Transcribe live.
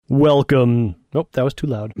Welcome. Nope, that was too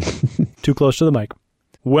loud. Too close to the mic.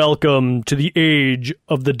 Welcome to the age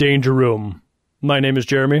of the Danger Room. My name is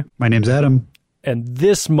Jeremy. My name's Adam. And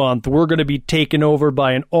this month, we're going to be taken over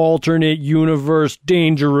by an alternate universe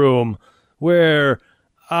Danger Room, where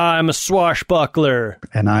I'm a swashbuckler.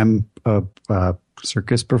 And I'm a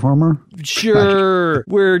circus performer? Sure,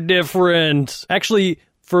 we're different. Actually,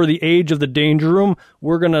 for the age of the Danger Room,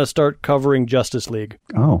 we're going to start covering Justice League.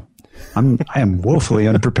 Oh, I am woefully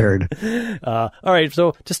unprepared. All right,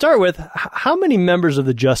 so to start with, how many members of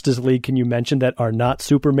the Justice League can you mention that are not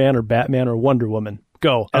Superman or Batman or Wonder Woman?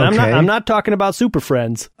 Go. And okay. I'm not talking about Super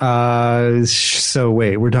Friends. So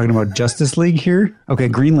wait, we're talking about Justice League here? Okay,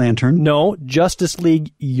 Green Lantern. No, Justice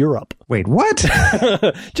League Europe. Wait, what?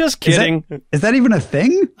 Just kidding. Is that even a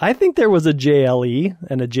thing? I think there was a JLE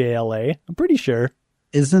and a JLA. I'm pretty sure.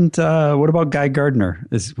 Isn't, what about Guy Gardner?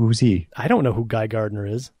 Who's he? I don't know who Guy Gardner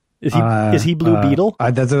is. Is he Blue Beetle?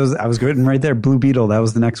 I was getting right there. Blue Beetle. That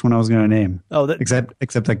was the next one I was going to name. Oh,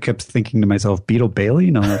 except I kept thinking to myself, Beetle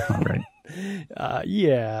Bailey? No, that's not right.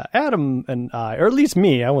 Yeah, Adam and I, or at least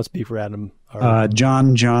me, I won't speak for Adam.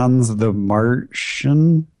 John's the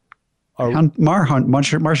Martian? Martian Hunter.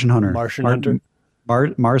 Martian Hunter?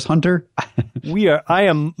 Mars Hunter? I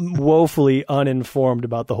am woefully uninformed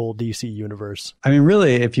about the whole DC universe. I mean,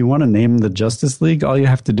 really, if you want to name the Justice League, all you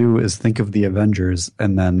have to do is think of the Avengers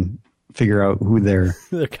and then figure out who their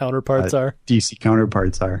counterparts are. DC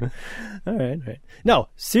counterparts are. All right. No,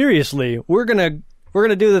 seriously, we're gonna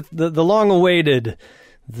do the long-awaited,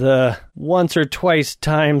 the once or twice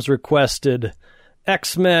times requested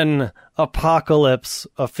X-Men Apocalypse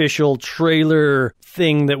official trailer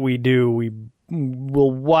thing that we do.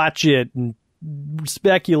 We'll watch it and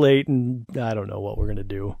speculate, and I don't know what we're gonna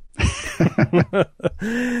do.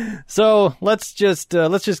 So let's just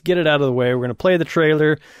get it out of the way. We're gonna play the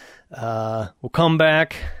trailer. We'll come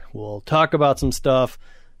back. We'll talk about some stuff,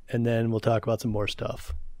 and then we'll talk about some more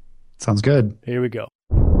stuff. Sounds good. Here we go.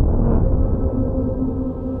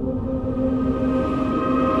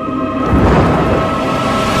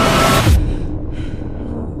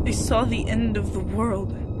 I saw the end of the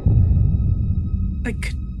world. I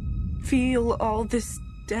could feel all this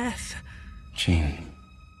death. Jean,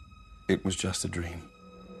 it was just a dream.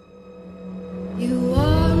 You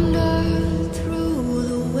wander through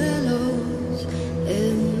the willows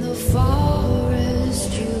in the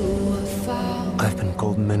forest you have found. I've been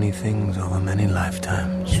called many things over many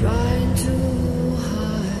lifetimes. Trying to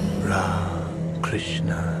hide. Ra,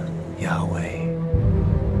 Krishna, Yahweh.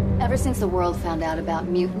 Ever since the world found out about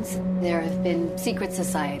mutants, there have been secret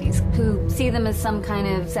societies who see them as some kind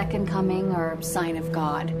of second coming or sign of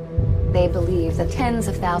God. They believe that tens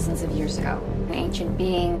of thousands of years ago, an ancient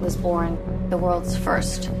being was born, the world's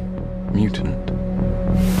first mutant.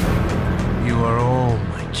 You are all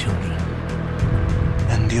my children,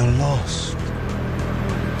 and you're lost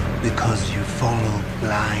because you follow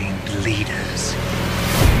blind leaders.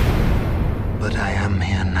 But I am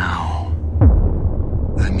here now.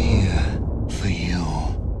 I'm here for you.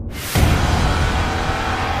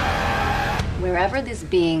 Wherever this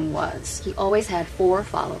being was, he always had 4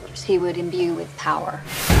 followers he would imbue with power.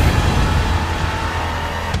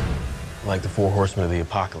 Like the 4 horsemen of the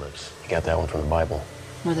apocalypse. You got that one from the Bible.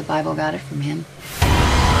 Or the Bible got it from him.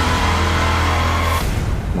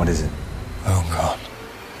 What is it? Oh, God.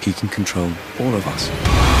 He can control all of us.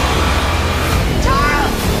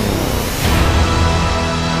 Charles!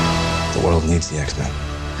 The world needs the X-Men.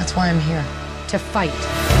 That's why I'm here. To fight.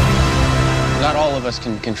 Not all of us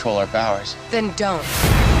can control our powers. Then don't.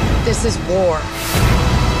 This is war.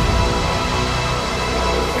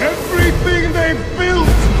 Everything they built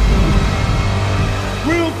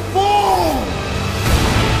will fall!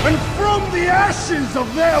 And from the ashes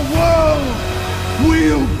of their world,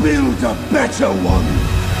 we'll build a better one!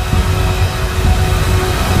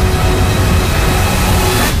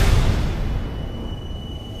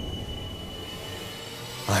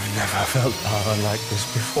 I've never felt power like this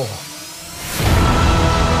before.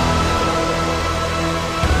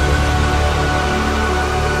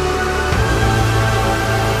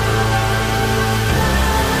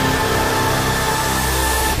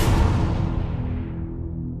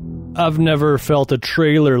 I've never felt a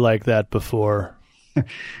trailer like that before.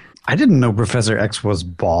 I didn't know Professor X was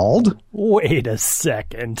bald. Wait a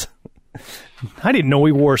second. I didn't know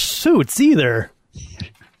he wore suits either.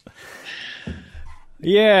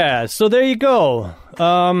 Yeah, so there you go.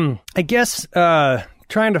 I guess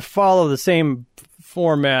trying to follow the same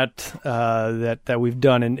format that we've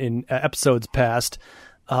done in episodes past.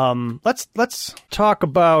 Let's talk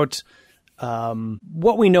about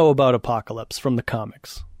what we know about Apocalypse from the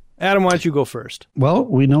comics. Adam, why don't you go first? Well,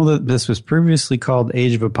 we know that this was previously called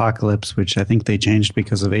Age of Apocalypse, which I think they changed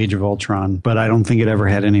because of Age of Ultron, but I don't think it ever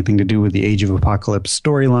had anything to do with the Age of Apocalypse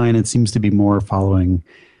storyline. It seems to be more following,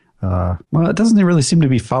 it doesn't really seem to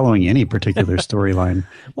be following any particular storyline,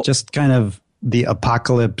 just kind of the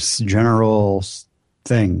apocalypse general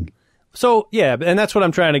thing. So, yeah, and that's what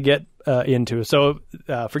I'm trying to get into. So,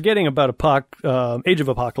 forgetting about Age of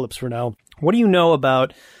Apocalypse for now, what do you know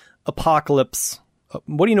about Apocalypse?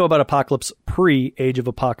 What do you know about Apocalypse pre-Age of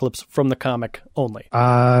Apocalypse from the comic only?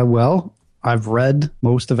 Well, I've read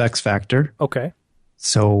most of X Factor. Okay.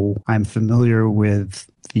 So I'm familiar with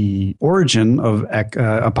the origin of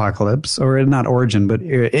Apocalypse, or not origin, but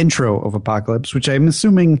intro of Apocalypse, which I'm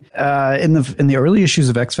assuming in the early issues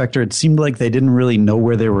of X Factor, it seemed like they didn't really know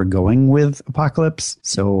where they were going with Apocalypse.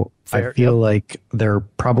 So fair, I feel like they're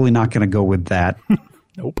probably not going to go with that.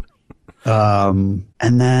 Nope. And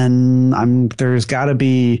then there's got to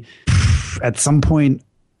be at some point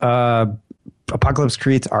Apocalypse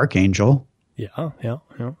creates Archangel. Yeah.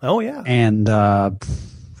 Oh yeah. And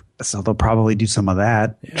so they'll probably do some of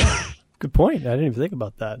that. Yeah. Good point. I didn't even think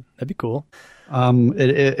about that. That'd be cool.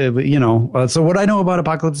 So what I know about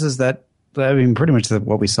Apocalypse is that, I mean, pretty much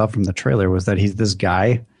what we saw from the trailer was that he's this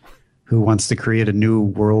guy who wants to create a new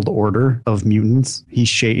world order of mutants. He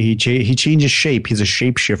changes shape. He's a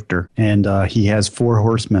shapeshifter, and he has 4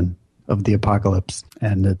 horsemen of the apocalypse.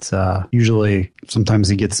 And it's usually, sometimes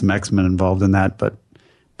he gets some X-Men involved in that, but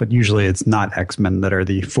usually it's not X-Men that are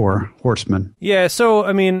the 4 horsemen. Yeah, so,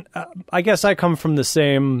 I mean, I guess I come from the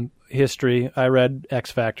same history. I read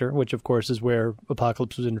X Factor, which, of course, is where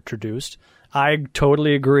Apocalypse was introduced. I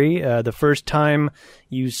totally agree. The first time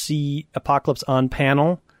you see Apocalypse on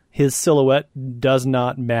panel, his silhouette does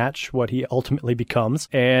not match what he ultimately becomes.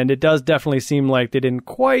 And it does definitely seem like they didn't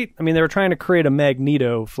quite... I mean, they were trying to create a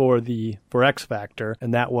Magneto for X Factor,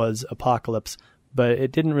 and that was Apocalypse. But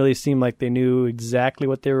it didn't really seem like they knew exactly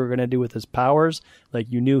what they were going to do with his powers.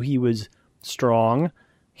 Like, you knew he was strong.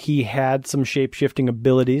 He had some shape-shifting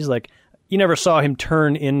abilities. Like, you never saw him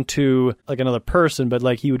turn into, like, another person, but,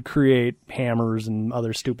 like, he would create hammers and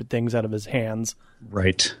other stupid things out of his hands.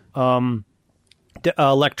 Right.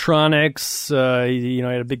 Electronics, he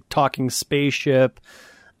had a big talking spaceship,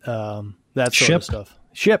 that sort of stuff.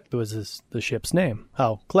 Ship was the ship's name.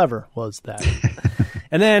 How clever was that?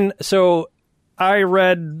 And then, so I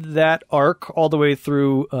read that arc all the way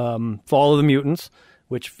through Fall of the Mutants,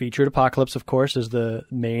 which featured Apocalypse, of course, as the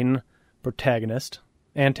main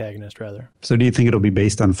antagonist, rather. So do you think it'll be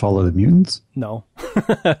based on Fall of the Mutants? No.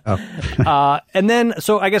 And then,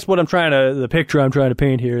 so I guess the picture I'm trying to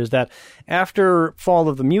paint here is that after Fall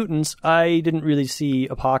of the Mutants, I didn't really see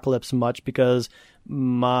Apocalypse much because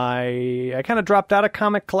I kind of dropped out of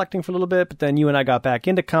comic collecting for a little bit, but then you and I got back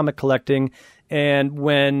into comic collecting, and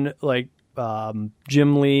when, like,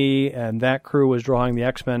 Jim Lee and that crew was drawing the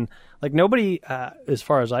X-Men, like, nobody, as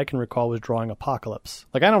far as I can recall, was drawing Apocalypse.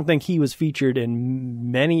 Like, I don't think he was featured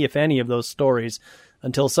in many, if any, of those stories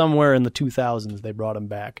until somewhere in the 2000s they brought him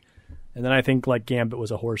back. And then I think, like, Gambit was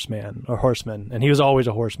a horseman, and he was always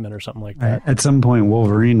a horseman or something like that. At some point,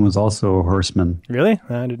 Wolverine was also a horseman. Really?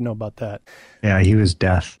 I didn't know about that. Yeah, he was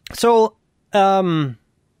Death. So,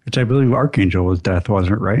 which I believe Archangel was Death,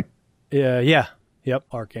 wasn't it, right? Yeah. Yep,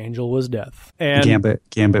 Archangel was Death. And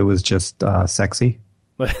Gambit was just sexy.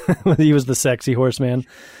 He was the sexy horseman.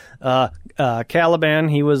 Caliban,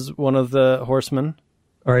 he was one of the horsemen.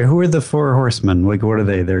 All right, who are the 4 horsemen? Like, what are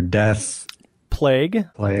they? They're Death, Plague.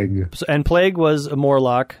 And Plague was a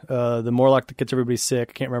Morlock, the Morlock that gets everybody sick.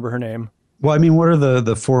 I can't remember her name. Well, I mean, what are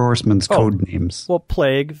the 4 horsemen's code names? Well,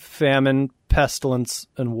 Plague, Famine, Pestilence,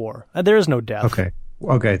 and War. There is no Death.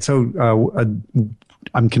 Okay. So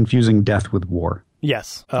I'm confusing Death with War.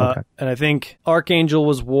 Yes. And I think Archangel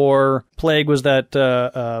was War. Plague was that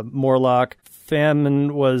Morlock.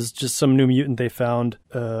 Famine was just some new mutant they found.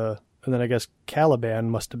 And then I guess Caliban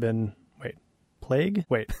must have been... Plague?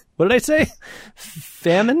 Wait, what did I say?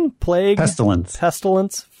 Famine, Plague, Pestilence,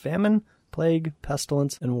 Famine, Plague,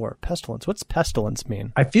 Pestilence, and War. Pestilence. What's Pestilence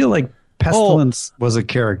mean? I feel like Pestilence was a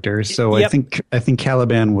character, so yep. I think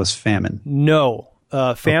Caliban was Famine. No.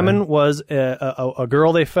 Famine was a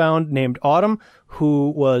girl they found named Autumn who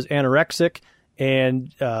was anorexic,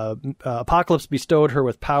 and Apocalypse bestowed her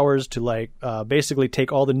with powers to basically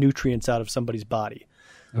take all the nutrients out of somebody's body.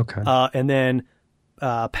 Okay. And then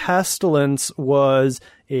Pestilence was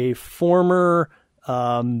a former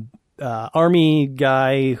army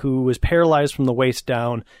guy who was paralyzed from the waist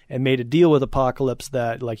down and made a deal with Apocalypse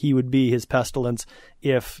that he would be his Pestilence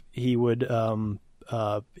if he would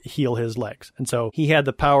heal his legs. And so he had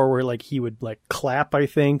the power where like he would like clap, I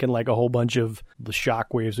think, and like a whole bunch of the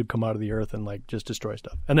shock waves would come out of the earth and like just destroy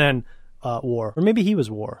stuff. And then War, or maybe he was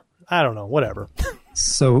War. I don't know, whatever.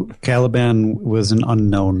 So Caliban was an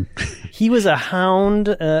unknown. He was a hound,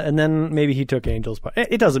 and then maybe he took Angel's part.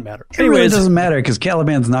 It doesn't matter. It really doesn't matter because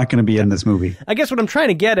Caliban's not going to be in this movie. I guess what I'm trying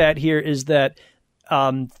to get at here is that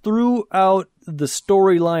throughout the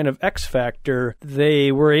storyline of X Factor,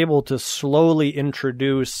 they were able to slowly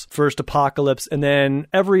introduce first Apocalypse, and then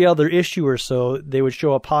every other issue or so, they would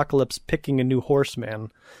show Apocalypse picking a new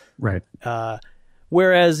horseman. Right.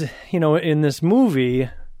 Whereas, in this movie,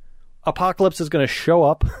 Apocalypse is going to show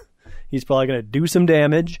up. He's probably going to do some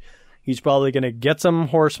damage. He's probably going to get some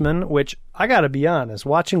horsemen, which I got to be honest,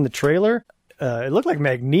 watching the trailer, it looked like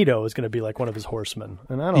Magneto is going to be like one of his horsemen.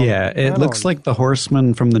 And it looks like the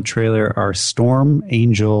horsemen from the trailer are Storm,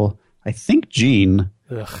 Angel, I think Jean,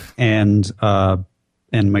 and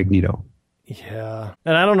Magneto. Yeah.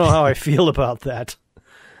 And I don't know how I feel about that.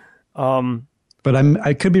 But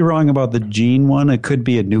I could be wrong about the Jean one. It could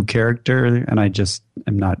be a new character, and I just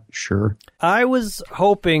am not sure. I was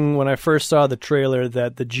hoping when I first saw the trailer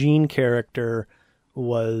that the Jean character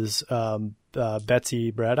was Betsy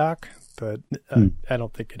Braddock, but I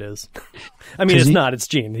don't think it is. I mean, it's not. It's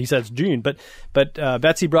Jean. He says Jean, but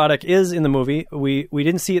Betsy Braddock is in the movie. We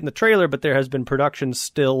didn't see it in the trailer, but there has been production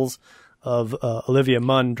stills of Olivia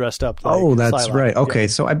Munn dressed up like that's Psylocke. right. Okay, yeah.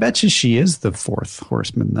 So I bet you she is the fourth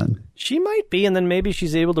horseman then. She might be, and then maybe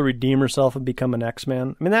she's able to redeem herself and become an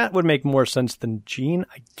X-Man. I mean, that would make more sense than Jean,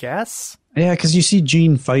 I guess. Yeah, because you see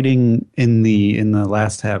Jean fighting in the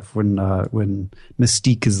last half when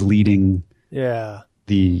Mystique is leading. Yeah.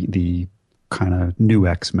 The kind of new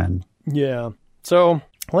X-Men. Yeah. So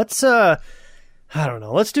let's I don't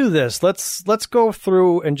know. Let's do this. Let's go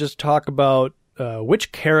through and just talk about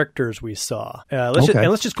which characters we saw.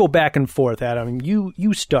 Let's just go back and forth, Adam.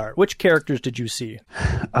 You start. Which characters did you see?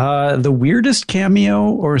 The weirdest cameo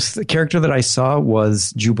or character that I saw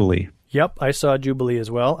was Jubilee. Yep, I saw Jubilee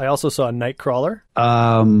as well. I also saw Nightcrawler.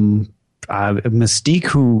 Mystique,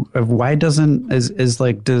 who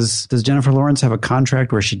does Jennifer Lawrence have a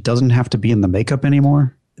contract where she doesn't have to be in the makeup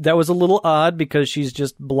anymore? That was a little odd because she's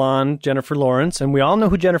just blonde Jennifer Lawrence, and we all know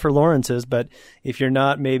who Jennifer Lawrence is, but if you're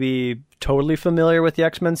not maybe totally familiar with the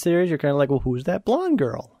X-Men series, you're kind of like, well, who's that blonde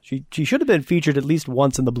girl? She should have been featured at least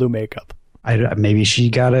once in the blue makeup.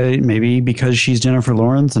 Maybe because she's Jennifer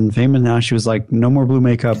Lawrence and famous now, she was like, no more blue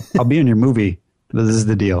makeup. I'll be in your movie. This is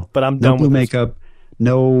the deal. But I'm done with blue this. makeup,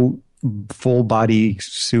 no full body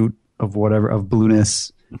suit of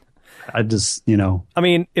blueness. I just, I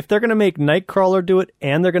mean, if they're going to make Nightcrawler do it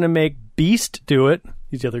and they're going to make Beast do it,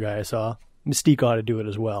 he's the other guy I saw, Mystique ought to do it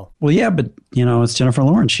as well. Well, yeah, but, it's Jennifer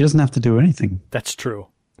Lawrence. She doesn't have to do anything. That's true.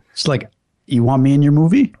 It's like, you want me in your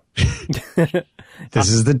movie? This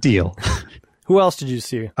is the deal. Who else did you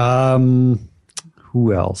see?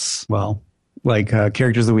 Who else? Well,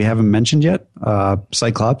 characters that we haven't mentioned yet.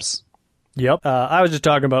 Cyclops. Yep. I was just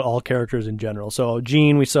talking about all characters in general. So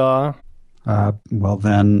Jean we saw. Well,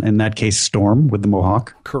 then, in that case, Storm with the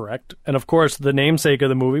Mohawk. Correct. And, of course, the namesake of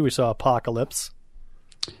the movie, we saw Apocalypse.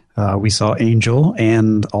 We saw Angel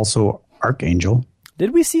and also Archangel.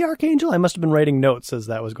 Did we see Archangel? I must have been writing notes as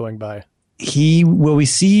that was going by. We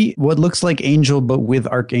see what looks like Angel, but with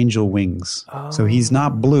Archangel wings. Oh. So he's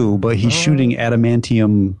not blue, but he's shooting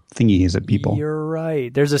adamantium thingies at people. You're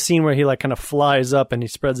right. There's a scene where he kind of flies up and he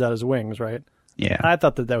spreads out his wings, right? Yeah. I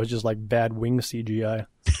thought that was just bad wing CGI.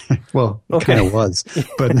 Well, it kind of was.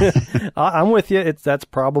 But I'm with you. That's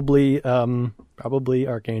probably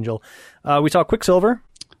Archangel. We saw Quicksilver.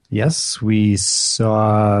 Yes, we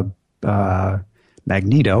saw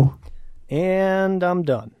Magneto. And I'm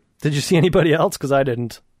done. Did you see anybody else? Because I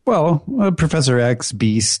didn't. Well, Professor X,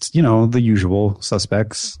 Beast, the usual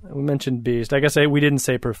suspects. We mentioned Beast. I guess we didn't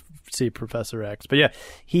see Professor X. But yeah,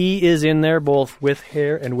 he is in there both with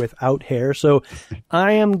hair and without hair. So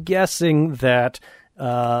I am guessing that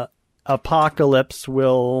Apocalypse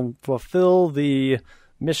will fulfill the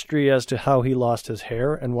mystery as to how he lost his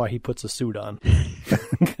hair and why he puts a suit on.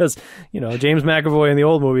 Because, James McAvoy in the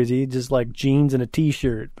old movies, he just jeans and a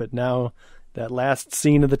T-shirt. But now that last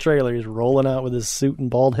scene of the trailer, he's rolling out with his suit and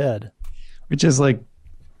bald head. Which is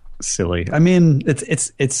silly. I mean,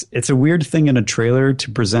 it's a weird thing in a trailer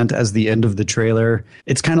to present as the end of the trailer.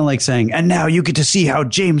 It's kind of like saying, and now you get to see how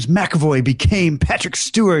James McAvoy became Patrick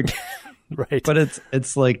Stewart. Right. But it's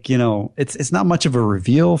it's not much of a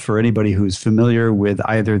reveal for anybody who's familiar with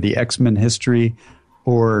either the X-Men history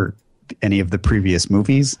or any of the previous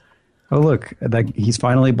movies. Oh, look, he's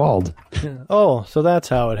finally bald. Oh, so that's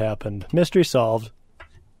how it happened. Mystery solved.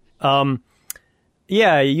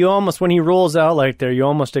 Yeah, you almost, when he rolls out like there, you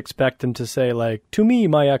almost expect him to say like, "To me,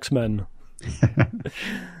 my X-Men." I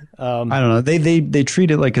don't know. They treat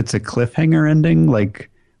it like it's a cliffhanger ending, like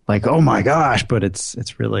oh my gosh, but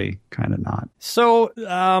it's really kind of not. So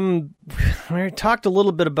we talked a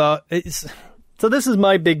little bit about it's. So this is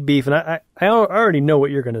my big beef, and I already know what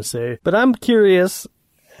you're going to say, but I'm curious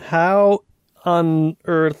how on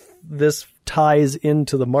earth this ties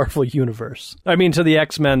into the Marvel universe. I mean, to the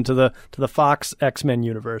X-Men, to the Fox X-Men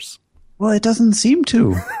universe. Well, it doesn't seem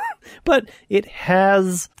to. But it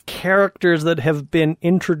has characters that have been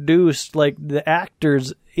introduced, like the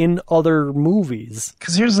actors in other movies.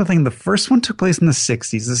 Because here's the thing. The first one took place in the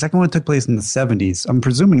 60s. The second one took place in the 70s. I'm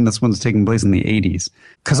presuming this one's taking place in the 80s.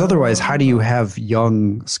 Because otherwise, how do you have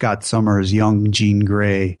young Scott Summers, young Jean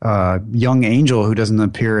Grey, young Angel, who doesn't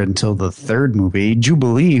appear until the third movie,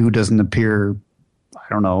 Jubilee, who doesn't appear, I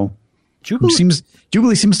don't know. Jubilee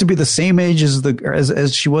seems to be the same age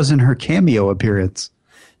as she was in her cameo appearance.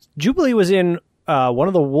 Jubilee was in one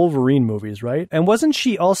of the Wolverine movies, right? And wasn't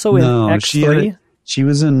she also in X3?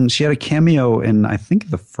 She had a cameo in, I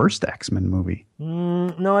think, the first X-Men movie.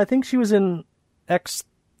 No, I think she was in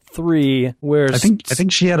X3, where I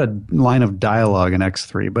think she had a line of dialogue in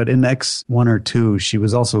X3, but in X1 or 2, she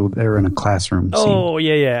was also there in a classroom scene. Oh,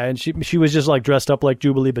 yeah, and she was just like dressed up like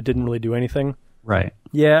Jubilee, but didn't really do anything. Right.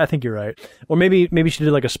 Yeah, I think you're right. Or maybe she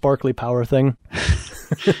did like a sparkly power thing.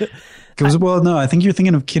 Well, no, I think you're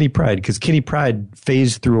thinking of Kitty Pryde, because Kitty Pryde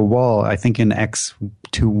phased through a wall, I think in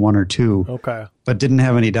X2, 1 or 2. Okay. But didn't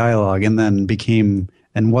have any dialogue, and then became,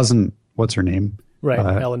 and wasn't, what's her name? Right,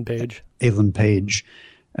 Ellen Page. Ellen Page.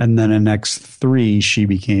 And then in X3, she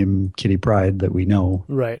became Kitty Pryde that we know.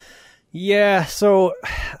 Right. Yeah, so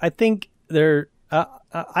I think they're...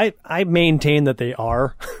 I maintain that they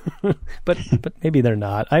are, but maybe they're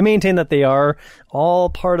not. I maintain that they are all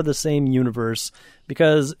part of the same universe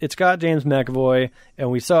because it's got James McAvoy,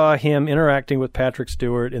 and we saw him interacting with Patrick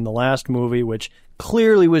Stewart in the last movie, which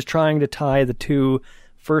clearly was trying to tie the two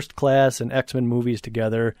First Class and X-Men movies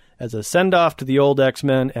together as a send-off to the old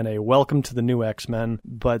X-Men and a welcome to the new X-Men.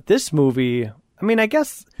 But this movie, I mean, I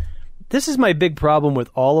guess this is my big problem with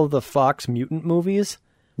all of the Fox mutant movies.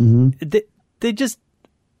 Mm-hmm. They just...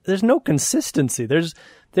 There's no consistency. There's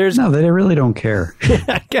no, they really don't care.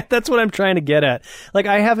 That's what I'm trying to get at. Like,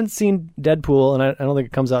 I haven't seen Deadpool, and I don't think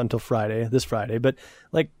it comes out until this Friday, but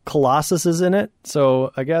like Colossus is in it.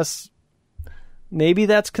 So I guess maybe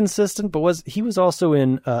that's consistent, but he was also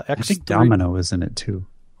in X3. I think Domino is in it too.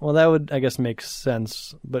 Well, that would, I guess, make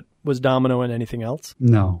sense. But was Domino in anything else?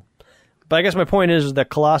 No. But I guess my point is that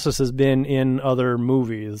Colossus has been in other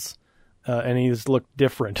movies, and he's looked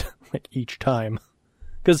different like each time.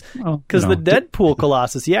 Because the Deadpool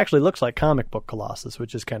Colossus, he actually looks like comic book Colossus,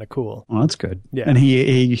 which is kind of cool. Well, that's good. Yeah. And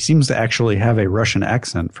he seems to actually have a Russian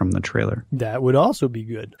accent from the trailer. That would also be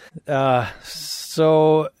good.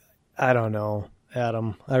 So, I don't know,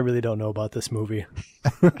 Adam. I really don't know about this movie.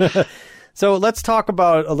 So let's talk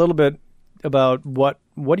about a little bit about what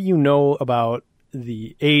do you know about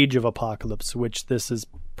the Age of Apocalypse, which this is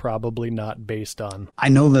probably not based on. I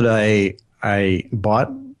know that I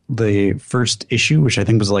bought the first issue, which I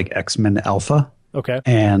think was like X-Men Alpha. Okay.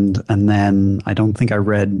 And then I don't think I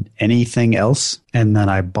read anything else. And then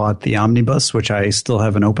I bought the omnibus, which I still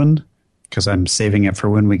haven't opened because I'm saving it for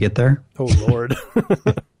when we get there. Oh, Lord.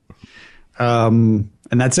 And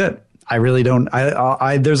that's it. I really don't.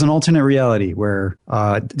 There's an alternate reality where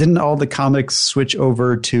didn't all the comics switch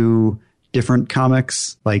over to different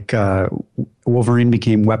comics? Like Wolverine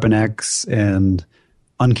became Weapon X and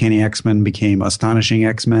Uncanny X-Men became Astonishing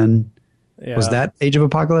X-Men. Yeah. Was that Age of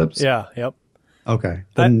Apocalypse? Yeah. Yep. Okay.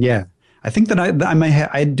 Then yeah. I think that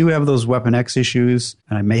I do have those Weapon X issues,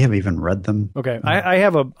 and I may have even read them. Okay.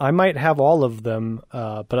 I might have all of them,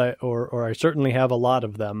 but I certainly have a lot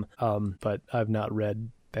of them, but I've not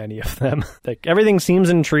read any of them. Like, everything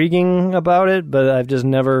seems intriguing about it, but I've just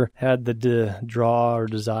never had the draw or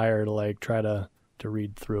desire to like try to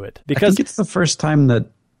read through it. Because I think it's the first time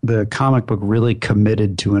that the comic book really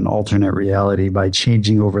committed to an alternate reality by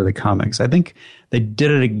changing over the comics. I think they did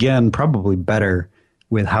it again, probably better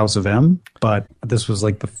with House of M, but this was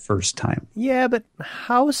like the first time. Yeah, but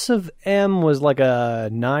House of M was like a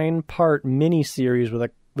 9-part miniseries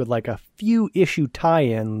with like a few issue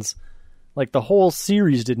tie-ins. Like, the whole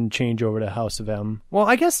series didn't change over to House of M. Well,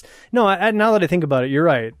 I guess, no, now that I think about it, you're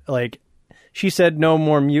right. Like, she said no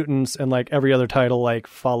more mutants, and like every other title like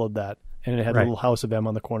followed that. And it had a little House of M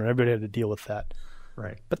on the corner. Everybody had to deal with that.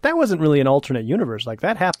 Right. But that wasn't really an alternate universe. Like,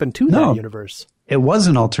 that happened to that universe. It was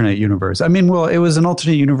an alternate universe. I mean, well, it was an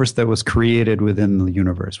alternate universe that was created within the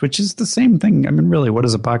universe, which is the same thing. I mean, really, what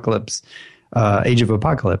is Apocalypse? Age of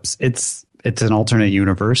Apocalypse. It's an alternate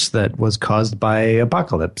universe that was caused by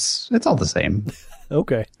Apocalypse. It's all the same.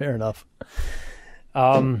 Okay, fair enough.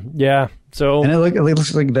 Yeah. So, and it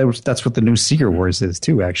looks like that's what the new Secret Wars is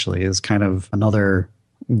too. Actually, is kind of another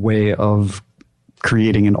way of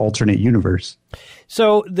creating an alternate universe.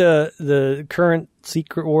 So the current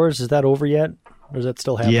Secret Wars, is that over yet, or is that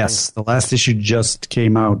still happening? Yes, the last issue just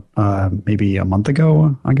came out maybe a month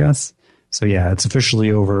ago, I guess. So yeah, it's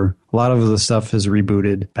officially over. A lot of the stuff is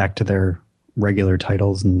rebooted back to their regular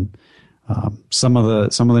titles, and some of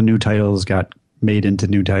the new titles got made into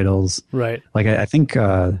new titles. Right. Like I think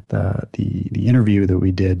the interview that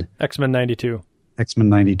we did, X-Men 92. X-Men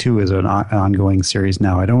 92 is an ongoing series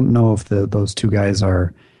now. I don't know if those two guys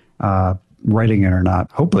are writing it or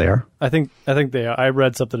not. Hope they are. I think they are. I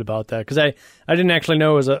read something about that because I didn't actually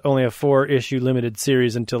know it was only a 4-issue limited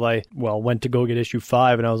series until I went to go get issue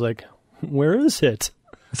 5, and I was like, where is it?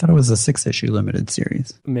 I thought it was a 6-issue limited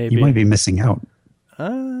series. Maybe you might be missing out.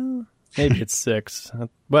 Maybe it's 6.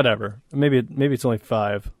 Whatever. Maybe it's only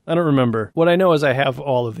 5. I don't remember. What I know is I have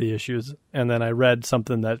all of the issues, and then I read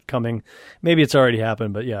something that coming. Maybe it's already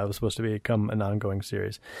happened, but yeah, it was supposed to become an ongoing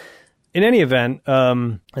series. In any event,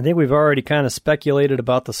 I think we've already kind of speculated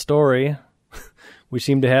about the story. We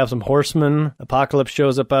seem to have some horsemen. Apocalypse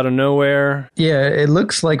shows up out of nowhere. Yeah, it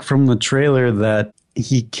looks like from the trailer that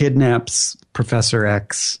he kidnaps Professor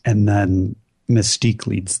X, and then Mystique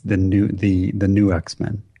leads the new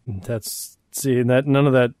X-Men. None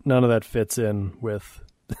of that fits in with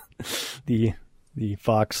the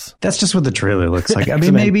Fox. That's just what the trailer looks like. I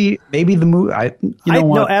mean, maybe the movie.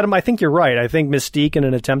 No, Adam, I think you're right. I think Mystique, in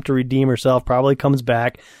an attempt to redeem herself, probably comes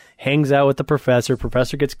back, hangs out with the Professor.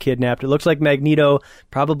 Professor gets kidnapped. It looks like Magneto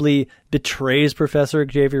probably betrays Professor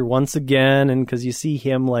Xavier once again, and because you see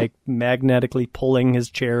him like magnetically pulling his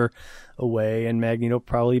chair away, and Magneto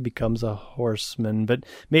probably becomes a horseman. But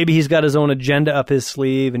maybe he's got his own agenda up his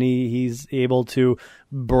sleeve, and he's able to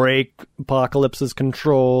break Apocalypse's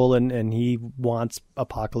control, and he wants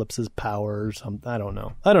Apocalypse's power or something. I don't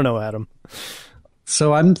know, Adam.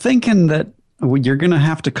 So I'm thinking that you're going to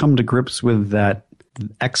have to come to grips with that.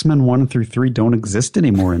 X-Men 1 through 3 don't exist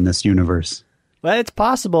anymore in this universe. Well, it's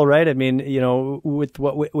possible, right? I mean, with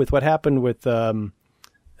what happened with the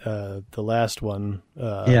last one.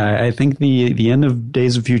 Yeah, I think the end of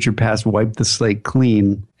Days of Future Past wiped the slate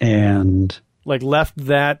clean and left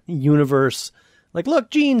that universe.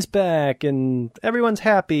 Look, Jean's back and everyone's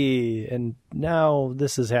happy, and now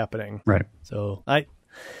this is happening. Right. So I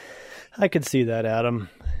could see that, Adam.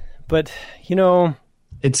 But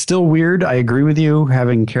it's still weird. I agree with you.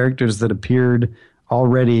 Having characters that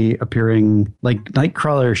already appearing, like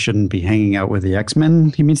Nightcrawler shouldn't be hanging out with the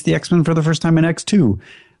X-Men. He meets the X-Men for the first time in X2,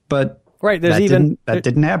 but right, that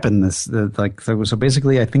didn't happen. So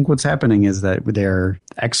basically, I think what's happening is that with their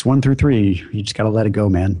X1 through 3, you just got to let it go,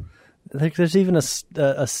 man. There's even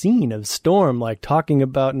a scene of Storm talking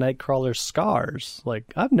about Nightcrawler's scars.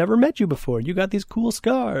 I've never met you before. You got these cool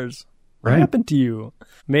scars. What happened to you?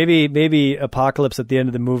 Maybe Apocalypse at the end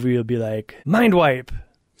of the movie will be like, mind wipe,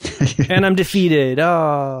 and I'm defeated.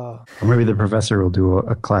 Oh. Or maybe the Professor will do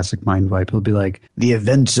a classic mind wipe. He'll be like, the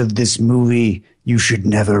events of this movie you should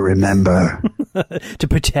never remember. To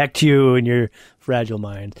protect you and your fragile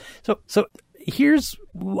mind. So here's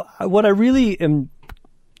what I really am.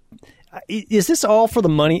 Is this all for the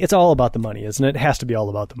money? It's all about the money, isn't it? It has to be all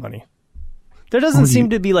about the money. There doesn't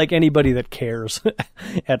seem to be anybody that cares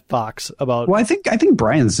at Fox about. Well, I think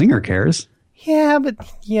Bryan Singer cares. Yeah, but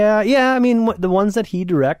yeah. I mean, the ones that he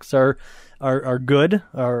directs are good.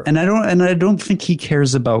 And I don't think he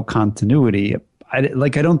cares about continuity. I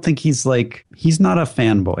don't think he's not a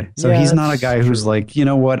fanboy. So he's not a guy who's like, you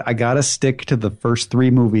know what, I got to stick to the first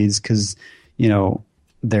 3 movies because,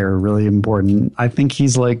 they're really important. I think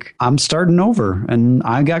he's like, I'm starting over and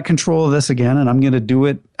I got control of this again, and I'm going to do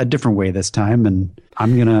it a different way this time. And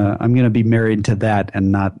I'm going to be married to that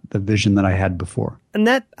and not the vision that I had before. And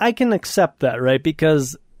that I can accept that, right?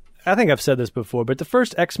 Because I think I've said this before, but the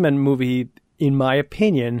first X-Men movie, in my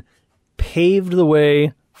opinion, paved the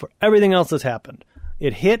way for everything else that's happened.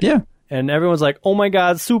 It hit. Yeah. And everyone's like, oh my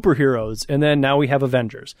God, superheroes. And then now we have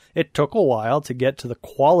Avengers. It took a while to get to the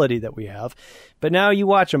quality that we have. But now you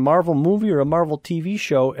watch a Marvel movie or a Marvel TV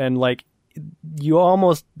show and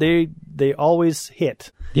they always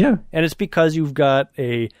hit. Yeah. And it's because you've got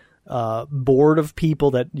a board of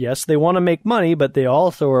people that, yes, they want to make money, but they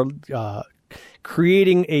also are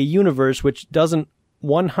creating a universe which doesn't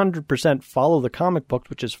 100% follow the comic books,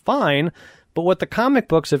 which is fine. But what the comic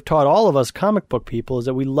books have taught all of us comic book people is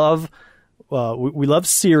that we love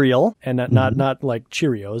cereal, and not like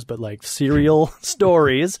Cheerios, but like cereal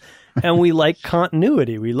stories. and we like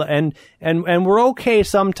continuity. And we're okay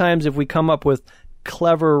sometimes if we come up with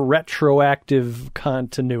clever retroactive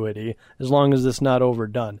continuity, as long as it's not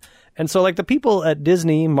overdone. And so, like, the people at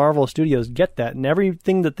Disney, Marvel Studios get that, and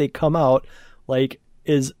everything that they come out, like,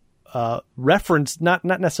 is referenced, not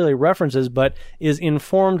necessarily references, but is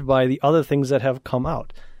informed by the other things that have come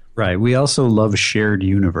out. Right. We also love shared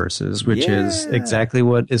universes, which is exactly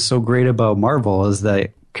what is so great about Marvel, is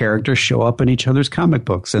that characters show up in each other's comic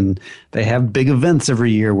books, and they have big events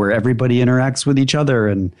every year where everybody interacts with each other.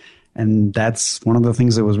 And that's one of the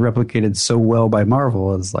things that was replicated so well by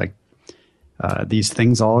Marvel, is like these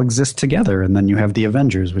things all exist together. And then you have the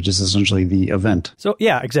Avengers, which is essentially the event. So,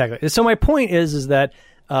 yeah, exactly. So my point is that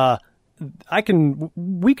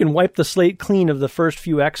we can wipe the slate clean of the first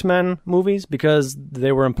few X-Men movies because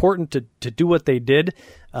they were important to do what they did.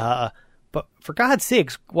 But for God's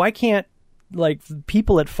sakes, why can't, like,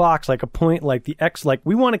 people at Fox, like, appoint, like,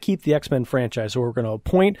 we want to keep the X-Men franchise, so we're going to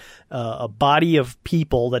appoint a body of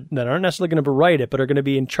people that aren't necessarily going to write it, but are going to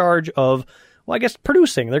be in charge of, well, I guess,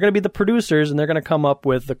 producing. They're going to be the producers, and they're going to come up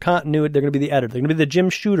with the continuity. They're going to be the editor. They're going to be the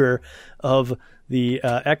Jim Shooter of the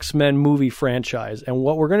X-Men movie franchise. And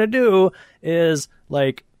what we're going to do is,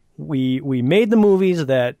 like, we made the movies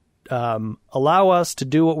that allow us to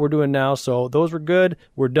do what we're doing now. So those were good.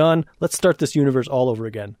 We're done. Let's start this universe all over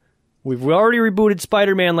again. We've already rebooted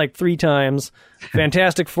Spider-Man like 3 times,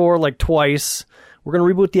 Fantastic Four like twice. We're going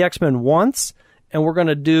to reboot the X-Men once, and we're going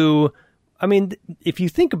to do, I mean, if you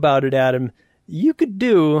think about it, Adam, you could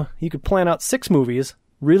plan out 6 movies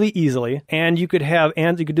really easily, and you could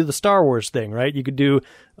do the Star Wars thing, right? You could do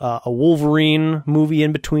a Wolverine movie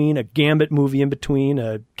in between, a Gambit movie in between,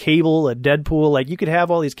 a Cable, a Deadpool. Like, you could have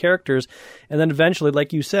all these characters, and then eventually,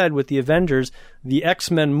 like you said, with the Avengers, the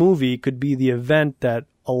X-Men movie could be the event that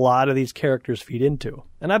a lot of these characters feed into.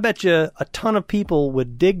 And I bet you a ton of people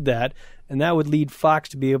would dig that, and that would lead Fox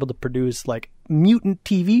to be able to produce, like, mutant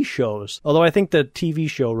TV shows. Although I think the TV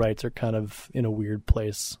show rights are kind of in a weird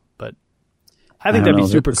place, but I think that'd be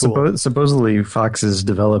super cool. Supposedly Fox is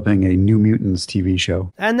developing a New Mutants TV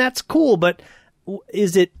show. And that's cool, but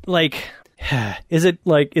is it going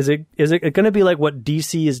to be like what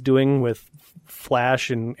DC is doing with Flash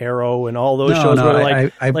and Arrow and all those shows?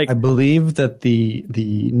 I believe that the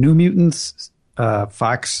New Mutants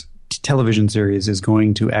Fox television series is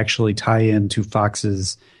going to actually tie into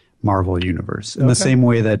Fox's Marvel universe in the same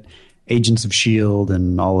way that Agents of S.H.I.E.L.D.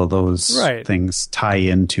 and all of those things tie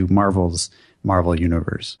into Marvel's Marvel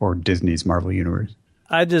universe or Disney's Marvel universe.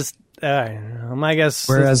 I guess.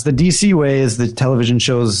 Whereas the DC way is the television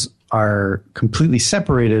shows are completely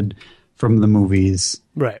separated from the movies.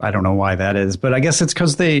 Right. I don't know why that is, but I guess it's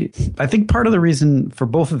because I think part of the reason for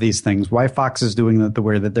both of these things, why Fox is doing it the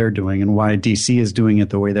way that they're doing and why DC is doing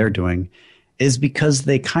it the way they're doing, is because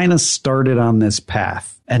they kind of started on this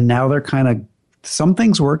path. And now they're kind of, some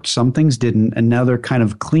things worked, some things didn't. And now they're kind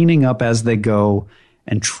of cleaning up as they go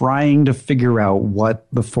and trying to figure out what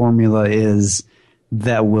the formula is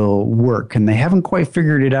that will work. And they haven't quite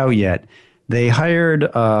figured it out yet. They hired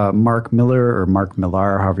Mark Millar,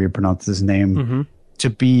 however you pronounce his name, to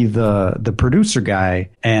be the producer guy.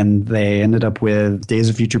 And they ended up with Days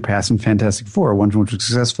of Future Past and Fantastic Four, one which was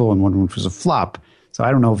successful and one which was a flop. So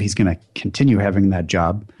I don't know if he's going to continue having that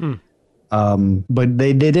job. But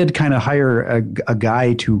they did kind of hire a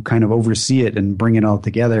guy to kind of oversee it and bring it all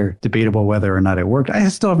together. Debatable whether or not it worked. I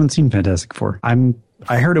still haven't seen Fantastic Four.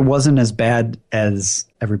 I heard it wasn't as bad as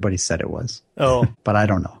everybody said it was. Oh, but I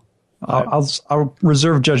don't know. I'll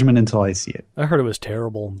reserve judgment until I see it. I heard it was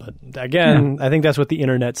terrible, but again, I think that's what the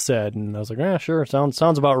internet said, and I was like, sure, sounds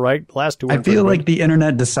about right. The last 2 weren't I feel like the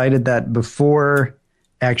internet decided that before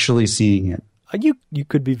actually seeing it. You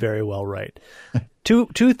could be very well right.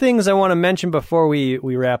 Two things I want to mention before we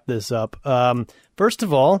wrap this up. First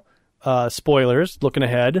of all, spoilers, looking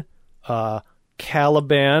ahead.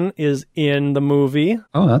 Caliban is in the movie.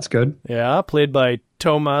 Oh, that's good. Yeah, played by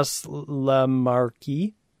Thomas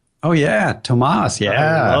Lamarque. Oh, yeah, Tomas,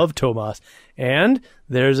 yeah. I love Tomas. And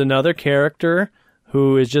there's another character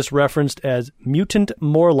who is just referenced as Mutant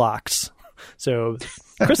Morlocks. So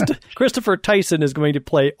Christopher Tyson is going to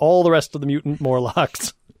play all the rest of the Mutant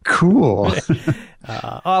Morlocks. Cool.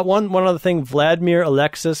 One other thing, Vladimir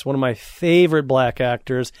Alexis, one of my favorite black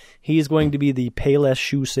actors. He's going to be the Payless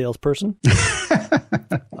shoe salesperson.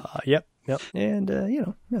 Yep.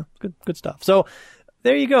 And, good stuff. So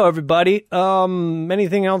there you go, everybody.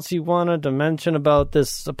 Anything else you wanted to mention about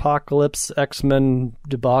this Apocalypse X-Men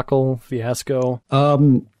debacle fiasco?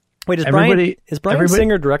 Wait, is Bryan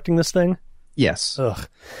Singer directing this thing? Yes. Ugh.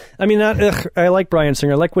 I mean, I like Bryan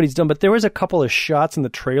Singer. I like what he's done, but there was a couple of shots in the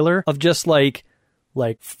trailer of just like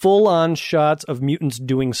like full-on shots of mutants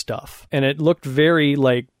doing stuff. And it looked very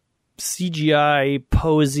like CGI,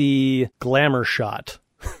 posy, glamour shot.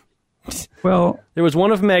 Well, there was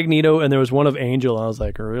one of Magneto and there was one of Angel. And I was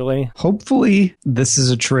like, really? Hopefully this is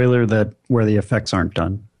a trailer where the effects aren't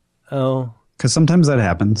done. Oh. Because sometimes that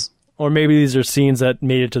happens. Or maybe these are scenes that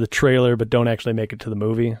made it to the trailer but don't actually make it to the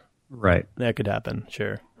movie. Right. That could happen.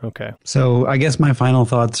 Sure. Okay. So I guess my final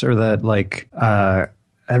thoughts are that like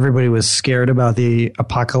everybody was scared about the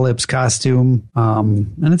Apocalypse costume.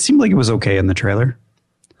 And it seemed like it was okay in the trailer.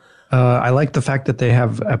 I like the fact that they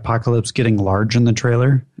have Apocalypse getting large in the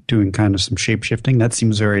trailer, doing kind of some shape-shifting. That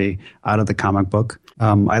seems very out of the comic book.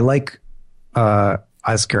 I like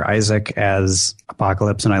Oscar Isaac as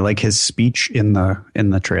Apocalypse, and I like his speech in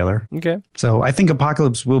the trailer. Okay. So I think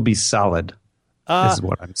Apocalypse will be solid. This is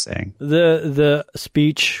what I'm saying. The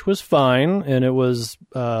speech was fine, and it was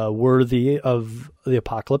worthy of the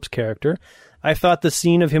Apocalypse character. I thought the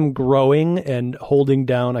scene of him growing and holding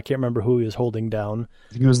down, I can't remember who he was holding down.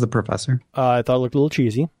 I think it was the professor. I thought it looked a little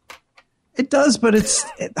cheesy. It does, but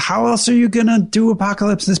how else are you going to do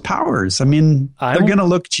Apocalypse's powers? I mean, they're going to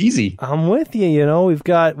look cheesy. I'm with you. You know, we've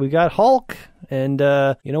got Hulk, and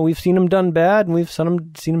you know, we've seen him done bad, and we've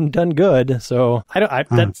seen him done good. So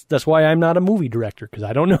that's why I'm not a movie director, because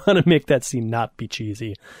I don't know how to make that scene not be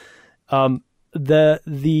cheesy. The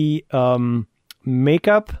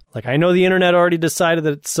makeup, like, I know the internet already decided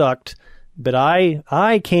that it sucked, but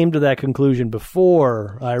I came to that conclusion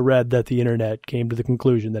before I read that the internet came to the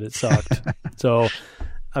conclusion that it sucked. So,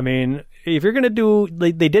 I mean, if you're going to do,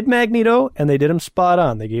 they did Magneto and they did him spot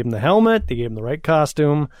on. They gave him the helmet. They gave him the right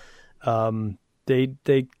costume.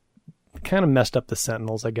 They kind of messed up the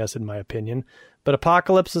Sentinels, I guess, in my opinion. But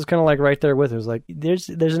Apocalypse is kind of like right there with it. It was like, there's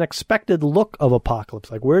an expected look of Apocalypse.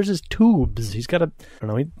 Like, where's his tubes? He's got I don't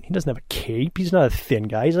know, he doesn't have a cape. He's not a thin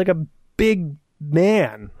guy. He's like a big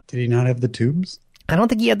man. Did he not have the tubes? I don't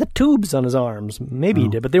think he had the tubes on his arms. Maybe he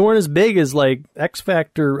did, but they weren't as big as like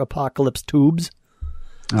X-Factor Apocalypse tubes.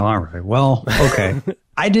 Oh, all right. Well, okay.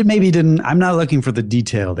 I'm not looking for the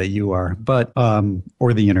detail that you are, but,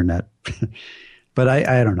 or the internet. But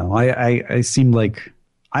I don't know. I seem like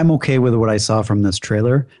I'm okay with what I saw from this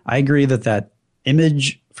trailer. I agree that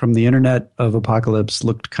image from the internet of Apocalypse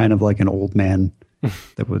looked kind of like an old man.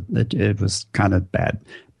 It was kind of bad.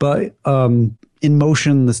 But in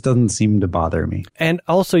motion, this doesn't seem to bother me. And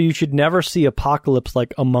also, you should never see Apocalypse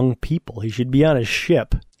like among people. He should be on a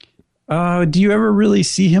ship. Do you ever really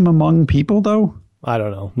see him among people, though? I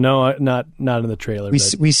don't know. No, not in the trailer.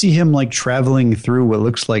 We see him like traveling through what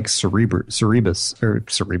looks like Cerebro.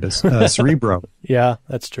 Yeah,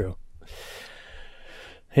 that's true.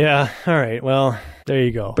 Yeah. All right. Well, there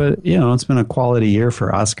you go. But you know, it's been a quality year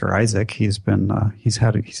for Oscar Isaac. He's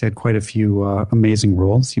had quite a few amazing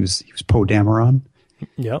roles. He was Poe Dameron.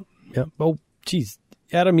 Yep. Oh, geez.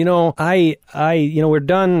 Adam, you know, we're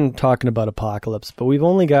done talking about Apocalypse, but we've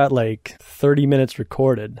only got like 30 minutes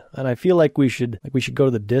recorded, and I feel like we should go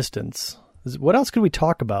to the distance. What else could we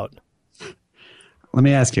talk about? Let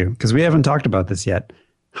me ask you, because we haven't talked about this yet.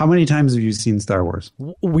 How many times have you seen Star Wars?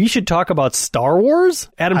 We should talk about Star Wars?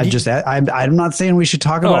 Adam, I'm not saying we should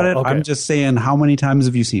talk about it. Okay. I'm just saying, how many times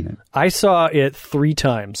have you seen it? I saw it 3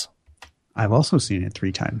 times. I've also seen it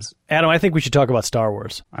 3 times. Adam, I think we should talk about Star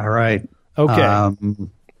Wars. All right. Okay.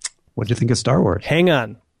 What do you think of Star Wars? Hang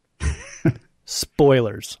on.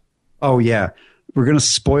 Spoilers. Oh, yeah. We're going to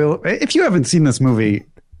spoil. If you haven't seen this movie,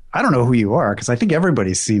 I don't know who you are, because I think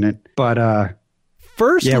everybody's seen it. But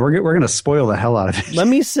first, yeah, we're going to spoil the hell out of it. Let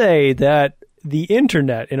me say that the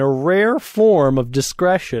internet, in a rare form of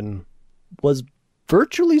discretion, was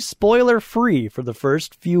virtually spoiler-free for the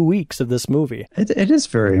first few weeks of this movie. It is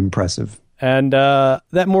very impressive. And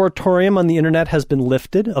that moratorium on the internet has been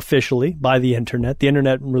lifted officially by the internet. The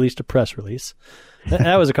internet released a press release.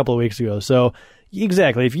 That was a couple of weeks ago. So,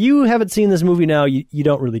 exactly. If you haven't seen this movie now, you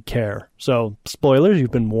don't really care. So, spoilers, you've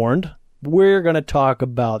been warned. We're going to talk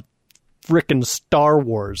about frickin' Star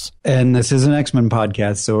Wars. And this is an X-Men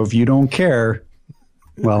podcast, so if you don't care,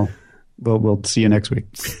 well, we'll see you next week.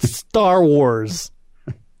 Star Wars.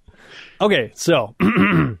 Okay, so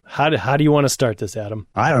how do you want to start this, Adam?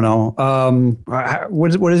 I don't know.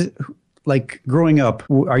 What is like growing up?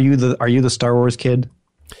 Are you the Star Wars kid?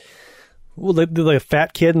 Well, the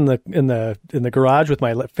fat kid in the garage with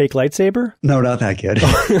my fake lightsaber? No, not that kid.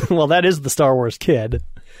 Well, that is the Star Wars kid.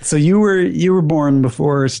 So you were born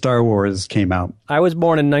before Star Wars came out. I was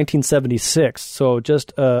born in 1976, so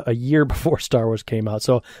just a year before Star Wars came out.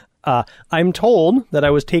 So. I'm told that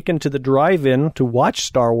I was taken to the drive-in to watch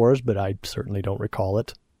Star Wars, but I certainly don't recall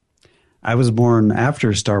it. I was born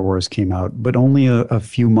after Star Wars came out, but only a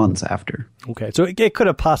few months after. Okay, so it could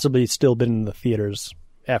have possibly still been in the theaters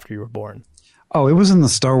after you were born. Oh, it was in the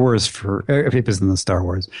Star Wars it was in the Star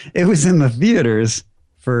Wars. It was in the theaters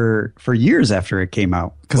for years after it came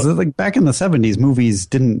out. Because like back in the 70s, movies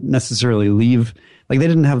didn't necessarily leave, like they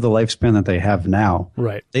didn't have the lifespan that they have now.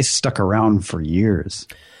 Right. They stuck around for years.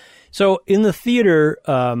 So in the theater,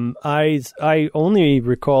 I only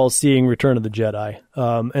recall seeing Return of the Jedi.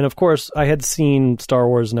 And of course, I had seen Star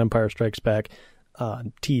Wars and Empire Strikes Back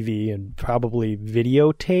on TV and probably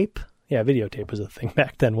videotape. Yeah, videotape was a thing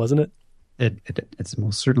back then, wasn't it? It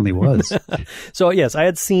most certainly was. So yes, I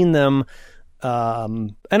had seen them.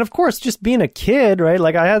 And of course, just being a kid, right?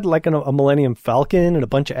 Like I had like a Millennium Falcon and a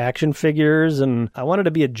bunch of action figures, and I wanted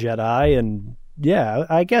to be a Jedi. And yeah,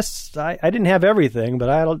 I guess I didn't have everything, but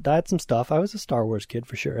I had some stuff. I was a Star Wars kid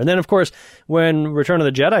for sure. And then of course, when Return of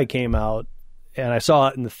the Jedi came out and I saw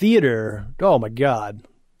it in the theater, oh my God,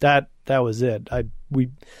 that was it. I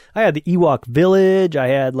had the Ewok Village. I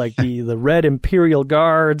had like the Red Imperial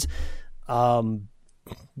Guards.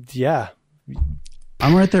 Yeah.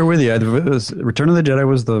 I'm right there with you. Return of the Jedi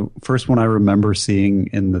was the first one I remember seeing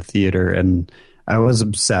in the theater, and I was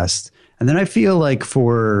obsessed. And then I feel like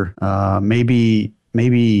for maybe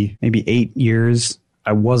 8 years,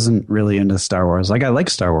 I wasn't really into Star Wars. Like I like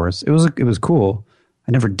Star Wars. It was cool.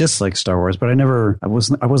 I never disliked Star Wars, but I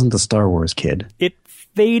wasn't the Star Wars kid. It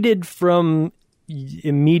faded from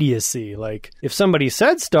immediacy. Like if somebody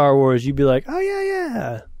said Star Wars, you'd be like, oh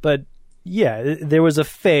yeah. But yeah, there was a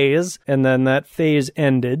phase, and then that phase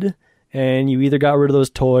ended, and you either got rid of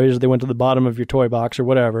those toys, or they went to the bottom of your toy box, or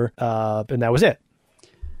whatever, and that was it.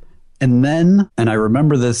 And then, and I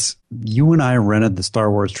remember this, you and I rented the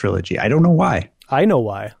Star Wars trilogy. I don't know why. I know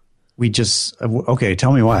why. Okay,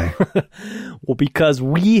 tell me why. Well, because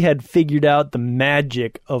we had figured out the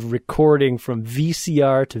magic of recording from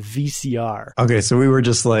VCR to VCR. Okay, so we were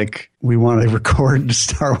just like, we want to record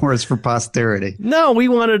Star Wars for posterity. No, we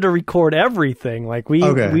wanted to record everything. Like we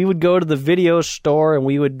would go to the video store and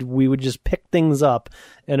we would just pick things up.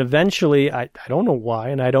 And eventually, I don't know why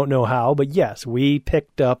and I don't know how, but yes, we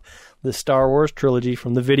picked up the Star Wars trilogy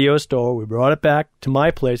from the video store. We brought it back to my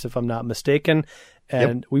place, if I'm not mistaken.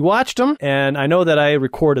 And we watched them, and I know that I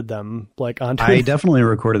recorded them like onto. I definitely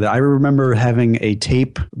recorded that. I remember having a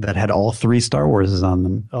tape that had all 3 Star Warses on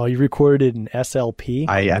them. Oh, you recorded it in SLP?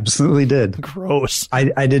 I absolutely did. Gross.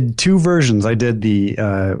 I did 2 versions. I did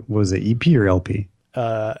the was it EP or LP?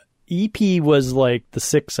 EP was like the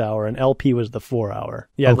 6-hour, and LP was the 4-hour.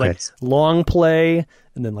 Yeah, okay. Like long play,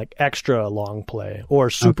 and then like extra long play, or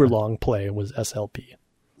super long play was SLP.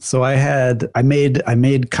 So I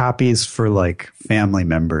made copies for like family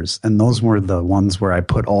members, and those were the ones where I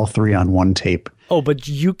put all 3 on one tape. Oh, but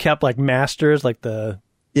you kept like masters, like the...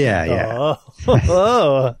 Yeah.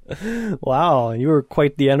 Oh, wow. You were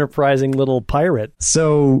quite the enterprising little pirate.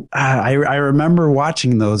 So I remember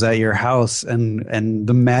watching those at your house, and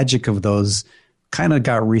the magic of those kind of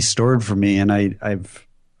got restored for me, and I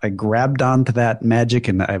grabbed onto that magic,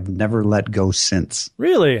 and I've never let go since.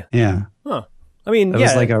 Really? Yeah. Huh. I mean, it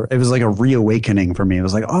was like a reawakening for me. It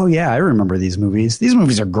was like, oh yeah, I remember these movies. These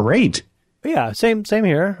movies are great. Yeah, same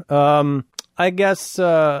here. I guess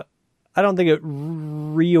I don't think it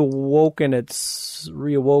reawoken.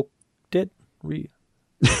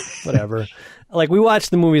 Whatever. Like we watched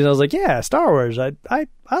the movies, and I was like, yeah, Star Wars. I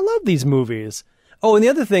love these movies. Oh, and the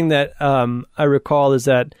other thing that I recall is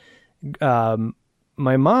that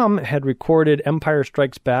my mom had recorded Empire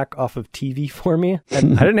Strikes Back off of TV for me.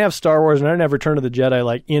 And I didn't have Star Wars and I didn't have Return of the Jedi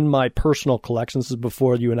like in my personal collection. This is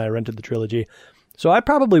before you and I rented the trilogy. So I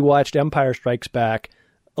probably watched Empire Strikes Back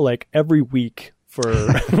like every week for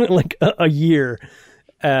like a year.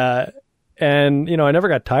 And, you know, I never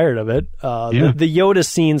got tired of it. The Yoda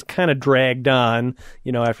scenes kind of dragged on,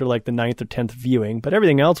 you know, after like the 9th or 10th viewing, but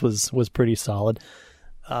everything else was pretty solid.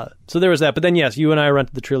 So there was that. But then, yes, you and I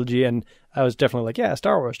rented the trilogy, and I was definitely like, yeah,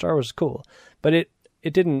 Star Wars is cool. But it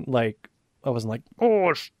didn't like, I wasn't like,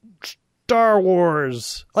 oh, Star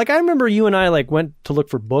Wars. Like, I remember you and I like went to look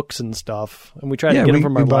for books and stuff, and we tried to get them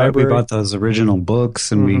from our library. We bought those original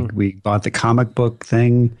books, and we bought the comic book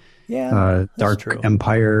thing. Yeah, Dark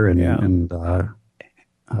Empire and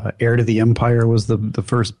Heir to the Empire was the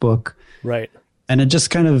first book. Right. And it just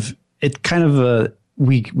kind of it's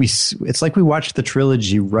like we watched the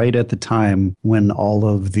trilogy right at the time when all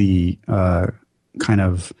of the kind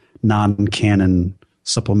of non-canon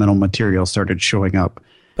supplemental material started showing up.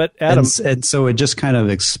 But Adam, and so it just kind of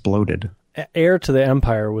exploded. Heir to the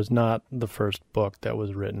Empire was not the first book that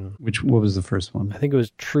was written. What was the first one? I think it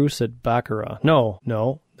was Truce at Baccarat.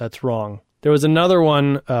 No, that's wrong. There was another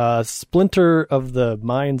one, Splinter of the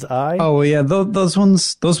Mind's Eye. Oh yeah, those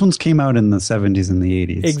ones came out in the 70s and the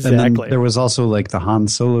 80s. Exactly. And then there was also like the Han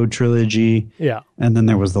Solo trilogy. Yeah. And then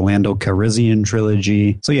there was the Lando Calrissian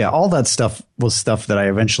trilogy. So yeah, all that stuff was stuff that I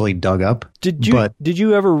eventually dug up. Did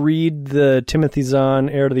you ever read the Timothy Zahn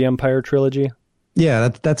Heir to the Empire trilogy? Yeah,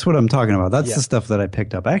 that's what I'm talking about. That's the stuff that I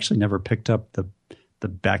picked up. I actually never picked up the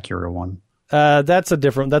Bakura one. That's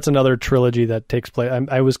another trilogy that takes place.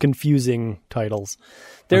 I was confusing titles.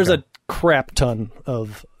 There's a crap ton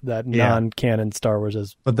of that non-canon Star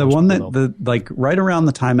Wars. But the one that right around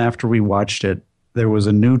the time after we watched it, there was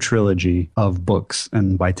a new trilogy of books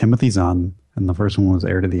and by Timothy Zahn, and the first one was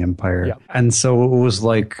Heir to the Empire. Yeah. And so it was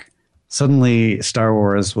like suddenly Star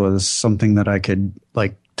Wars was something that I could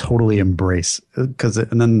like totally embrace and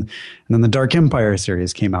then the Dark Empire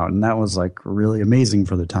series came out, and that was like really amazing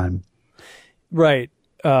for the time. Right.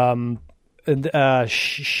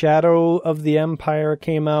 Shadow of the Empire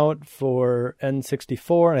came out for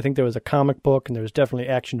N64, and I think there was a comic book, and there was definitely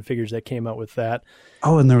action figures that came out with that.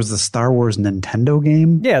 Oh, and there was the Star Wars Nintendo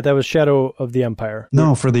game? Yeah, that was Shadow of the Empire.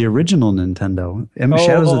 No, for the original Nintendo.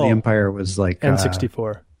 Shadows of the Empire was like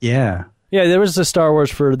N64. Yeah. Yeah, there was the Star Wars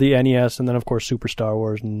for the NES, and then of course Super Star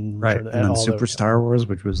Wars, and right, and then Super Star Wars,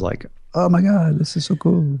 which was like, oh my god, this is so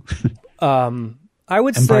cool. I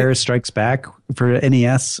would Empire Strikes Back for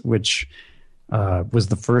NES, which was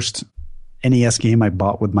the first NES game I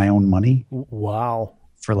bought with my own money. Wow!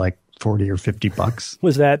 For like $40 or $50.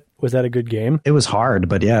 Was that a good game? It was hard,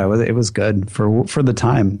 but yeah, it was good for the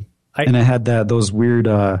time. And it had those weird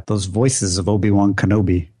those voices of Obi-Wan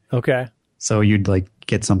Kenobi. Okay. So you'd like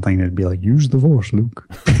get something that'd be like, use the Force, Luke.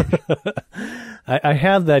 I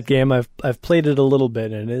have that game. I've played it a little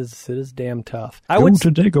bit, and it is damn tough. Go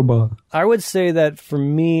to Dagobah. I would say that for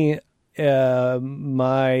me,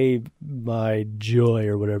 my joy,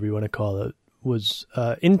 or whatever you want to call it, was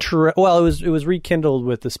it was rekindled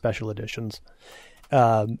with the special editions,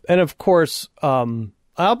 and of course,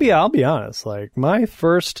 I'll be honest. Like, my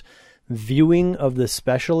first viewing of the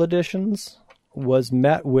special editions was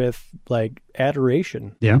met with like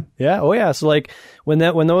adoration. Yeah. Yeah. Oh yeah. So like when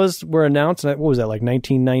those were announced, what was that, like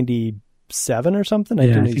 1997 or something?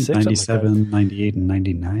 Yeah, 1996, 97, 98, and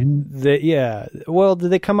 99. Well,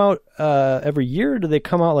 did they come out every year? Or did they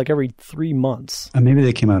come out like every 3 months? Maybe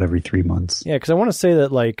they came out every 3 months. Yeah, because I want to say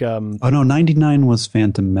that like... oh no, 99 was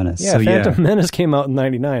Phantom Menace. Yeah, so Phantom Menace came out in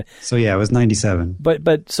 99. So yeah, it was 97.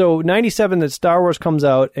 But so 97 that Star Wars comes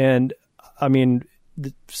out, and I mean...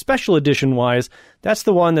 The special edition wise, that's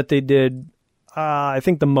the one that they did, I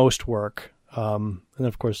think, the most work. And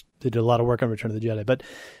of course, they did a lot of work on Return of the Jedi. But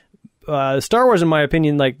Star Wars, in my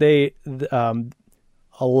opinion, like a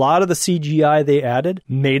lot of the CGI they added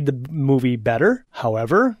made the movie better.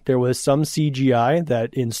 However, there was some CGI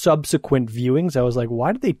that in subsequent viewings, I was like,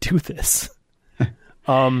 why did they do this?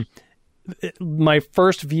 My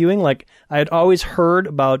first viewing, like, I had always heard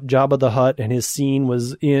about Jabba the Hutt, and his scene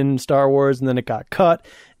was in Star Wars, and then it got cut.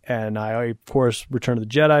 And I, of course, Return of the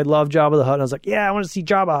Jedi, I love Jabba the Hutt. And I was like, yeah, I want to see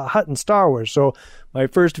Jabba the Hutt in Star Wars. So my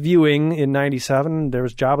first viewing in 97, there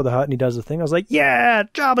was Jabba the Hutt, and he does the thing. I was like, yeah,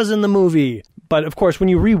 Jabba's in the movie. But of course, when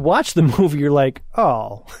you rewatch the movie, you're like,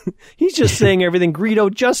 oh, he's just saying everything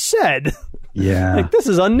Greedo just said. Yeah. Like, this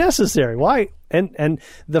is unnecessary. Why? And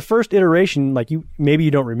the first iteration, like, maybe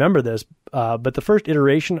you don't remember this, but the first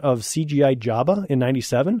iteration of CGI Jabba in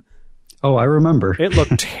 97. Oh, I remember. It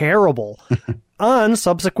looked terrible on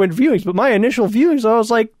subsequent viewings. But my initial viewings, I was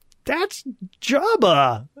like, that's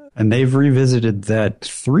Jabba. And they've revisited that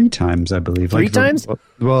 3 times, I believe. 3 times?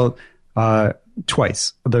 Well,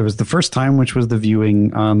 twice. There was the first time, which was the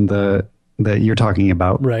viewing on that you're talking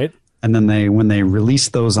about. Right. And then when they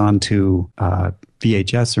released those onto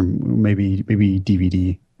VHS or maybe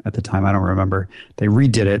DVD at the time, I don't remember, they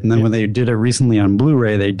redid it. And then when they did it recently on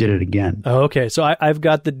Blu-ray, they did it again. Oh, okay. So I've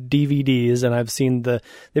got the DVDs, and I've seen they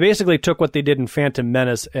basically took what they did in Phantom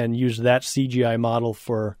Menace and used that CGI model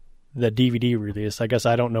for the DVD release. I guess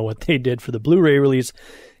I don't know what they did for the Blu-ray release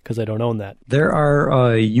because I don't own that. There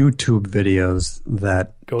are YouTube videos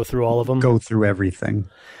that go through all of them. Go through everything.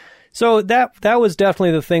 So that was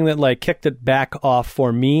definitely the thing that like kicked it back off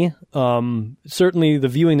for me. Certainly the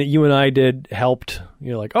viewing that you and I did helped.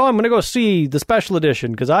 You're like, oh, I'm going to go see the special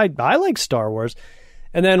edition because I like Star Wars.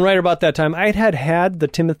 And then right about that time, I had the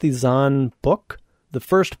Timothy Zahn book, the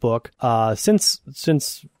first book, since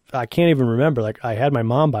I can't even remember. Like, I had my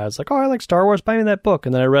mom buy it. I was like, oh, I like Star Wars, buy me that book.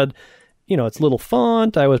 And then I read, it's little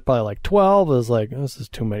font. I was probably like 12. I was like, this is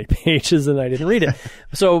too many pages, and I didn't read it.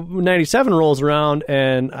 So 97 rolls around,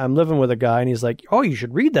 and I'm living with a guy, and he's like, oh, you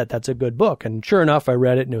should read that. That's a good book. And sure enough, I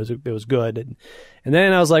read it, and it was good. And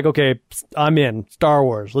then I was like, okay, I'm in. Star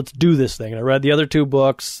Wars. Let's do this thing. And I read the other 2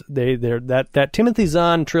 books. That Timothy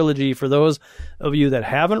Zahn trilogy, for those of you that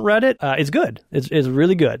haven't read it, it's good. It's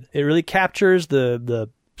really good. It really captures the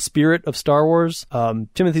spirit of Star Wars.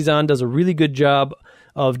 Timothy Zahn does a really good job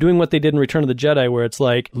of doing what they did in Return of the Jedi, where it's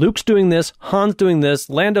like Luke's doing this, Han's doing this,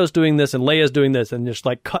 Lando's doing this, and Leia's doing this, and just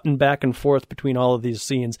like cutting back and forth between all of these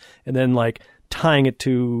scenes, and then like tying it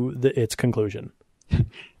to its conclusion.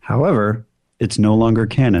 However, it's no longer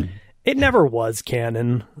canon. It never was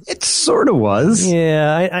canon. It sort of was.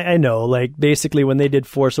 Yeah, I know. Like, basically, when they did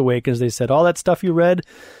Force Awakens, they said, all that stuff you read,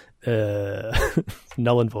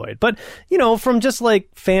 null and void. But, from just like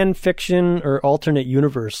fan fiction or alternate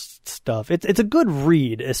universe stuff, it's a good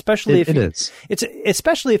read, especially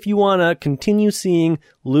especially if you want to continue seeing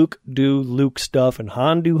Luke do Luke stuff and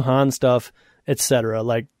Han do Han stuff, etc.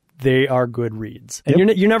 Like, they are good reads.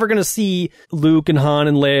 And you're never going to see Luke and Han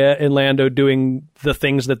and Leia and Lando doing the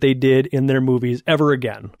things that they did in their movies ever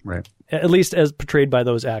again. Right. At least as portrayed by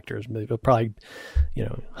those actors. They'll probably,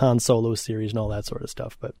 Han Solo series and all that sort of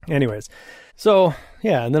stuff. But anyways, so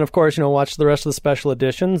yeah. And then of course, watch the rest of the special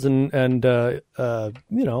editions and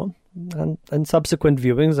on subsequent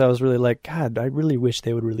viewings, I was really like, God, I really wish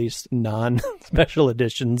they would release non-special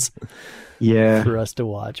editions for us to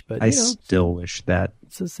watch. But I still wish that.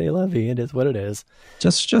 It's a c'est la vie. It is what it is.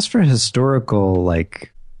 Just for historical,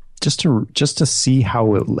 like, just to see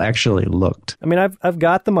how it actually looked. I mean, I've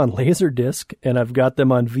got them on Laserdisc and I've got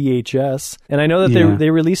them on VHS, and I know that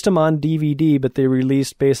they released them on DVD, but they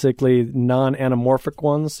released basically non-anamorphic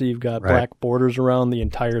ones, so you've got black borders around the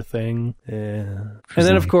entire thing. Yeah. And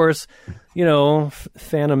then of course,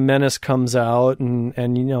 Phantom Menace comes out,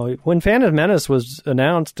 and when Phantom Menace was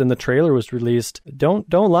announced and the trailer was released, don't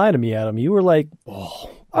lie to me, Adam. You were like,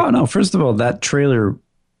 oh no! First of all, that trailer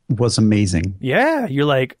was amazing. Yeah, you're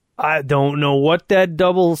like, I don't know what that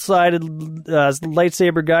double-sided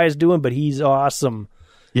lightsaber guy is doing, but he's awesome.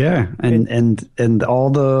 Yeah, and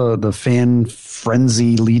all the fan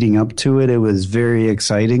frenzy leading up to it, it was very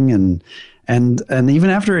exciting, and even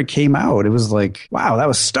after it came out, it was like, wow, that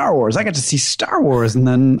was Star Wars. I got to see Star Wars, and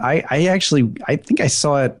then I think I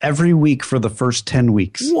saw it every week for the first 10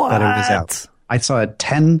 weeks that it was out. I saw it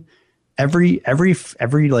 10. Every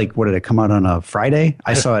like, what did it come out on a Friday?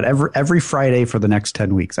 I saw it every Friday for the next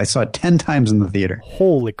 10 weeks. I saw it 10 times in the theater.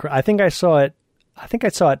 Holy crap. I think I saw it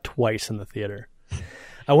twice in the theater.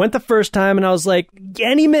 I went the first time and I was like,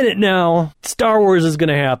 any minute now, Star Wars is going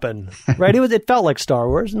to happen. Right? It felt like Star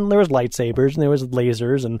Wars, and there was lightsabers and there was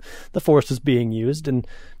lasers and the Force was being used, and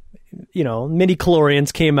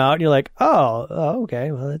midi-chlorians came out and you're like, oh,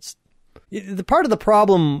 okay. Well, it's the part of the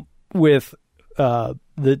problem with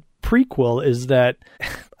the prequel is that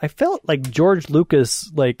I felt like George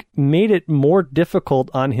Lucas made it more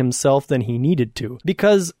difficult on himself than he needed to,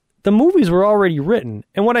 because the movies were already written.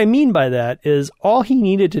 And what I mean by that is all he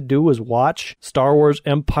needed to do was watch Star Wars,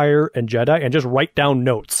 Empire, and Jedi and just write down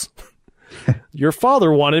notes. Your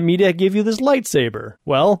father wanted me to give you this lightsaber.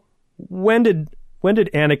 Well, when did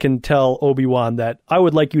Anakin tell Obi-Wan that I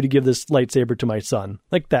would like you to give this lightsaber to my son?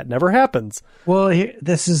 Like, that never happens. Well,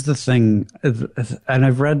 this is the thing. And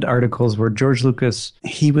I've read articles where George Lucas,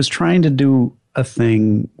 he was trying to do a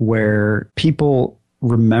thing where people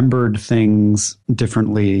remembered things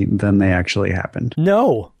differently than they actually happened.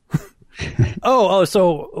 No.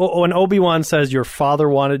 So when Obi-Wan says your father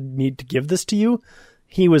wanted me to give this to you,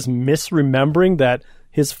 he was misremembering that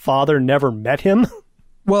his father never met him?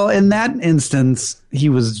 Well, in that instance, he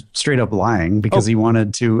was straight up lying because he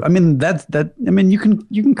wanted to. I mean, you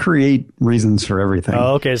can create reasons for everything.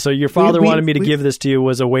 Oh, okay. So your father wanted me to give this to you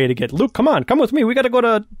was a way to get Luke. Come with me. We got to go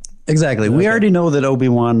to. Exactly. Okay. We already know that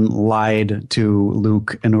Obi-Wan lied to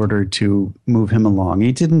Luke in order to move him along.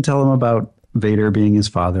 He didn't tell him about Vader being his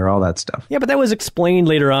father, all that stuff. Yeah, but that was explained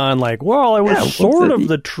later on, like, well, it was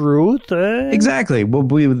the truth. Exactly. Well,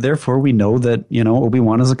 therefore we know that,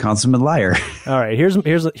 Obi-Wan is a consummate liar. All right, here's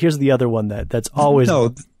the other one that's always...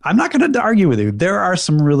 No, I'm not going to argue with you. There are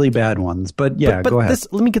some really bad ones, but yeah, go ahead.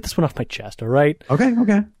 Let me get this one off my chest, all right? Okay.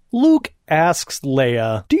 Luke asks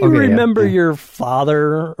Leia, do you remember your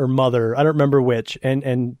father or mother? I don't remember which.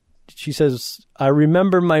 And she says, I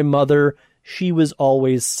remember my mother. She was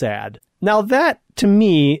always sad. Now that, to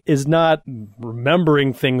me, is not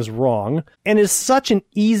remembering things wrong, and is such an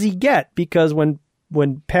easy get, because when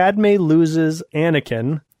Padme loses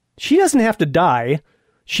Anakin, she doesn't have to die.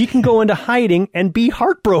 She can go into hiding and be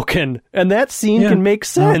heartbroken, and that scene can make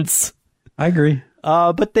sense. I agree.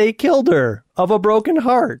 But they killed her of a broken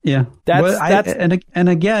heart. Yeah. And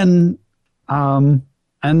again, and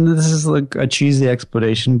this is like a cheesy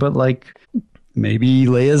explanation, but like maybe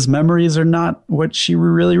Leia's memories are not what she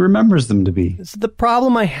really remembers them to be. So the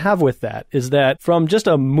problem I have with that is that from just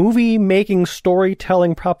a movie-making,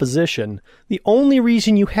 storytelling proposition, the only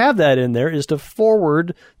reason you have that in there is to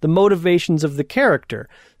forward the motivations of the character.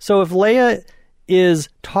 So if Leia is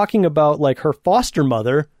talking about like her foster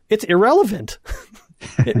mother, it's irrelevant.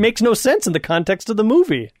 It makes no sense in the context of the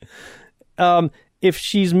movie. If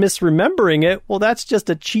she's misremembering it, well, that's just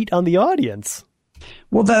a cheat on the audience.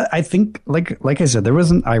 Well, that I think, like I said,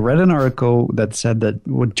 I read an article that said that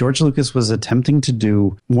what George Lucas was attempting to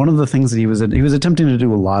do, one of the things that he was attempting to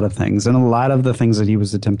do a lot of things, and a lot of the things that he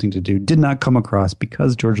was attempting to do did not come across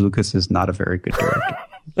because George Lucas is not a very good director.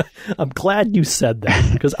 I'm glad you said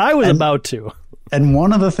that because I was about to. And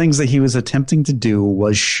one of the things that he was attempting to do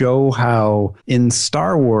was show how in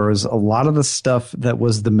Star Wars, a lot of the stuff that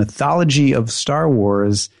was the mythology of Star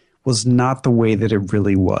Wars was not the way that it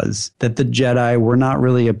really was. That the Jedi were not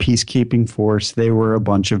really a peacekeeping force. They were a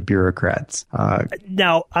bunch of bureaucrats.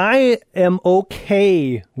 Now, I am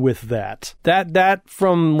okay with that. That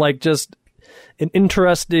from like just an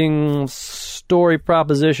interesting story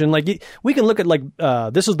proposition. Like we can look at like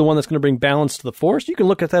this is the one that's going to bring balance to the Force. You can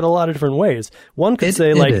look at that a lot of different ways. One could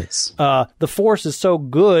say like the Force is so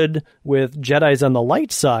good with Jedis on the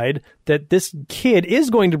light side that this kid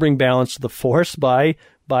is going to bring balance to the Force by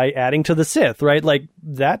adding to the Sith, right? Like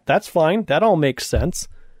that's fine. That all makes sense.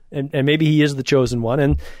 And maybe he is the chosen one.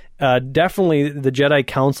 And definitely the Jedi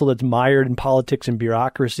Council that's mired in politics and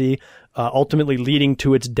bureaucracy, ultimately leading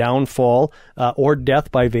to its downfall or death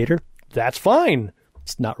by Vader. That's fine.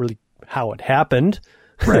 It's not really how it happened.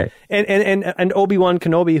 Right. and Obi-Wan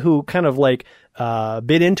Kenobi, who kind of like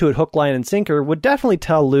bit into it hook, line, and sinker, would definitely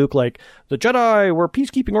tell Luke, like, the Jedi were a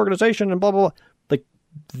peacekeeping organization and blah, blah, blah. Like,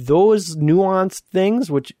 those nuanced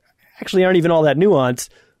things, which actually aren't even all that nuanced,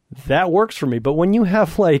 that works for me. But when you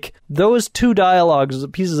have, like, those two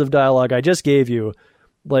pieces of dialogue I just gave you,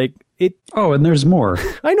 like, it... Oh, and there's more.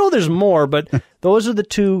 I know there's more, but those are the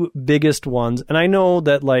two biggest ones. And I know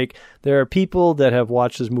that, like, there are people that have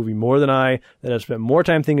watched this movie more than I, that have spent more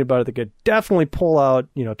time thinking about it, that could definitely pull out,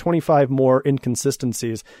 25 more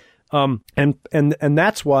inconsistencies. And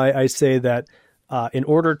that's why I say that in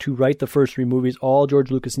order to write the first three movies, all George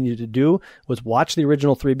Lucas needed to do was watch the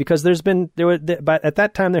original three, because but at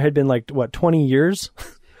that time there had been 20 years.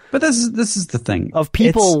 But this is the thing of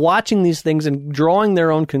people watching these things and drawing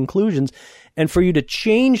their own conclusions, and for you to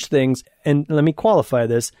change things. And let me qualify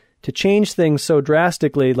this: to change things so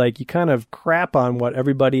drastically, like you kind of crap on what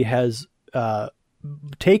everybody has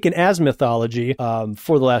taken as mythology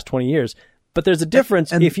for the last 20 years. But there's a difference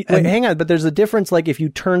hang on. But there's a difference, like if you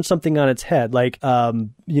turn something on its head, like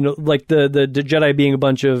like the Jedi being a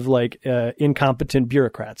bunch of incompetent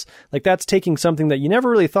bureaucrats. Like that's taking something that you never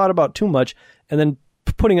really thought about too much, and then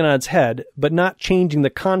putting it on its head, but not changing the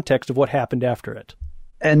context of what happened after it.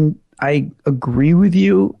 And I agree with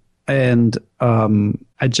you, and I'm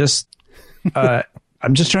just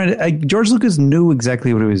trying to. George Lucas knew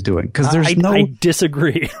exactly what he was doing, because I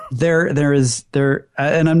disagree. There is,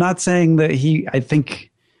 and I'm not saying that I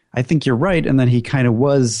think you're right, and that he kind of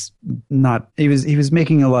was not. He was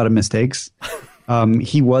making a lot of mistakes.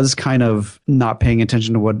 He was kind of not paying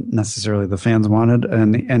attention to what necessarily the fans wanted,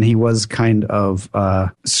 and he was kind of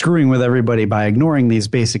screwing with everybody by ignoring these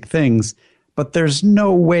basic things. But there's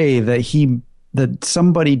no way that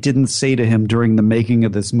somebody didn't say to him during the making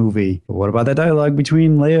of this movie, "What about that dialogue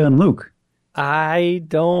between Leia and Luke?" I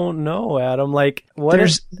don't know, Adam. Like, what?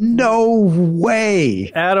 There's no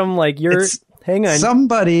way, Adam. Like, hang on.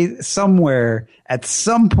 Somebody somewhere at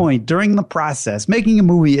some point during the process, making a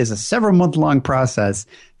movie is a several-month-long process.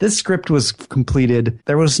 This script was completed.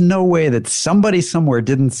 There was no way that somebody somewhere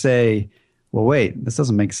didn't say, "Well, wait, this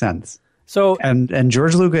doesn't make sense." So, and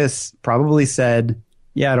George Lucas probably said,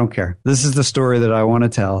 "Yeah, I don't care. This is the story that I want to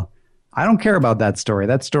tell. I don't care about that story.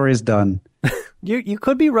 That story is done." You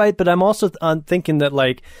could be right, but I'm also thinking that,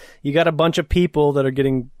 like, you got a bunch of people that are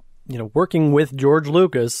getting, working with George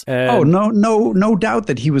Lucas. And no doubt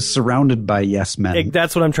that he was surrounded by yes men.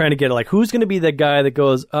 That's what I'm trying to get at. Like, who's going to be the guy that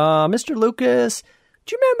goes, Mr. Lucas,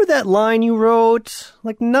 do you remember that line you wrote?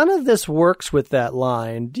 Like, none of this works with that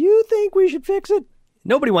line. Do you think we should fix it?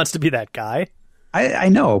 Nobody wants to be that guy. I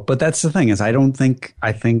know, but that's the thing is I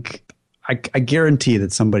guarantee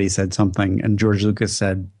that somebody said something and George Lucas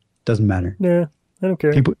said, doesn't matter. Yeah, I don't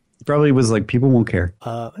care. People probably was like, people won't care.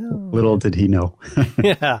 Little did he know.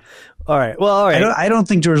 Yeah. All right. Well, all right. I don't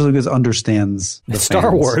think George Lucas understands the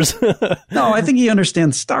Star fans. Wars. No, I think he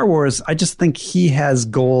understands Star Wars. I just think he has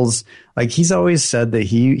goals. Like he's always said that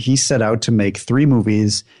he set out to make 3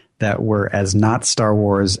 movies that were as not Star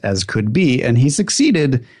Wars as could be, and he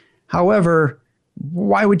succeeded. However,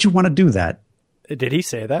 why would you want to do that? Did he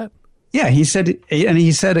say that? Yeah, he said, and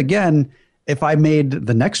he said again, if I made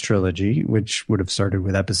the next trilogy, which would have started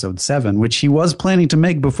with Episode 7, which he was planning to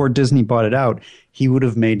make before Disney bought it out, he would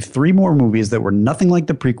have made 3 more movies that were nothing like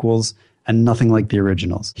the prequels and nothing like the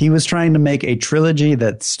originals. He was trying to make a trilogy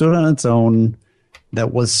that stood on its own,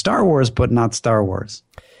 that was Star Wars, but not Star Wars.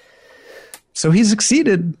 So he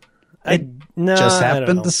succeeded. It just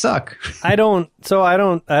happened to suck. I don't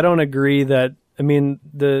agree that, I mean,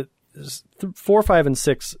 the 4, 5, and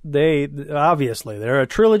 6, they're a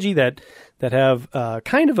trilogy that have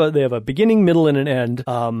they have a beginning, middle, and an end.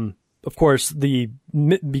 Of course, the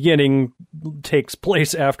beginning takes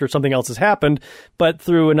place after something else has happened, but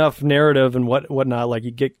through enough narrative and whatnot, like you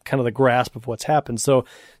get kind of the grasp of what's happened. So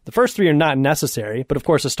the first 3 are not necessary, but of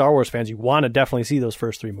course, as Star Wars fans, you want to definitely see those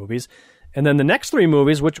first 3 movies. And then the next 3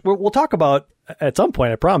 movies, which we'll talk about at some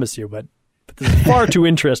point, I promise you, but this is far too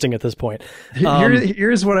interesting at this point.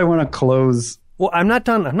 Here's what I want to close. Well, I'm not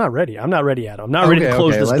done. I'm not ready. I'm not ready yet. I'm not ready to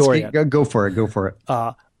close this door yet. Go for it.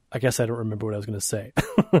 I guess I don't remember what I was going to say.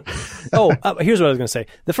 Here's what I was going to say.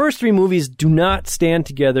 The first 3 movies do not stand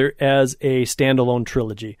together as a standalone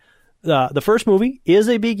trilogy. The first movie is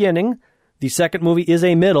a beginning. The second movie is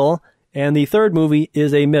a middle. And the third movie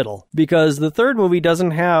is a middle. Because the third movie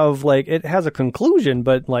doesn't have, it has a conclusion,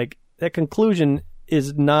 but, that conclusion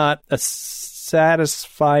is not a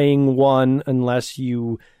satisfying one unless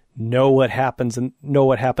you know what happens and know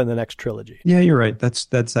what happened in the next trilogy. Yeah, you're right. That's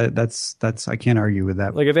I can't argue with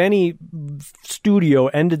that. Like if any studio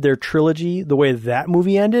ended their trilogy the way that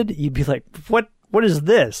movie ended, you'd be like, what is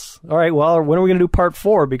this? All right, well, when are we going to do part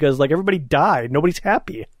 4? Because everybody died. Nobody's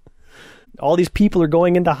happy. All these people are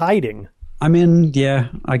going into hiding. I mean, yeah,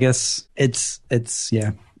 I guess it is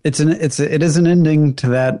an ending to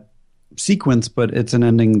that sequence, but it's an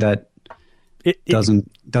ending that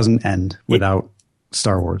doesn't end without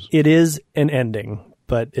Star Wars. It is an ending,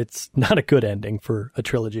 but it's not a good ending for a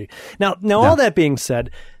trilogy. Now, all that being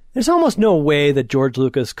said, there's almost no way that George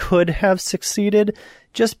Lucas could have succeeded,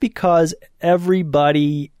 just because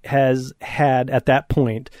everybody has had, at that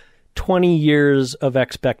point, 20 years of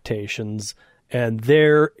expectations and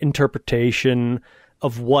their interpretation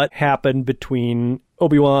of what happened between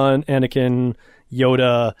Obi-Wan, Anakin,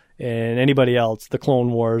 Yoda, and anybody else, the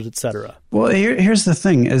Clone Wars, etc. Well, here's the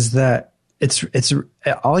thing, is that it's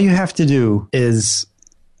all you have to do is,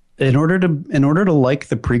 in order to like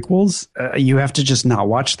the prequels, you have to just not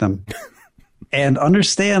watch them. And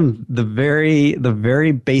understand the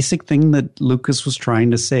very basic thing that Lucas was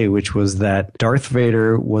trying to say, which was that Darth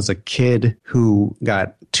Vader was a kid who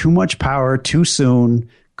got too much power too soon,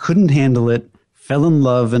 couldn't handle it, fell in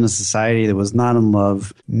love in a society that was not in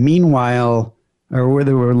love. Meanwhile, or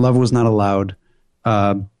where love was not allowed,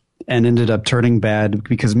 and ended up turning bad,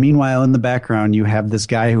 because meanwhile in the background you have this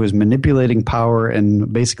guy who is manipulating power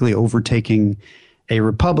and basically overtaking a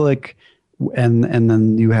republic. And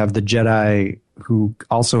then you have the Jedi, who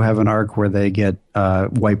also have an arc where they get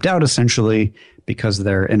wiped out, essentially, because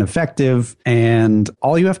they're ineffective. And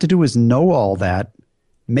all you have to do is know all that,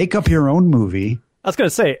 make up your own movie. I was going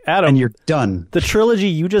to say, Adam, and you're done. The trilogy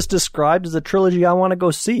you just described is a trilogy I want to go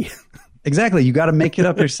see. Exactly. You got to make it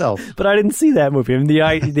up yourself. But I didn't see that movie. I mean,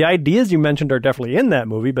 the ideas you mentioned are definitely in that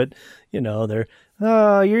movie, but, they're...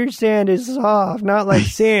 Oh, your sand is soft, not like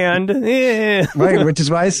sand. Right, which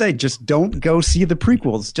is why I say just don't go see the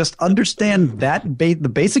prequels. Just understand that the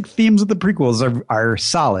basic themes of the prequels are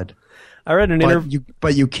solid. I read an interview,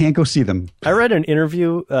 but you can't go see them. I read an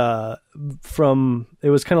interview from,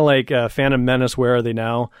 it was kind of like Phantom Menace, Where Are They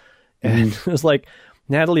Now? And it was like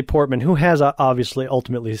Natalie Portman, who has obviously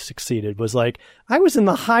ultimately succeeded, was like, I was in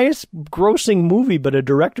the highest grossing movie, but a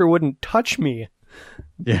director wouldn't touch me.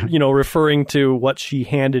 Yeah. Referring to what she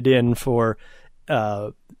handed in for,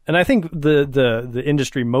 and I think the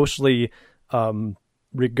industry mostly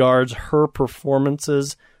regards her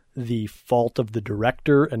performances the fault of the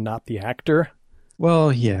director and not the actor.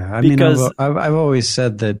 Well, yeah. I mean, I've always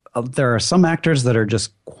said that there are some actors that are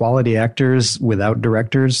just quality actors without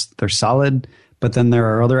directors. They're solid. But then there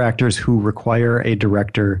are other actors who require a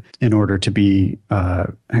director in order to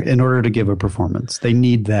give a performance. They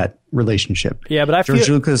need that relationship. Yeah, but George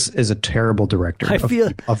Lucas is a terrible director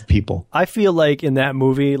of people. I feel like in that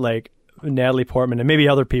movie, like Natalie Portman and maybe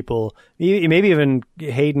other people, maybe even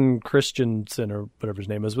Hayden Christensen or whatever his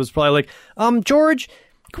name is, was probably like, George,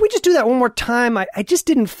 Can we just do that one more time? I just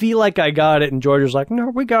didn't feel like I got it. And George was like, no,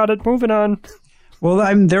 we got it. Moving on.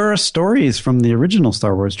 Well, there are stories from the original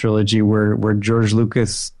Star Wars trilogy where George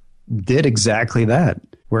Lucas did exactly that,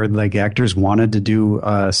 where like actors wanted to do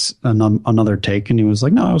another take, and he was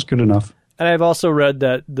like, no, it was good enough. And I've also read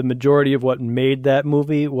that the majority of what made that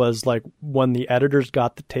movie was like when the editors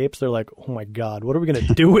got the tapes, they're like, oh my God, what are we going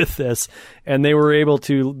to do with this? And they were able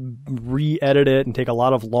to re-edit it and take a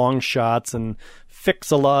lot of long shots and fix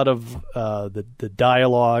a lot of the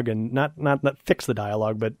dialogue, and not fix the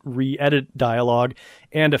dialogue, but re-edit dialogue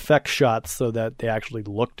and effect shots so that they actually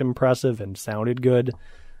looked impressive and sounded good.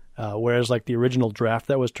 Whereas like the original draft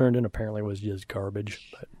that was turned in apparently was just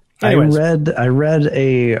garbage. But anyways. I read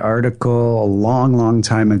a article a long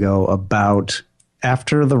time ago about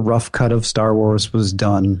after the rough cut of Star Wars was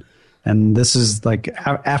done, and this is like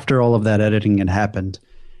after all of that editing had happened,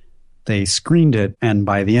 they screened it, and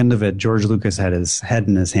by the end of it, George Lucas had his head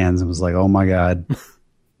in his hands and was like, oh my God,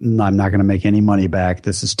 I'm not going to make any money back.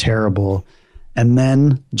 This is terrible. And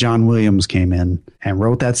then John Williams came in and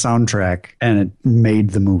wrote that soundtrack, and it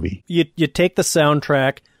made the movie. You take the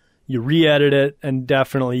soundtrack, you re-edit it, and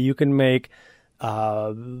definitely you can make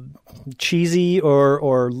cheesy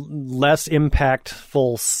or less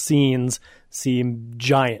impactful scenes seem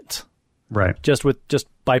giant. Right. Just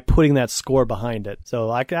by putting that score behind it. So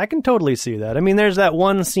I can totally see that. I mean, there's that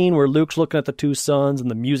one scene where Luke's looking at the two suns and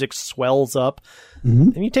the music swells up.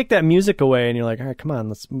 Mm-hmm. And you take that music away and you're like, all right, come on,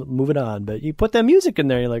 let's move it on. But you put that music in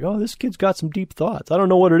there, you're like, oh, this kid's got some deep thoughts. I don't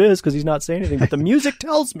know what it is because he's not saying anything, but the music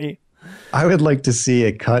tells me. I would like to see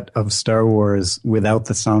a cut of Star Wars without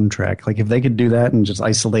the soundtrack. Like if they could do that and just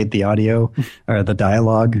isolate the audio or the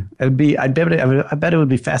dialogue, I bet it would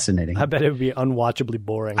be fascinating. I bet it would be unwatchably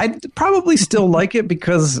boring. I'd probably still like it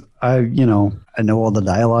because I know all the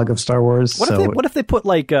dialogue of Star Wars. What if they put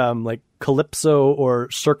like calypso or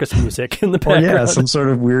circus music in the background? Yeah, some sort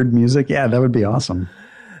of weird music. Yeah, that would be awesome.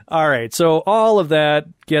 All right, so all of that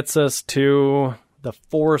gets us to The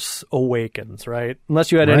Force Awakens, right?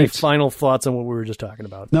 Unless you had any final thoughts on what we were just talking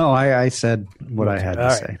about. No, I said what I had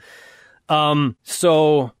to say.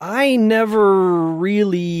 So I never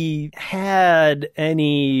really had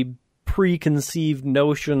any preconceived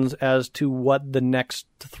notions as to what the next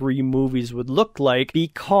three movies would look like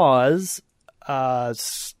because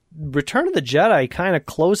Return of the Jedi kind of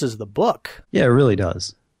closes the book. Yeah, it really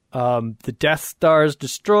does. The Death Star's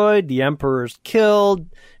destroyed, the Emperor's killed,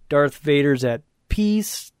 Darth Vader's at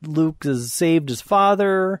peace, Luke has saved his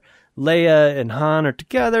father, Leia and Han are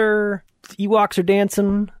together, Ewoks are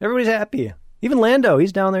dancing, everybody's happy. Even Lando,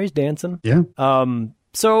 he's down there, he's dancing. Yeah.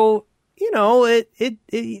 So,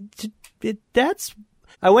 that's...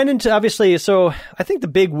 I went into, obviously, so I think the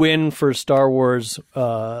big win for Star Wars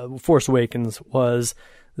Force Awakens was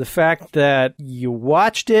the fact that you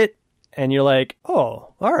watched it and you're like,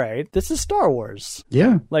 oh, all right, this is Star Wars.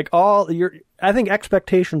 Yeah. Like I think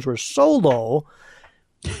expectations were so low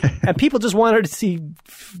and people just wanted to see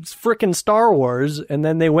frickin' Star Wars, and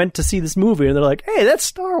then they went to see this movie and they're like, hey, that's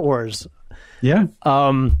Star Wars. Yeah.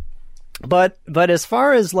 But as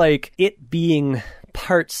far as like it being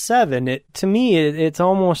part 7, to me it's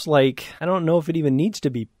almost like I don't know if it even needs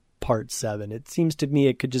to be part 7. It seems to me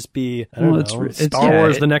it could just be Star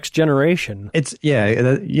Wars: The Next Generation. It's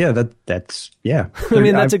that's yeah. I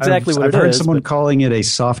mean that's exactly what it is. I've heard someone calling it a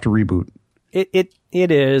soft reboot. It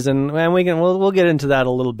is, and we'll get into that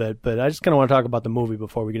a little bit, but I just kind of want to talk about the movie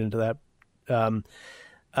before we get into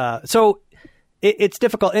that. So it's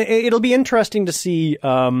difficult. It'll be interesting to see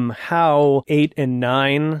how 8 and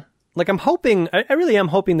 9. Like I really am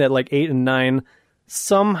hoping that like 8 and 9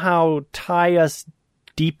 somehow tie us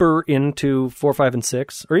deeper into 4, 5, and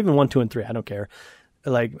 6, or even 1, 2, and 3. I don't care.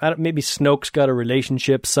 Like maybe Snoke's got a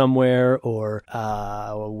relationship somewhere, or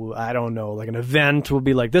I don't know. Like an event will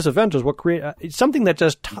be like, this event is what create something that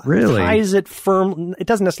just ties it firm. It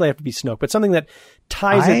doesn't necessarily have to be Snoke, but something that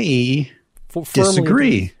ties it.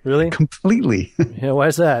 Disagree. Really? Completely. Yeah, why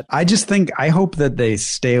is that? I hope that they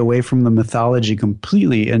stay away from the mythology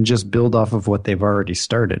completely and just build off of what they've already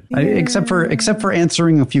started. Yeah. Except for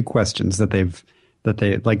answering a few questions that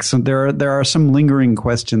they like. So there are some lingering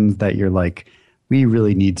questions that you're like, we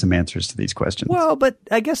really need some answers to these questions. Well, but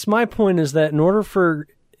I guess my point is that in order to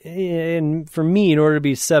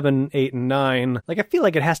be 7, 8, and 9, like I feel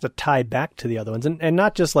like it has to tie back to the other ones, and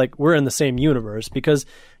not just like we're in the same universe, because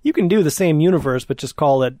you can do the same universe but just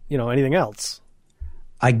call it anything else.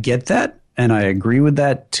 I get that, and I agree with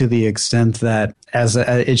that to the extent that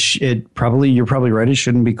you're probably right. It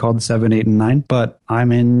shouldn't be called 7, 8, and 9. But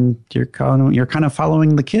you're kind of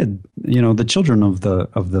following the kid, the children of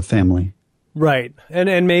the family. Right.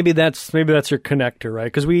 And maybe that's your connector, right?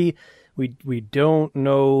 Because we don't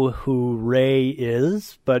know who Rey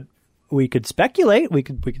is, but we could speculate. We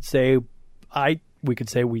could say I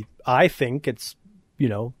think it's,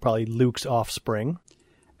 probably Luke's offspring.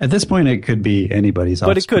 At this point, it could be anybody's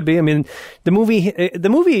offspring. But it could be. I mean, the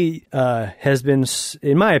movie has been,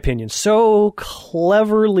 in my opinion, so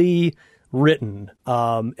cleverly written.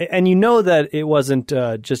 And you know that it wasn't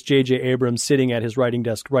just J.J. Abrams sitting at his writing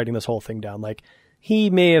desk writing this whole thing down. Like, he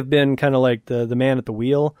may have been kind of like the man at the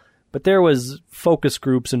wheel, but there was focus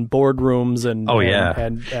groups and boardrooms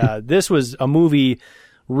and this was a movie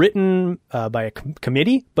written by a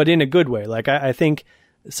committee, but in a good way. Like, I think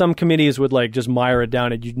some committees would like just mire it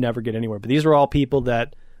down and you'd never get anywhere. But these are all people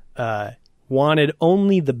that wanted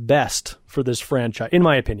only the best for this franchise, in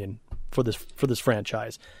my opinion, for this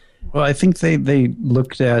franchise. Well, I think they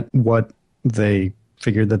looked at what they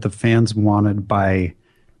figured that the fans wanted by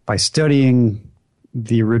studying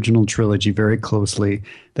the original trilogy very closely.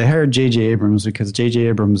 They hired J.J. Abrams because J.J.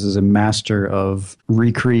 Abrams is a master of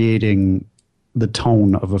recreating the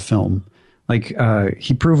tone of a film. Like,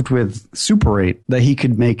 he proved with Super 8 that he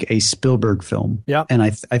could make a Spielberg film. Yeah. And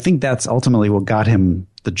I think that's ultimately what got him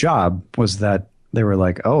the job, was that they were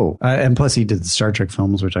like, and plus he did the Star Trek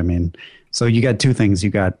films, which, I mean, so you got two things. You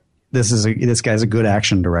got, this guy's a good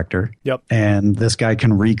action director. Yep. And this guy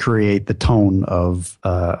can recreate the tone of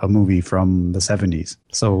a movie from the 70s.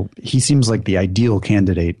 So he seems like the ideal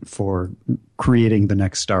candidate for creating the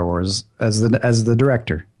next Star Wars as the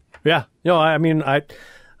director. Yeah. I mean,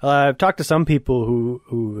 I've talked to some people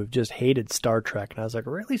who have just hated Star Trek, and I was like,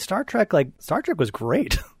 really? Star Trek? Like, Star Trek was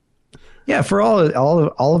great. Yeah, for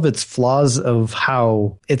all of its flaws of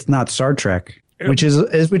how it's not Star Trek, which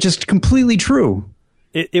is completely true.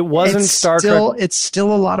 It wasn't Star Trek. It's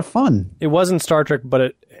still a lot of fun. It wasn't Star Trek,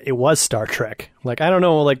 but it was Star Trek. Like, I don't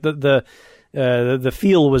know, like the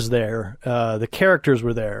feel was there. The characters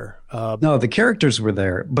were there. No, the characters were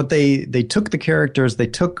there, but they took the characters. They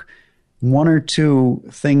took one or two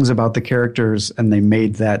things about the characters and they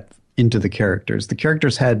made that into the characters. The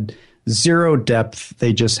characters had zero depth.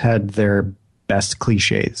 They just had their best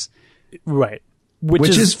cliches. Right. Which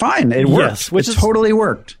is fine. It worked. It totally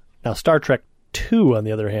worked. Now, Star Trek 2, on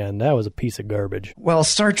the other hand, that was a piece of garbage. Well,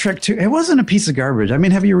 Star Trek 2, it wasn't a piece of garbage. I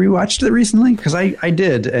mean, have you rewatched it recently? Because I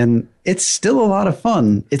did, and it's still a lot of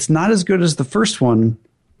fun. It's not as good as the first one.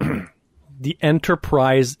 The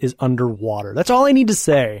Enterprise is underwater. That's all I need to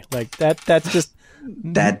say. Like, that's just...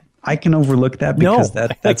 That, I can overlook that because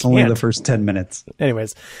that's only the first 10 minutes.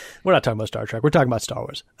 Anyways, we're not talking about Star Trek. We're talking about Star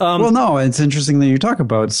Wars. Well, no, it's interesting that you talk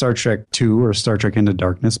about Star Trek 2 or Star Trek Into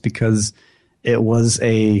Darkness, because it was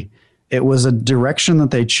a direction that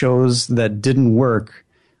they chose that didn't work,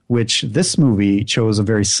 which this movie chose a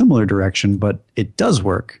very similar direction, but it does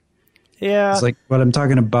work. Yeah. It's like, what I'm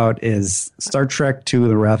talking about is Star Trek II,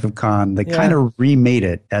 The Wrath of Khan. They kind of remade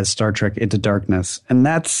it as Star Trek Into Darkness. And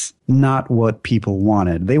that's not what people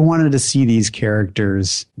wanted. They wanted to see these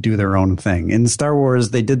characters do their own thing. In Star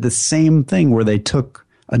Wars, they did the same thing where they took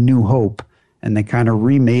A New Hope and they kind of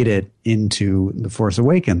remade it into The Force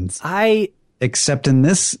Awakens. Except in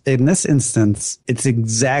this instance, it's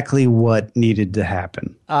exactly what needed to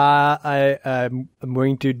happen. I'm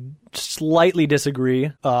going to slightly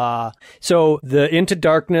disagree. So the Into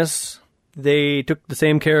Darkness, they took the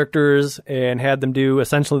same characters and had them do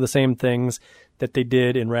essentially the same things that they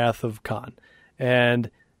did in Wrath of Khan.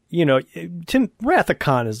 And, Wrath of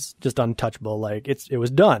Khan is just untouchable. Like, it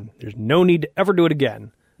was done. There's no need to ever do it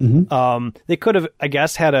again. Mm-hmm. They could have, I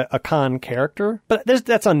guess, had a Khan character, but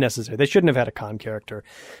that's unnecessary. They shouldn't have had a Khan character.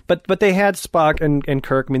 But they had Spock and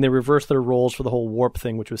Kirk. I mean, they reversed their roles for the whole warp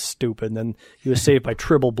thing, which was stupid. And then he was saved by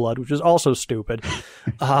Tribble Blood, which was also stupid.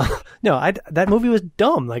 That movie was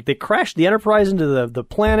dumb. Like, they crashed the Enterprise into the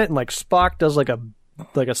planet, and like Spock does like a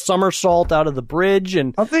somersault out of the bridge,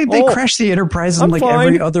 and they crash the Enterprise in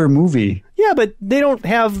every other movie. Yeah, but they don't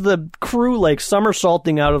have the crew like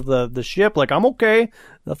somersaulting out of the ship. Like, I'm okay,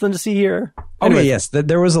 nothing to see here. Okay, yes,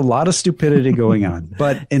 there was a lot of stupidity going on,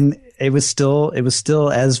 but it was still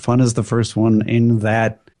as fun as the first one in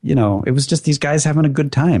that it was just these guys having a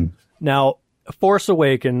good time. Now, Force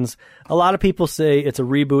Awakens, a lot of people say it's a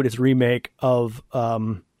reboot, it's a remake of A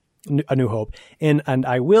New Hope, and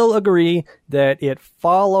I will agree that it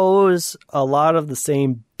follows a lot of the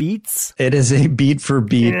same beats. It is a beat for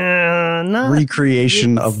beat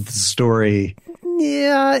recreation of the story.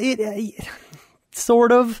 Yeah, it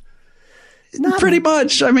sort of. Pretty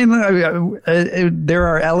much. I mean, there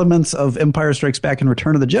are elements of Empire Strikes Back and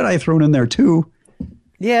Return of the Jedi thrown in there too.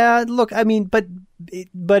 Yeah, look, I mean, but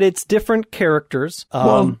it's different characters.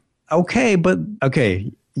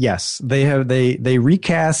 Okay. Yes, they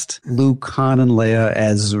recast Luke, Han, and Leia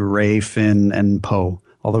as Rey, Finn, and Poe.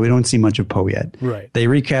 Although we don't see much of Poe yet. Right. They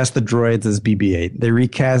recast the droids as BB-8. They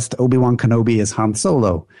recast Obi-Wan Kenobi as Han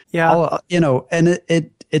Solo. Yeah. And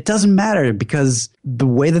it doesn't matter because the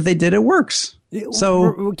way that they did it works.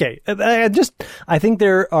 So okay, I think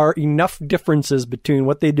there are enough differences between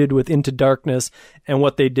what they did with Into Darkness and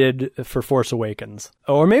what they did for Force Awakens.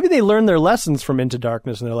 Or maybe they learned their lessons from Into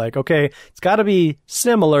Darkness and they're like, okay, it's got to be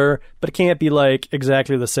similar, but it can't be like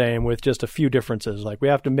exactly the same with just a few differences. Like we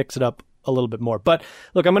have to mix it up a little bit more. But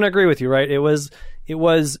look, I'm going to agree with you, right?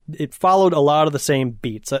 It followed a lot of the same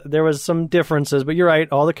beats. There was some differences, but you're right.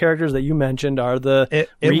 All the characters that you mentioned are the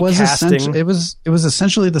recasting. It was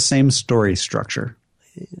essentially the same story structure.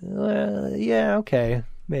 Yeah, okay,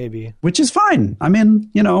 maybe. Which is fine. I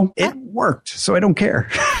mean, it worked, so I don't care.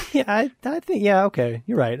 Yeah, I think, yeah, okay,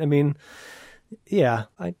 you're right. I mean, yeah,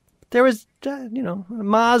 there was,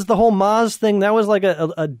 Maz, the whole Maz thing, that was like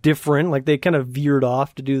a different, like they kind of veered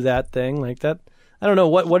off to do that thing like that. I don't know,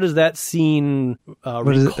 what does that scene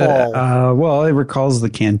recall? Well, it recalls the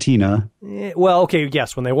cantina. Well, okay,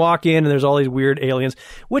 yes, when they walk in and there's all these weird aliens,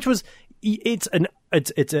 which was, it's an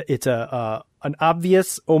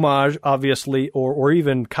obvious homage, obviously, or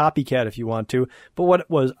even copycat if you want to. But what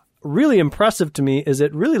was really impressive to me is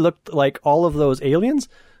it really looked like all of those aliens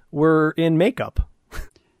were in makeup.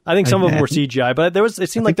 I think some of them were CGI, but it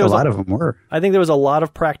seemed like there was a lot of them were. I think there was a lot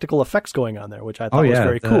of practical effects going on there, which I thought was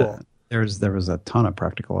very cool. There was a ton of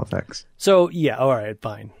practical effects. So yeah, all right,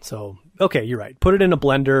 fine. So okay, you're right. Put it in a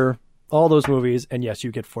blender, all those movies, and yes,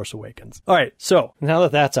 you get Force Awakens. All right, so now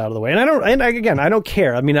that that's out of the way, and I don't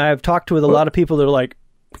care. I mean, I've talked with a lot of people that are like,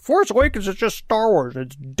 Force Awakens is just Star Wars.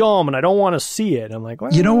 It's dumb, and I don't want to see it. I'm like,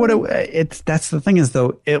 well, you know what? That's the thing is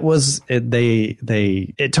though. It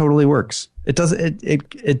totally works. It does.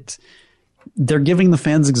 They're giving the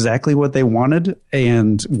fans exactly what they wanted,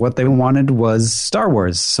 and what they wanted was Star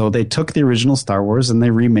Wars. So they took the original Star Wars and they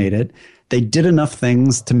remade it. They did enough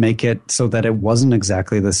things to make it so that it wasn't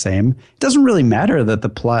exactly the same. It doesn't really matter that the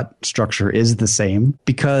plot structure is the same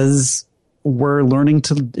because we're learning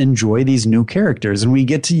to enjoy these new characters, and we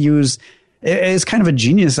get to use. It's kind of a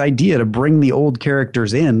genius idea to bring the old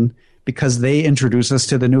characters in because they introduce us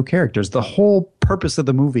to the new characters. The whole purpose of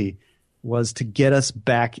the movie was to get us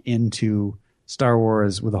back into Star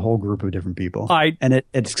Wars with a whole group of different people. And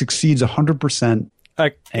it succeeds 100%.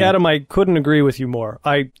 Adam, I couldn't agree with you more.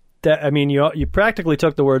 I mean, you practically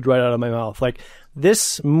took the words right out of my mouth. Like,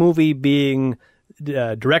 this movie being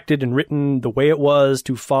directed and written the way it was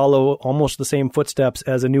to follow almost the same footsteps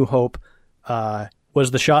as A New Hope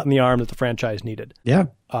was the shot in the arm that the franchise needed. Yeah.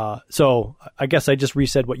 So I guess I just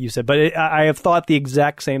resaid what you said, but I have thought the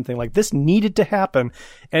exact same thing. Like, this needed to happen,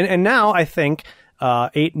 and now I think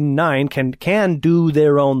 8 and 9 can do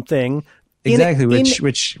their own thing. Exactly,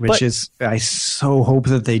 which is, I so hope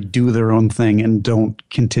that they do their own thing and don't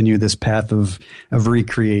continue this path of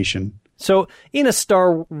recreation. So in a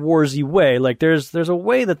Star Wars-y way, like there's a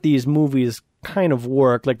way that these movies kind of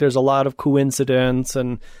work. Like, there's a lot of coincidence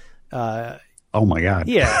and. Oh my God!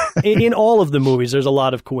 Yeah, in all of the movies, there's a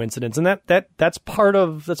lot of coincidence, and that's part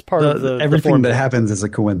of the everything that happens is a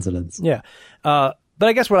coincidence. Yeah, but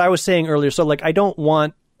I guess what I was saying earlier, so like I don't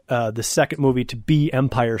want the second movie to be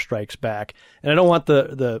Empire Strikes Back, and I don't want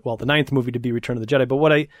the ninth movie to be Return of the Jedi. But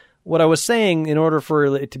what I was saying, in order for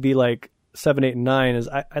it to be like 7, 8, and 9, is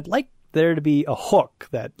I'd like there to be a hook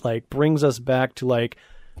that like brings us back to like,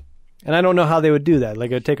 and I don't know how they would do that.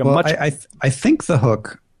 Like, it'd take a much. I think the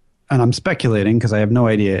hook. And I'm speculating because I have no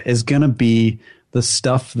idea, is going to be the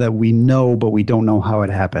stuff that we know, but we don't know how it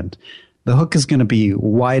happened. The hook is going to be,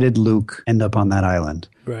 why did Luke end up on that island?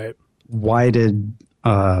 Right. Why did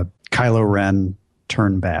Kylo Ren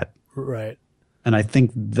turn bad? Right. And I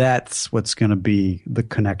think that's what's going to be the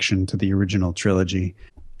connection to the original trilogy.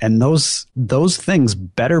 And those things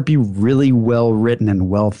better be really well written and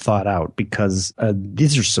well thought out, because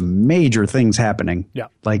these are some major things happening. Yeah,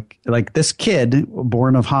 like this kid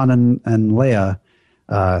born of Han and Leia.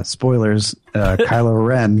 Spoilers. Kylo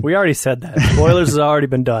Ren. We already said that. Spoilers has already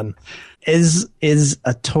been done. Is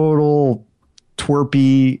a total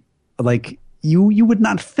twerpy. Like, you would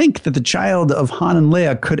not think that the child of Han and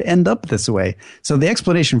Leia could end up this way. So the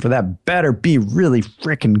explanation for that better be really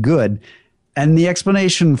freaking good. And the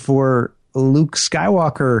explanation for Luke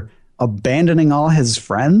Skywalker abandoning all his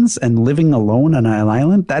friends and living alone on an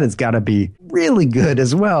island, that has got to be really good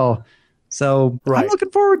as well. So I'm looking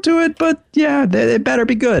forward to it, but yeah, it better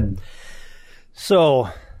be good. So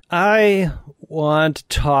I want to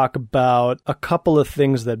talk about a couple of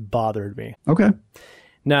things that bothered me. Okay.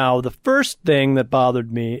 Now, the first thing that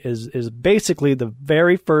bothered me is basically the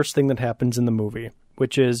very first thing that happens in the movie,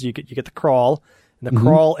 which is you get the crawl, and the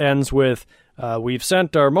crawl ends with, we've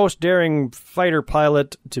sent our most daring fighter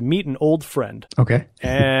pilot to meet an old friend. Okay.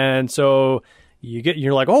 And so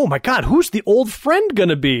you're like, oh my God, who's the old friend going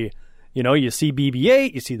to be? You know, you see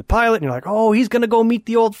BB-8, you see the pilot, and you're like, oh, he's going to go meet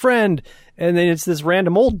the old friend. And then it's this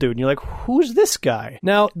random old dude, and you're like, who's this guy?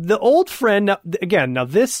 Now, the old friend,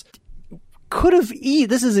 this could have,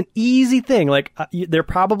 this is an easy thing. Like, they're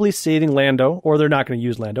probably saving Lando, or they're not going to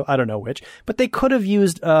use Lando. I don't know which. But they could have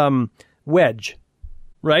used Wedge,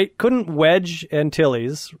 right? Couldn't Wedge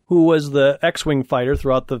Antilles, who was the X-Wing fighter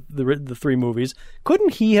throughout the three movies,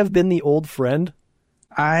 couldn't he have been the old friend?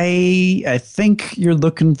 I think you're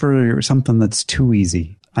looking for something that's too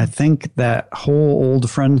easy. I think that whole old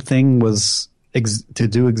friend thing was to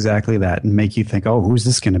do exactly that and make you think, oh, who's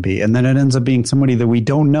this going to be? And then it ends up being somebody that we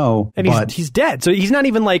don't know. And he's dead. So he's not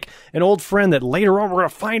even like an old friend that later on we're going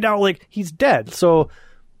to find out, like, he's dead. So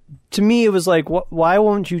to me, it was like, why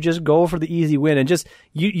won't you just go for the easy win and just,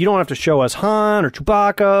 you don't have to show us Han or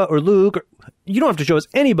Chewbacca or Luke. You don't have to show us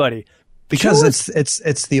anybody. Because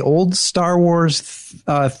it's the old Star Wars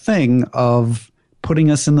thing of putting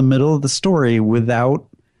us in the middle of the story without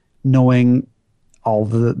knowing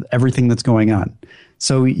everything that's going on.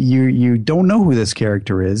 So you don't know who this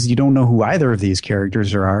character is. You don't know who either of these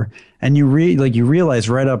characters are, and you realize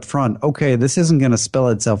right up front, okay, this isn't going to spell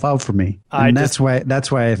itself out for me. And that's why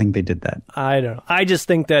I think they did that. I don't know. I just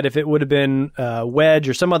think that if it would have been Wedge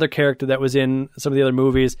or some other character that was in some of the other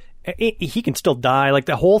movies, he can still die. Like,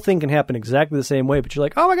 the whole thing can happen exactly the same way. But you're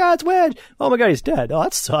like, oh my God, it's Wedge. Oh my God, he's dead. Oh,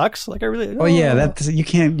 that sucks. Like, I really. Oh yeah, you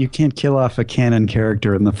can't kill off a canon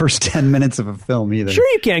character in the first 10 minutes of a film either. Sure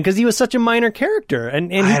you can, because he was such a minor character.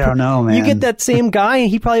 And I don't know, man. You get that same guy,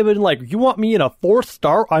 and he probably would have been like, you want me in a fourth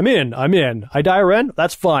Star? I'm in. I die Ren?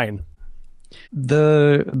 That's fine.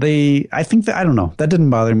 I think that, I don't know, that didn't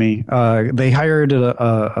bother me. They hired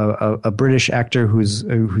a British actor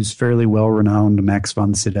who's fairly well renowned, Max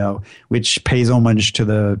von Sydow, which pays homage to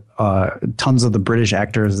the tons of the British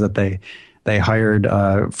actors that they hired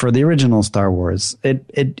for the original Star Wars.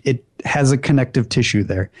 It has a connective tissue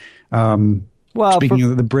there. Well, speaking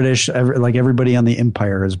of the British, like, everybody on the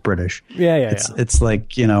Empire is British. Yeah. It's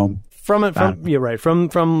like, you know, you're right. From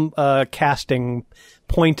casting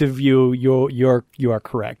point of view, you are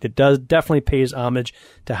correct. It definitely pays homage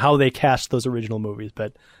to how they cast those original movies.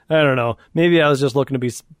 But I don't know. Maybe I was just looking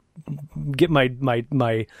to get my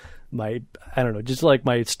I don't know, just like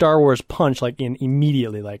my Star Wars punch, like, in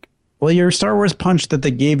immediately, like. Well, your Star Wars punch that they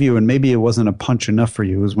gave you, and maybe it wasn't a punch enough for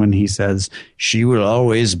you, was when he says, she will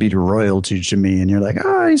always be royalty to me. And you're like,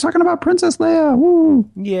 he's talking about Princess Leia. Woo.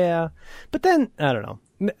 Yeah. But then, I don't know.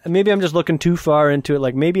 Maybe I'm just looking too far into it.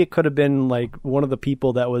 Like, maybe it could have been like one of the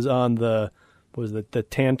people that was on the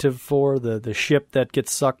Tantive 4, the ship that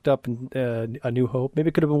gets sucked up in A New Hope. Maybe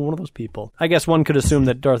it could have been one of those people. I guess one could assume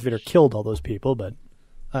that Darth Vader killed all those people, but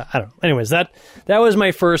I don't know. Anyways, that was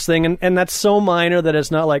my first thing, and that's so minor that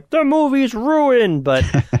it's not like the movie's ruined, but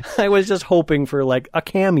I was just hoping for like a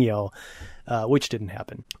cameo, which didn't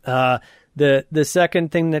happen. The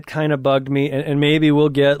second thing that kind of bugged me, and maybe we'll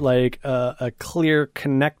get like a clear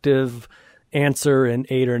connective answer in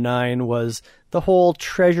 8 or 9, was the whole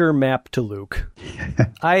treasure map to Luke.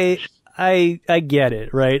 I get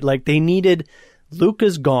it, right? Like, they needed. Luke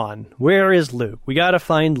is gone. Where is Luke? We got to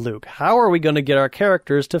find Luke. How are we going to get our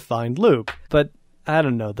characters to find Luke? But I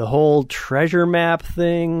don't know. The whole treasure map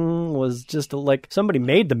thing was just like somebody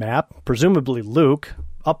made the map, presumably Luke,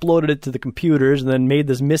 uploaded it to the computers, and then made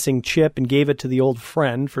this missing chip and gave it to the old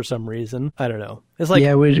friend for some reason. I don't know. It's like,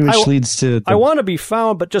 yeah, which leads to I want to be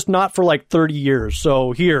found, but just not for like 30 years.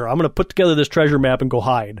 So here, I'm going to put together this treasure map and go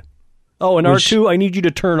hide. Oh, and R2, I need you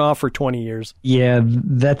to turn off for 20 years. Yeah,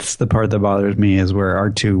 that's the part that bothers me, is where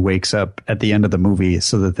R2 wakes up at the end of the movie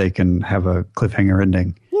so that they can have a cliffhanger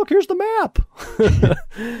ending. Look, here's the map.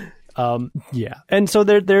 Yeah. And so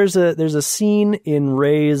there's a scene in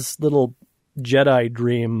Rey's little Jedi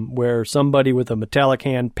dream where somebody with a metallic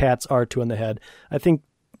hand pats R2 on the head. I think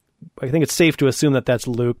it's safe to assume that that's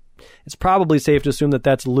Luke. It's probably safe to assume that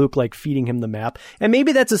that's Luke, like, feeding him the map. And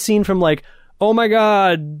maybe that's a scene from, like, oh my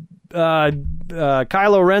God,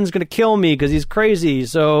 Kylo Ren's going to kill me because he's crazy,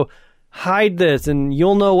 so hide this and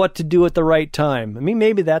you'll know what to do at the right time. I mean,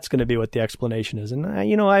 maybe that's going to be what the explanation is. And,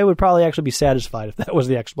 I would probably actually be satisfied if that was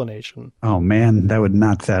the explanation. Oh, man, that would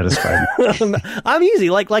not satisfy me. I'm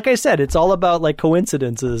easy. Like I said, it's all about, like,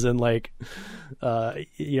 coincidences and, like,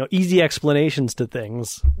 easy explanations to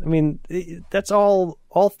things. I mean, that's all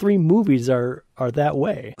three movies are that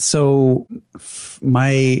way. So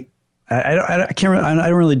I can't. I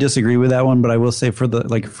don't really disagree with that one, but I will say for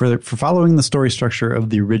following the story structure of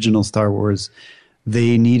the original Star Wars,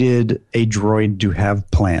 they needed a droid to have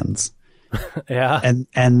plans. Yeah.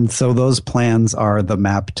 And so those plans are the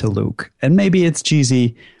map to Luke. And maybe it's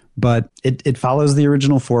cheesy, but it follows the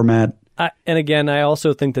original format. And again, I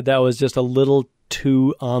also think that was just a little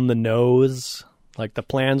too on the nose. Like the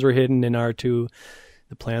plans were hidden in R2.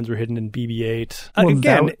 The plans were hidden in BB-8.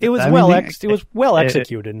 Well, it was well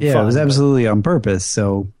executed. It was absolutely on purpose.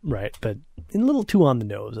 So right, but a little too on the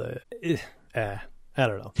nose. I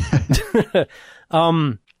don't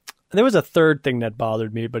know. There was a third thing that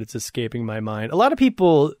bothered me, but it's escaping my mind. A lot of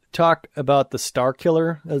people talk about the Star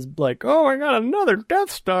Killer as like, oh, I got another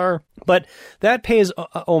Death Star, but that pays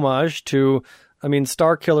homage to. I mean,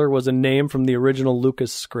 Star Killer was a name from the original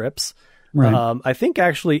Lucas scripts. Right. I think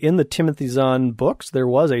actually in the Timothy Zahn books, there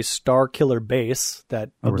was a Star Killer base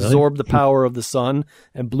that absorbed the power of the sun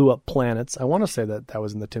and blew up planets. I want to say that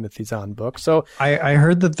was in the Timothy Zahn book. So I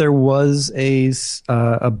heard that there was a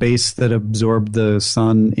base that absorbed the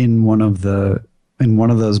sun in one of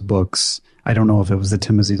those books. I don't know if it was the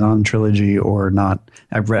Timothy Zahn trilogy or not.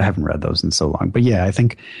 I haven't read those in so long. But yeah, I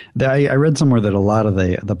think I read somewhere that a lot of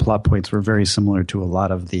the plot points were very similar to a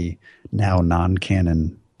lot of the now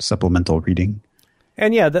non-canon supplemental reading.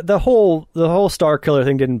 And yeah, the whole Star Killer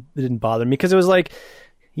thing didn't bother me because it was like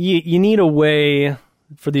you need a way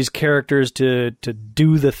for these characters to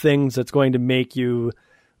do the things that's going to make you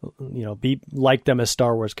be like them as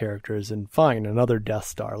Star Wars characters. And fine, another Death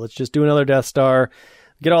Star. Let's just do another Death Star.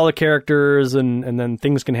 Get all the characters, and then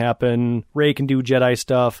things can happen. Rey can do Jedi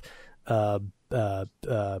stuff.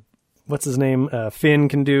 What's his name? Finn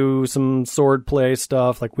can do some sword play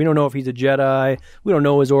stuff. Like, we don't know if he's a Jedi. We don't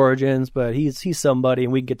know his origins, but he's somebody,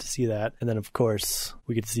 and we get to see that. And then, of course,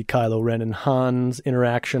 we get to see Kylo Ren and Han's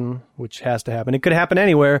interaction, which has to happen. It could happen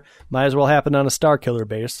anywhere. Might as well happen on a Star Killer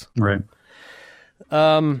base. Right.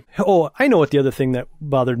 I know what the other thing that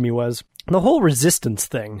bothered me was the whole Resistance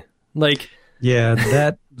thing. Like, yeah,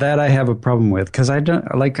 that I have a problem with because I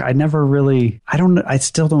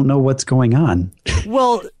still don't know what's going on.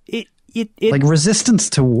 Well, it like Resistance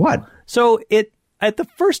to what? So at the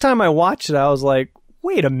first time I watched it, I was like,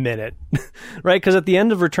 wait a minute, right? Because at the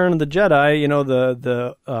end of Return of the Jedi,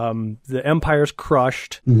 the Empire's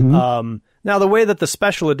crushed. Mm-hmm. Now the way that the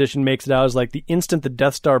special edition makes it out is like the instant the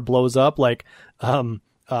Death Star blows up, like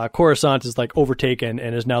Coruscant is like overtaken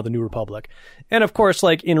and is now the New Republic. And of course,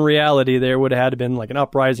 like in reality, there would have had to been like an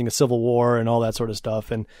uprising, a civil war, and all that sort of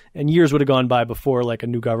stuff. And years would have gone by before like a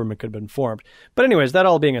new government could have been formed. But anyways, that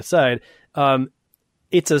all being aside,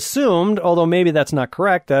 it's assumed, although maybe that's not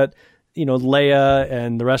correct, that Leia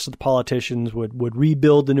and the rest of the politicians would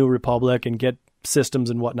rebuild the New Republic and get systems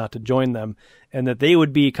and whatnot to join them, and that they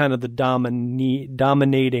would be kind of the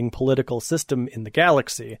dominating political system in the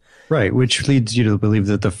galaxy. Right, which leads you to believe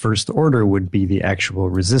that the First Order would be the actual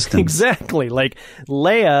resistance. Exactly. Like,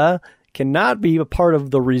 Leia cannot be a part of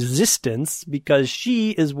the resistance because she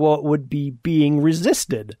is what would be being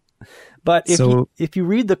resisted. But if you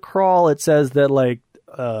read the crawl, it says that like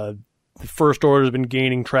the First Order has been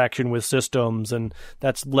gaining traction with systems, and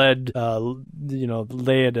that's led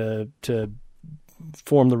Leia to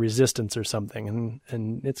form the resistance or something.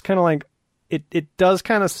 And it's kind of like it does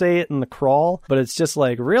kind of say it in the crawl, but it's just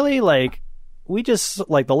like, really, like, we just,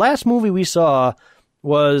 like, the last movie we saw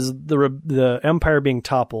was the Empire being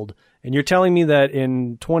toppled, and you're telling me that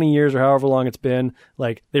in 20 years or however long it's been,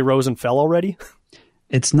 like, they rose and fell already?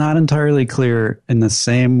 It's not entirely clear, in the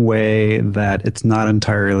same way that it's not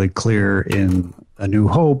entirely clear in A New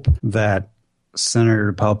Hope that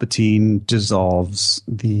Senator Palpatine dissolves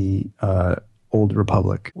the Old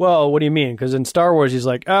Republic. Well, what do you mean? Because in Star Wars, he's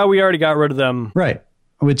like, we already got rid of them. Right.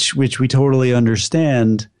 Which we totally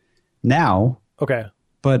understand now. Okay.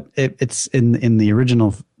 But it's in the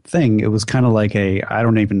original thing, it was kind of like I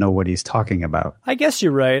don't even know what he's talking about. I guess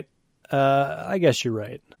you're right.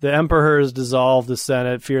 The Emperor has dissolved the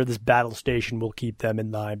Senate. Fear this battle station will keep them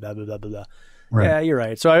in line, blah, blah, blah, blah, blah. Right. Yeah, you're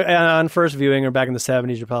right. So on first viewing or back in the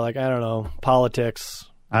 70s, you're probably like, I don't know, politics.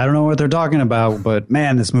 I don't know what they're talking about, but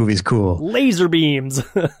man, this movie's cool. Laser beams.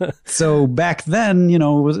 So back then,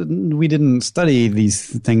 we didn't study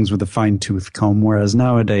these things with a fine-tooth comb, whereas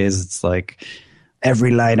nowadays it's like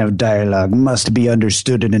every line of dialogue must be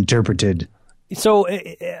understood and interpreted. So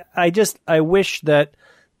I wish that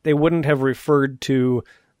they wouldn't have referred to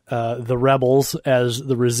the rebels as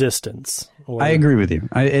the resistance. I agree with you.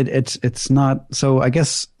 It's not. So I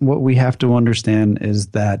guess what we have to understand is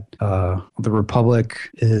that the Republic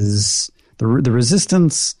is The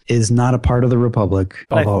Resistance is not a part of the Republic,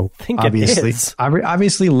 But although I think obviously, it is.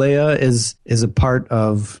 obviously Leia is a part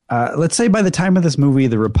of. Let's say by the time of this movie,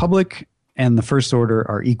 the Republic and the First Order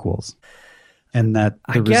are equals, and that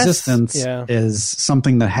the Resistance is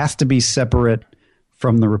something that has to be separate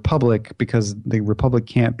from the Republic, because the Republic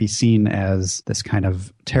can't be seen as this kind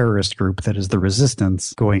of terrorist group that is the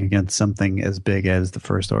Resistance going against something as big as the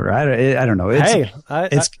First Order. I don't know.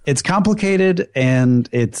 It's complicated, and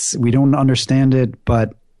we don't understand it,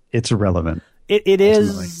 but it's irrelevant. It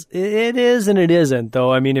is and it isn't,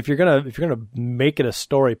 though. I mean, if you're gonna make it a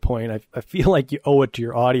story point, I feel like you owe it to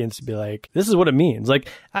your audience to be like, this is what it means. Like,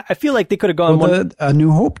 I feel like they could have gone A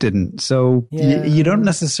New Hope didn't, so you don't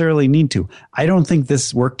necessarily need to. I don't think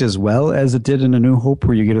this worked as well as it did in A New Hope,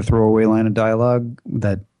 where you get a throwaway line of dialogue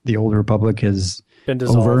that the Old Republic has been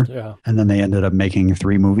dissolved, over, and then they ended up making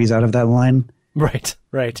 3 movies out of that line. Right.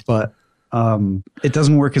 But it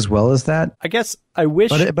doesn't work as well as that. I guess I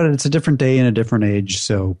wish, but it's a different day and a different age.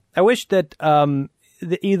 So I wish that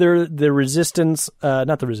either the Resistance,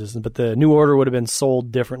 not the Resistance, but the New Order would have been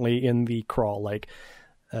sold differently in the crawl, like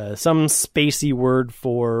some spacey word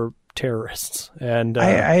for terrorists. And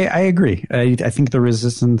I agree. I think the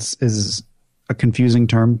Resistance is a confusing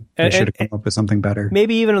term. They should have come up with something better.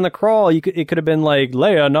 Maybe even in the crawl, it could have been like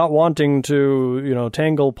Leia not wanting to,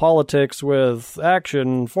 tangle politics with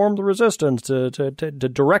action, form the Resistance to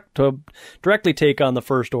directly take on the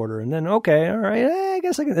First Order, and then okay, all right, I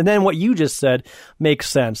guess I can. And then what you just said makes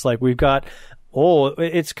sense. Like we've got.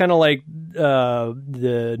 It's kind of like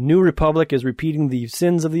the New Republic is repeating the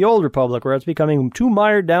sins of the Old Republic, where it's becoming too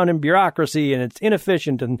mired down in bureaucracy and it's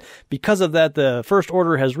inefficient. And because of that, the First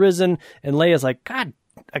Order has risen. And Leia's like, God,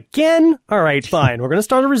 again? All right, fine. We're going to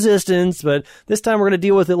start a resistance, but this time we're going to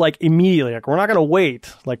deal with it like immediately. Like we're not going to wait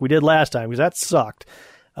like we did last time because that sucked.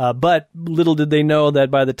 But little did they know that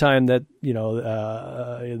by the time that,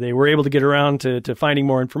 they were able to get around to finding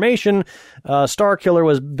more information, Starkiller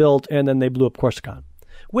was built, and then they blew up Coruscant,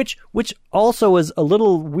 which also was a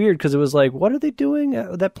little weird because it was like, what are they doing?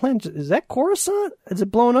 That planet, is that Coruscant? Is it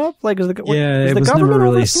blown up? Like, is the it was never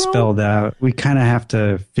really spelled out. We kind of have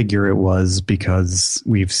to figure it was because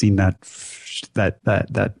we've seen that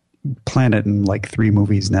planet in like 3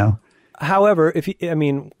 movies now. However,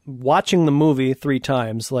 watching the movie 3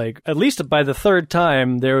 times, like at least by the 3rd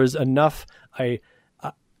time, there was enough.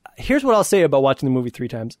 Here's what I'll say about watching the movie 3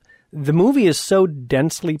 times. The movie is so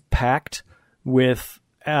densely packed with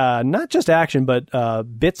not just action, but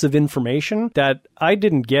bits of information that I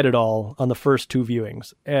didn't get it all on the first 2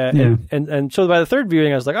 viewings. And so by the 3rd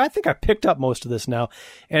viewing, I was like, I think I picked up most of this now.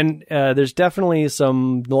 And there's definitely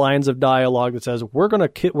some lines of dialogue that says, we're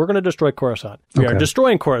gonna destroy Coruscant. We are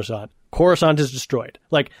destroying Coruscant. Coruscant is destroyed.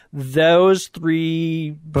 Like those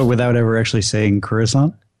 3. But without ever actually saying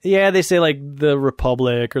Coruscant? Yeah, they say like the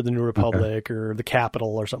Republic or the New Republic or the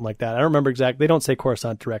capital or something like that. I don't remember exactly. They don't say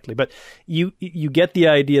Coruscant directly, but you get the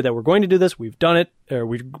idea that we're going to do this. We've done it, or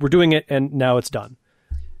we're doing it, and now it's done.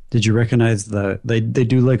 Did you recognize they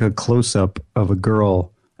do like a close up of a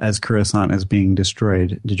girl as Coruscant is being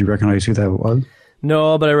destroyed? Did you recognize who that was?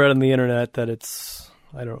 No, but I read on the internet that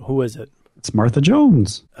I don't know, who is it? It's Martha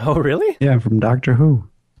Jones. Oh, really? Yeah, from Doctor Who.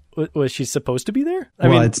 Was she supposed to be there? I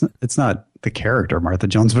mean, it's not the character Martha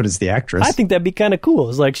Jones, but it's the actress. I think that'd be kind of cool.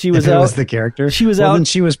 It's like she was if out. It was the character. She was out. Then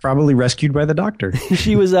she was probably rescued by the Doctor.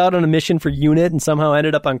 She was out on a mission for UNIT and somehow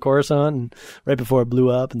ended up on Coruscant, and right before it blew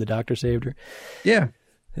up, and the Doctor saved her. Yeah,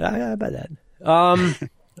 I bet that.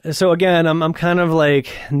 So again, I'm kind of like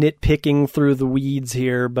nitpicking through the weeds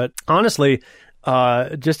here, but honestly.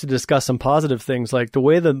 Just to discuss some positive things, like the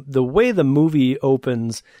way the movie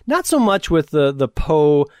opens, not so much with the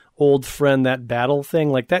Poe old friend, that battle thing,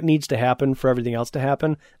 like that needs to happen for everything else to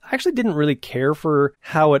happen. I actually didn't really care for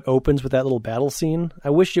how it opens with that little battle scene. I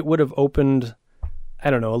wish it would have opened, I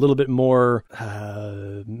don't know, a little bit more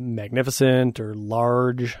magnificent or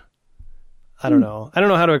large. I don't know. I don't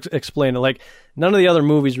know how to explain it. Like none of the other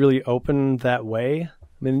movies really open that way. I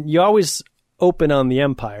mean, you always open on the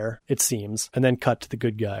Empire, it seems, and then cut to the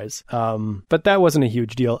good guys. But that wasn't a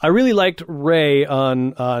huge deal. I really liked Rey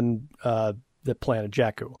on the planet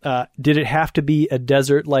Jakku. Did it have to be a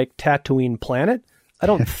desert like Tatooine planet? I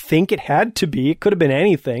don't think it had to be. It could have been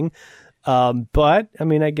anything. But I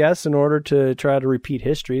mean, I guess in order to try to repeat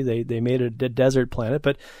history, they made it a desert planet.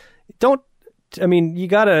 But you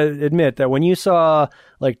got to admit that when you saw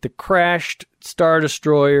like the crashed Star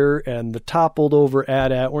Destroyer and the toppled over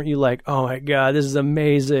AT-AT, weren't you like, oh my God, this is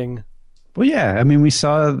amazing? Well, yeah. I mean, we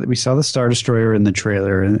saw the Star Destroyer in the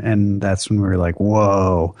trailer, and that's when we were like,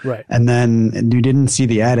 whoa. Right. And then you didn't see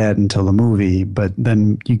the AT-AT until the movie, but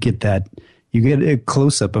then you get that You get a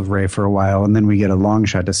close-up of Rey for a while, and then we get a long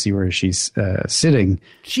shot to see where she's sitting.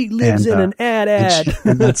 She lives in an ad.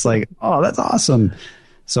 And that's like, oh, that's awesome.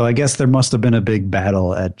 So I guess there must have been a big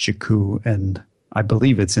battle at Jakku, and I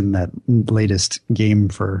believe it's in that latest game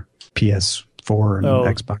for PS4 and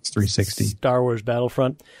Xbox 360. Star Wars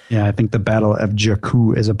Battlefront. Yeah, I think the Battle of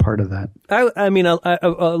Jakku is a part of that. I mean, I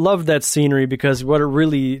love that scenery because what it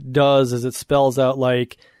really does is it spells out,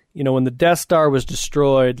 like, you know, when the Death Star was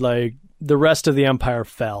destroyed, like, the rest of the Empire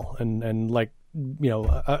fell. And like, you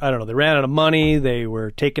know, I don't know, they ran out of money, they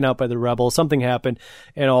were taken out by the rebels, something happened,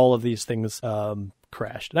 and all of these things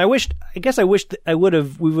crashed. And I wished we would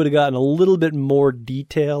have gotten a little bit more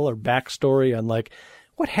detail or backstory on, like,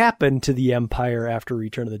 what happened to the Empire after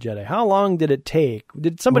Return of the Jedi. How long did it take?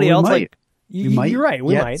 Did somebody else might. You're right.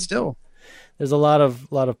 We might still. There's a lot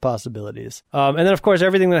of possibilities. And then, of course,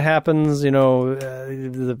 everything that happens, you know,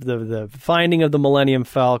 the finding of the Millennium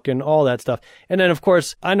Falcon, all that stuff. And then, of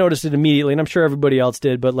course, I noticed it immediately, and I'm sure everybody else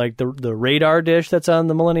did, but like the radar dish that's on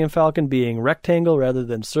the Millennium Falcon being rectangle rather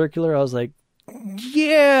than circular, I was like,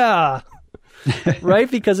 yeah.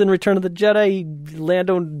 Right? Because in Return of the Jedi,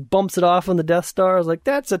 Lando bumps it off on the Death Star. I was like,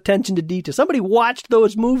 that's attention to detail. Somebody watched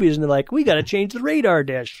those movies and they're like, we got to change the radar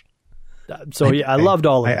dish. So yeah, I loved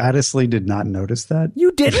all of it. I honestly did not notice that.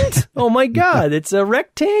 You didn't? Oh my God. It's a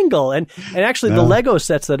rectangle. And actually the Lego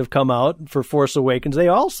sets that have come out for Force Awakens, they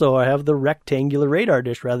also have the rectangular radar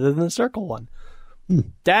dish rather than the circle one.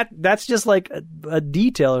 That's just like a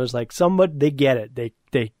detail. It was like somebody, they get it.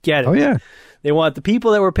 They get it. Oh yeah. They want the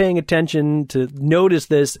people that were paying attention to notice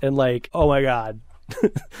this and like, oh my God,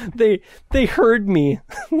 they heard me.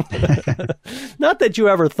 Not that you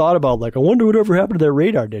ever thought about, like, I wonder what ever happened to their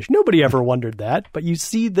radar dish. Nobody ever wondered that, but you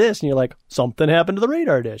see this and you're like, something happened to the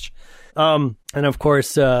radar dish. And of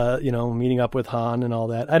course, you know, meeting up with Han and all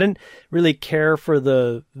that. I didn't really care for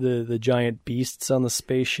the giant beasts on the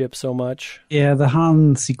spaceship so much. Yeah, the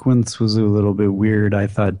Han sequence was a little bit weird, I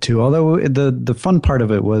thought too. Although the fun part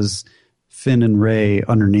of it was Finn and Rey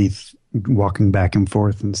underneath, walking back and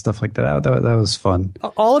forth and stuff like that. That was fun.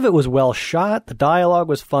 All of it was well shot. The dialogue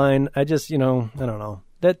was fine. I just, you know, I don't know.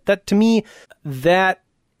 That to me, that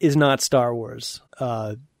is not Star Wars.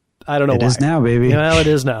 I don't know why. It is now, baby. Well, it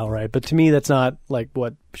is now, right? But to me, that's not like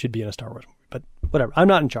what should be in a Star Wars movie. But whatever. I'm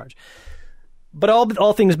not in charge. But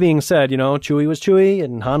all things being said, you know, Chewie was Chewie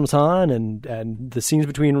and Han was Han, and the scenes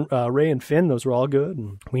between Rey and Finn, those were all good.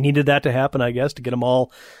 And we needed that to happen, I guess, to get them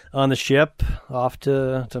all on the ship off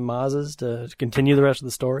to Maz's to continue the rest of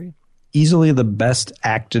the story. Easily the best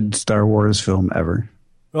acted Star Wars film ever.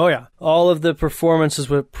 Oh, yeah. All of the performances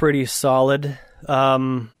were pretty solid.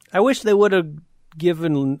 I wish they would have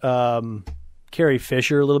given Carrie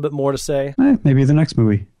Fisher a little bit more to say. Maybe the next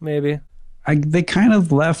movie. Maybe. They kind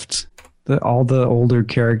of left all the older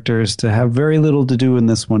characters to have very little to do in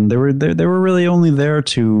this one. They were really only there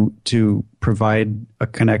to provide a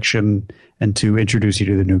connection and to introduce you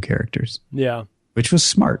to the new characters. Yeah. Which was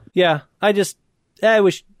smart. Yeah. I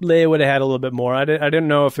wish Leia would have had a little bit more. I didn't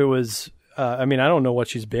know if it was, I mean, I don't know what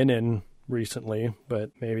she's been in recently,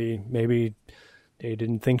 but maybe they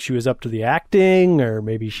didn't think she was up to the acting, or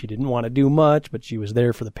maybe she didn't want to do much, but she was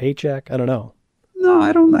there for the paycheck. I don't know. No,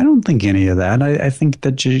 I don't think any of that. I think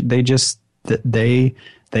that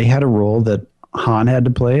they had a role that Han had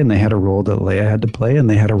to play, and they had a role that Leia had to play, and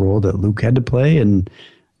they had a role that Luke had to play, and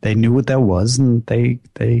they knew what that was, and they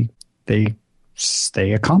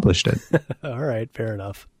accomplished it. All right, fair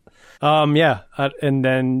enough. Yeah, and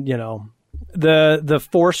then, you know, the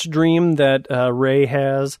Force dream that Rey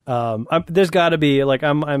has. There's got to be, like,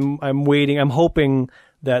 I'm waiting. I'm hoping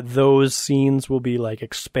that those scenes will be like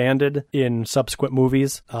expanded in subsequent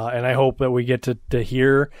movies, and I hope that we get to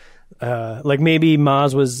hear, like maybe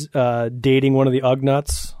Maz was dating one of the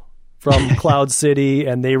Ugnaughts from Cloud City,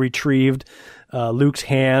 and they retrieved Luke's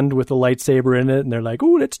hand with the lightsaber in it, and they're like,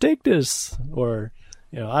 "Ooh, let's take this." Or,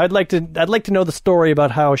 you know, I'd like to know the story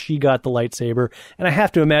about how she got the lightsaber, and I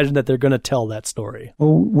have to imagine that they're going to tell that story.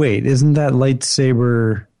 Oh wait, isn't that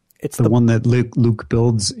lightsaber? It's the one that Luke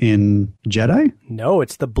builds in Jedi? No,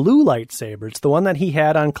 it's the blue lightsaber. It's the one that he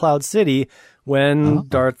had on Cloud City when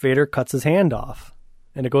Darth Vader cuts his hand off,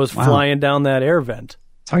 and it goes flying down that air vent.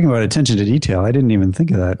 Talking about attention to detail, I didn't even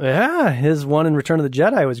think of that. Yeah, his one in Return of the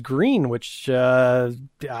Jedi was green, which I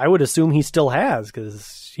would assume he still has,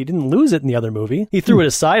 because he didn't lose it in the other movie. He threw it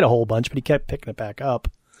aside a whole bunch, but he kept picking it back up.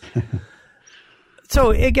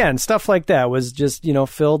 So again, stuff like that was just, you know,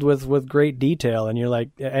 filled with great detail, and you're like,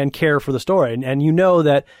 and care for the story. And you know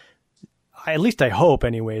that at least I hope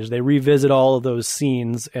anyways, they revisit all of those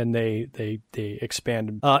scenes and they expand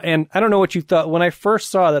them. And I don't know what you thought. When I first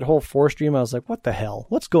saw that whole Force dream, I was like, what the hell?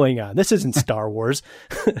 What's going on? This isn't Star Wars.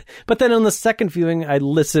 But then on the second viewing, I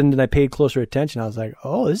listened and I paid closer attention. I was like,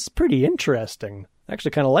 oh, this is pretty interesting. I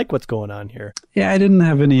actually kind of like what's going on here. Yeah, I didn't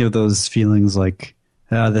have any of those feelings like,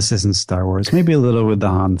 this isn't Star Wars. Maybe a little with the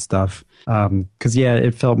Han stuff. Because, yeah,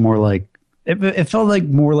 it felt more like, it felt like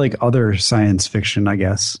more like other science fiction, I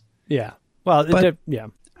guess. Yeah. Well, yeah.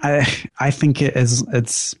 I think I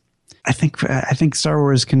think Star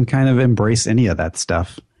Wars can kind of embrace any of that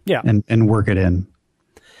stuff. Yeah. And work it in.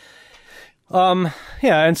 Yeah,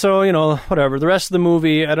 and so, whatever. The rest of the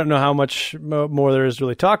movie, I don't know how much more there is to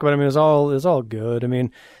really talk about. I mean, it's all good. I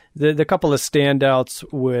mean, the couple of standouts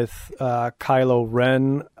with Kylo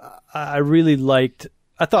Ren, I really liked.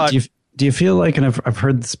 I thought. Do you feel like, and I've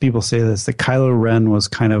heard people say this, that Kylo Ren was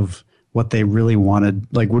kind of what they really wanted,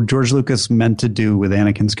 like what George Lucas meant to do with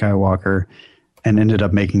Anakin Skywalker, and ended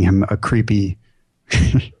up making him a creepy,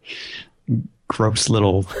 gross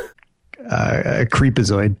little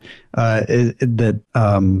creepazoid. That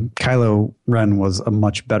Kylo Ren was a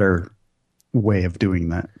much better way of doing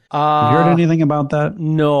that. Have you heard anything about that?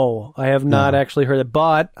 No, I have not actually heard it.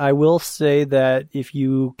 But I will say that if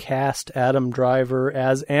you cast Adam Driver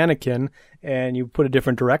as Anakin and you put a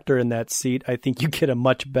different director in that seat, I think you get a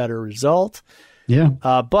much better result. Yeah.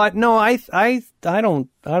 But no, I don't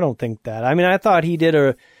think that. I mean, I thought he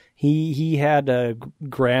did he had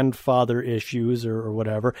grandfather issues or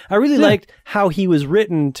whatever. I really liked how he was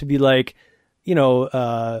written to be like,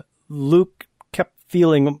 Luke kept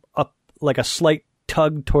feeling like a slight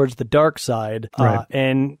tug towards the dark side. Right.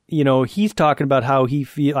 And, he's talking about how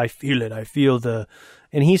I feel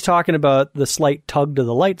and he's talking about the slight tug to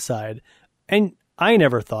the light side. And I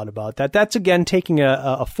never thought about that. That's, again, taking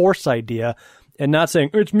a Force idea and not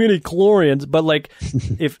saying it's midi-chlorians, but like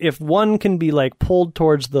if one can be like pulled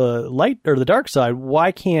towards the light or the dark side,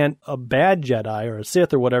 why can't a bad Jedi or a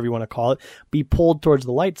Sith or whatever you want to call it be pulled towards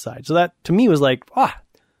the light side? So that to me was like,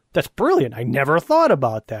 that's brilliant. I never thought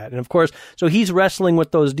about that. And of course, so he's wrestling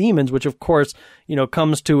with those demons, which of course,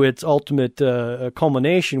 comes to its ultimate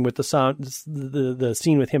culmination with the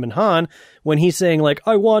scene with him and Han, when he's saying like,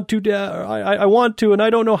 I want to, I want to, and I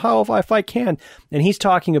don't know how if I can. And he's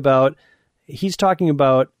talking about he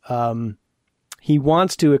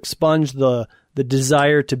wants to expunge the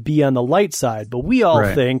desire to be on the light side, but we all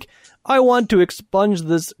think, I want to expunge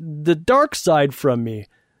the dark side from me.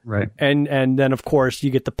 Right. And then of course you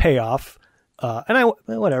get the payoff. And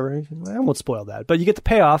whatever, I won't spoil that, but you get the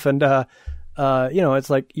payoff and, it's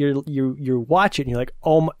like you watch it and you're like,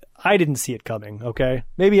 oh, I didn't see it coming. Okay.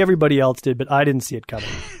 Maybe everybody else did, but I didn't see it coming.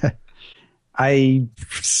 I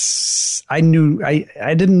knew,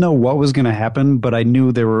 I didn't know what was going to happen, but I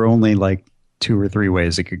knew there were only like 2 or 3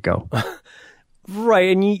 ways it could go. Right.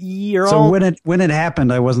 And you're so when it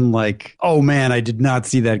happened, I wasn't like, oh man, I did not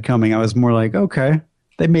see that coming. I was more like, okay.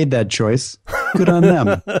 They made that choice. Good on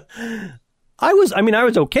them. I was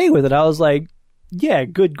okay with it. I was like, yeah,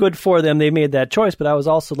 good for them. They made that choice. But I was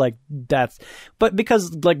also like, but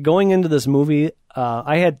because like going into this movie,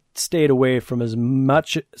 I had stayed away from as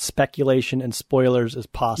much speculation and spoilers as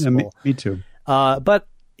possible. Yeah, me too. But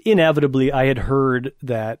inevitably I had heard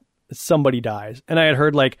that somebody dies, and I had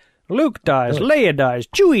heard like Luke dies, Leia dies,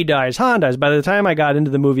 Chewie dies, Han dies. By the time I got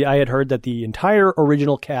into the movie, I had heard that the entire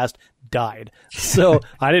original cast died. So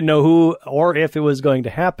I didn't know who or if it was going to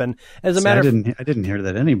happen. I didn't hear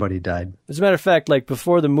that anybody died. As a matter of fact, like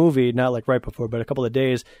before the movie, not like right before, but a couple of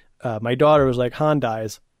days, my daughter was like, Han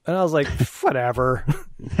dies. And I was like, whatever.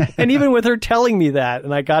 And even with her telling me that,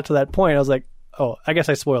 and I got to that point, I was like, oh, I guess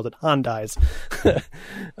I spoiled it. Han dies.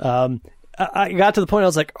 I got to the point I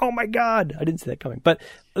was like, oh my God, I didn't see that coming. But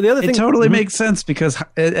the other thing... It totally makes sense because,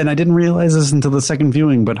 and I didn't realize this until the second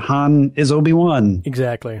viewing, but Han is Obi-Wan.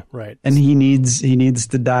 Exactly, right. And he needs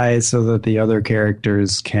to die so that the other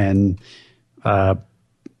characters can have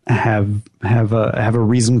a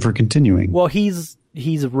reason for continuing. Well, he's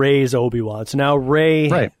Rey's Obi-Wan. So now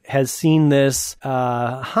Rey has seen this.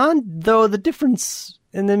 Han, though, the difference...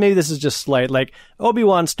 And then maybe this is just slight, like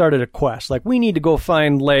Obi-Wan started a quest, like we need to go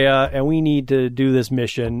find Leia and we need to do this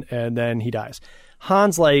mission, and then he dies.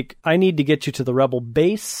 Han's like, I need to get you to the Rebel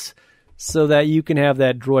base so that you can have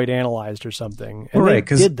that droid analyzed or something. And right,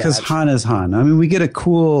 because Han is Han. I mean, we get a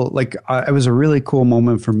cool, like, it was a really cool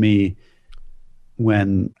moment for me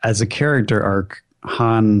when, as a character arc,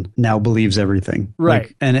 Han now believes everything. Right.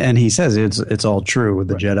 Like, and he says it's all true with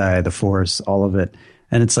the Jedi, the Force, all of it.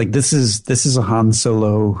 And it's like, this is a Han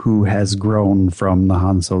Solo who has grown from the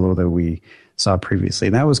Han Solo that we saw previously.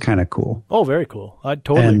 And that was kind of cool. Oh, very cool. I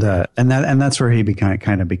totally agree. And that's where he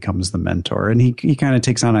kind of becomes the mentor, and he kind of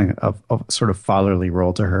takes on a sort of fatherly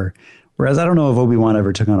role to her. Whereas I don't know if Obi-Wan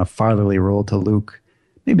ever took on a fatherly role to Luke.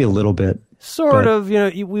 Maybe a little bit. Sort of,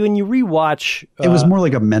 when you rewatch... it was more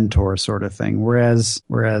like a mentor sort of thing, whereas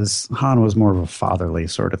Han was more of a fatherly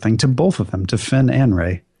sort of thing to both of them, to Finn and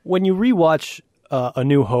Rey. When you rewatch A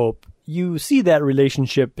New Hope, you see that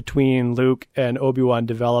relationship between Luke and Obi-Wan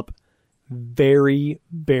develop very,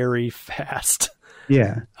 very fast.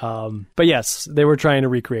 Yeah. But yes, they were trying to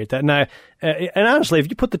recreate that. And honestly, if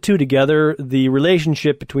you put the two together, the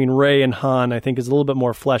relationship between Rey and Han, I think, is a little bit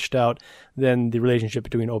more fleshed out than the relationship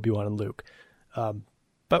between Obi-Wan and Luke.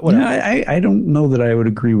 But whatever. Yeah, I don't know that I would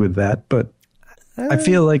agree with that, but I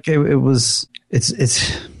feel like no,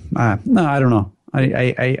 I don't know.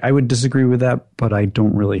 I would disagree with that, but I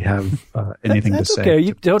don't really have anything to say. Okay,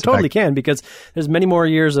 you totally can, because there's many more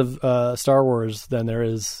years of Star Wars than there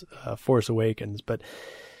is Force Awakens. But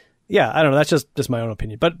yeah, I don't know. That's just my own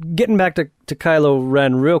opinion. But getting back to Kylo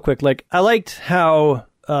Ren real quick, like I liked how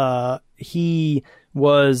he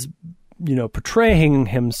was, portraying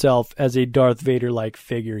himself as a Darth Vader-like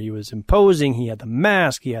figure. He was imposing. He had the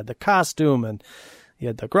mask. He had the costume, and he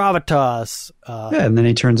had the gravitas. And then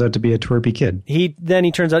he turns out to be a twerpy kid.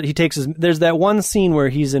 There's that one scene where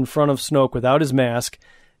he's in front of Snoke without his mask,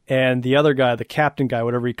 and the other guy, the captain guy,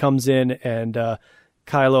 whatever, he comes in, and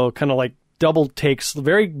Kylo kind of like double takes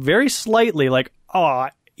very, very slightly, like,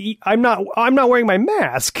 I'm not wearing my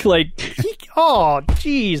mask. Like,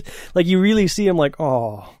 geez. Like, you really see him like,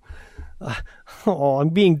 I'm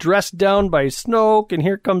being dressed down by Snoke, and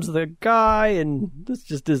here comes the guy, and this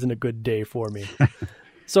just isn't a good day for me.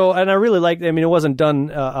 So, and I really liked, it wasn't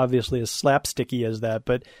done, obviously, as slapsticky as that,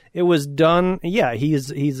 but it was done, yeah,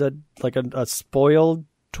 he's a spoiled,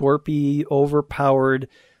 twerpy, overpowered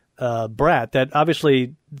brat that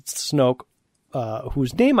obviously Snoke,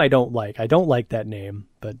 whose name I don't like that name,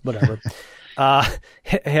 but whatever,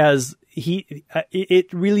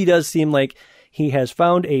 it really does seem like he has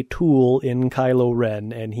found a tool in Kylo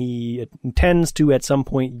Ren, and he intends to at some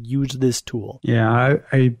point use this tool. Yeah,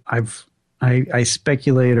 I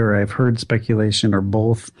speculate, or I've heard speculation, or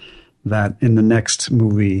both, that in the next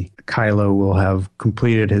movie, Kylo will have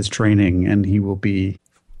completed his training and he will be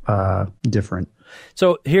different.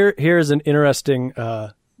 So here's an interesting.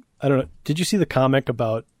 I don't know. Did you see the comic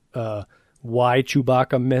about why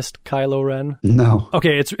Chewbacca missed Kylo Ren? No.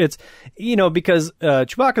 Okay, it's because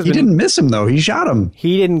Chewbacca's He didn't miss him, though. He shot him.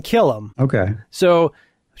 He didn't kill him. Okay. So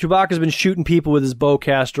Chewbacca's been shooting people with his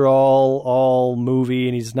bowcaster all movie,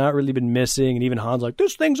 and he's not really been missing, and even Han's like,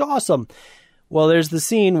 this thing's awesome. Well, there's the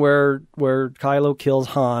scene where Kylo kills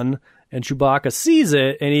Han, and Chewbacca sees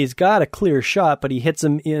it, and he's got a clear shot, but he hits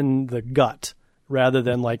him in the gut rather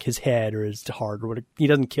than like his head or his heart or whatever. He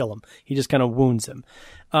doesn't kill him. He just kind of wounds him.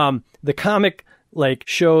 The comic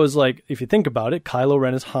shows, if you think about it, Kylo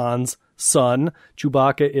Ren is Han's son.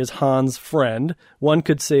 Chewbacca is Han's friend. One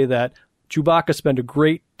could say that Chewbacca spent a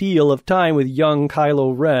great deal of time with young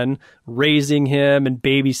Kylo Ren, raising him and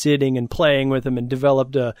babysitting and playing with him, and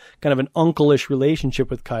developed a kind of an uncle-ish relationship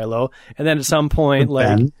with Kylo. And then at some point,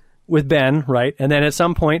 with Ben, right? And then at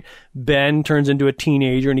some point, Ben turns into a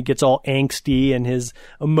teenager and he gets all angsty and his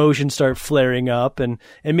emotions start flaring up, and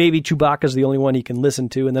maybe Chewbacca's the only one he can listen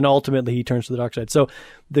to, and then ultimately he turns to the dark side. So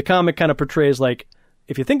the comic kind of portrays,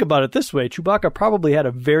 if you think about it this way, Chewbacca probably had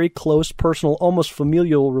a very close, personal, almost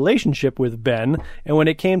familial relationship with Ben, and when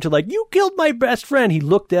it came to you killed my best friend, he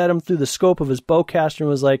looked at him through the scope of his bowcaster and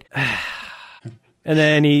was like, and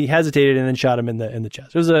then he hesitated and then shot him in the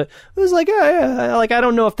chest. It was like I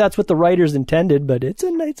don't know if that's what the writers intended, but it's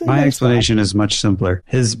a nice. My explanation is much simpler.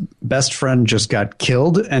 His best friend just got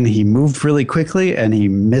killed, and he moved really quickly, and he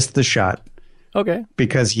missed the shot. Okay.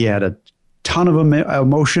 Because he had a ton of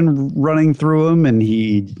emotion running through him, and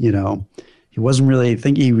he wasn't really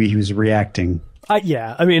thinking. He was reacting.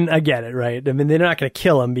 Yeah, I get it, right? They're not going to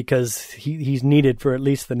kill him because he's needed for at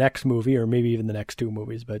least the next movie, or maybe even the next two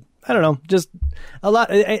movies. But I don't know, just a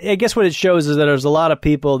lot. I guess what it shows is that there's a lot of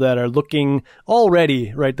people that are looking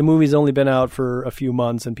already, right? The movie's only been out for a few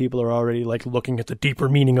months, and people are already looking at the deeper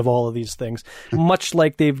meaning of all of these things, much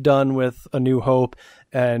like they've done with A New Hope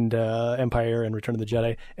and Empire and Return of the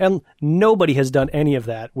Jedi. And nobody has done any of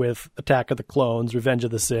that with Attack of the Clones, Revenge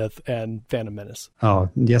of the Sith, and Phantom Menace. Oh,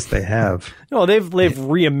 yes, they have. No, they've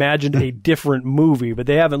reimagined a different movie, but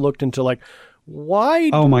they haven't looked into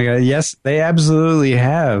why. Oh my God! Yes, they absolutely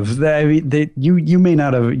have. You may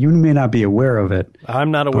not be aware of it.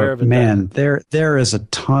 I'm not aware of it. Man, there is a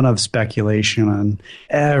ton of speculation on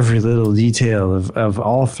every little detail of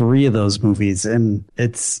all three of those movies, and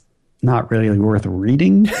it's not really worth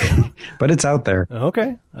reading, but it's out there.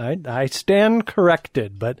 Okay. I stand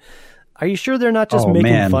corrected, but are you sure they're not just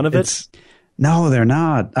making fun of it? No, they're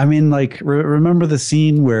not. I mean, like, remember the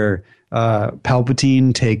scene where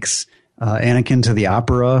Palpatine takes Anakin to the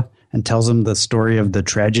opera and tells him the story of the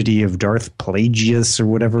tragedy of Darth Plagueis or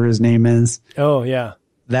whatever his name is? Oh, yeah.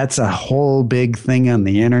 That's a whole big thing on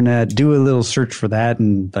the internet. Do a little search for that.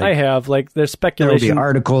 And I have. Like, there's speculation. There'll be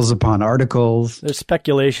articles upon articles. There's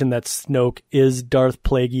speculation that Snoke is Darth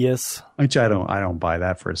Plagueis. Which I don't buy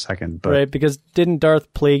that for a second. But, right, because didn't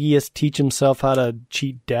Darth Plagueis teach himself how to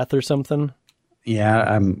cheat death or something?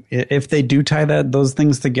 Yeah, if they do tie those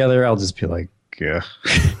things together, I'll just be like, yeah.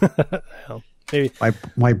 Well, maybe.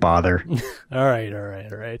 Why bother? All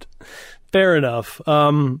right. Fair enough.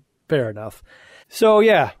 Fair enough. So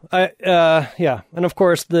yeah, and of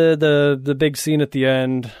course the big scene at the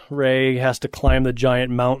end, Rey has to climb the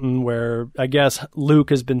giant mountain where I guess Luke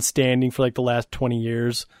has been standing for like the last 20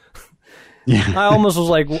 years. Yeah, I almost was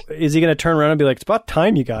like, is he going to turn around and be like, it's about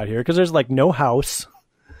time you got here? Because there's like no house.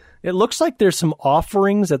 It looks like there's some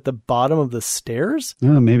offerings at the bottom of the stairs.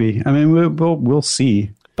 Oh, maybe. I mean, we'll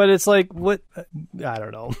see. But it's like, what? I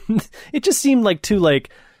don't know. It just seemed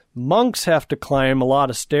like monks have to climb a lot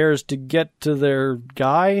of stairs to get to their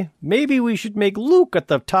guy. Maybe we should make Luke at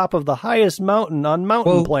the top of the highest mountain on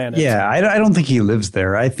Mountain Planet. Yeah, I don't think he lives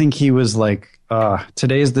there. I think he was like,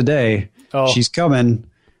 today's the day. Oh. She's coming.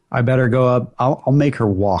 I better go up. I'll make her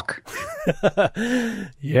walk.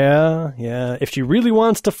 Yeah. If she really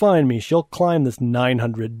wants to find me, she'll climb this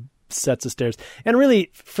 900 sets of stairs. And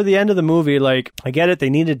really, for the end of the movie, like, I get it. They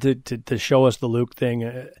needed to show us the Luke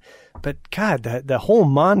thing. But God, the whole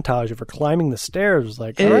montage of her climbing the stairs was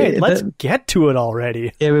like, all right, let's get to it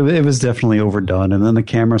already. It was definitely overdone, and then the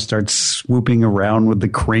camera starts swooping around with the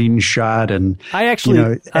crane shot, and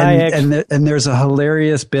and there's a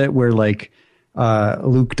hilarious bit where like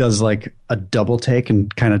Luke does like a double take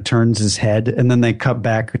and kind of turns his head, and then they cut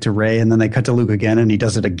back to Rey, and then they cut to Luke again, and he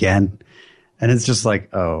does it again. And it's just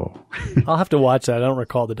like, oh. I'll have to watch that. I don't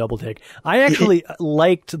recall the double take. I actually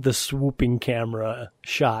liked the swooping camera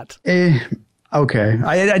shot. Okay.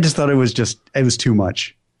 I just thought it was too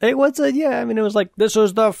much. It was it was like, this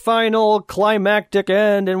is the final climactic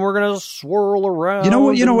end and we're going to swirl around. You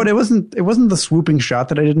know what? It wasn't the swooping shot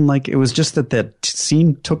that I didn't like. It was just that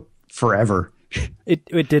scene took forever.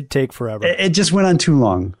 It did take forever. It just went on too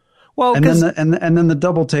long. Well, and then the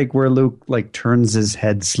double take where Luke like turns his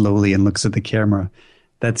head slowly and looks at the camera,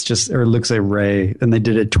 or looks at Rey, and they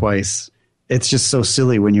did it twice. It's just so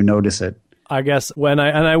silly when you notice it. I guess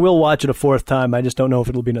I will watch it a fourth time. I just don't know if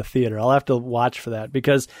it'll be in a theater. I'll have to watch for that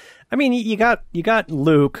because, I mean, you got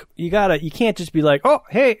Luke. You can't just be like, oh,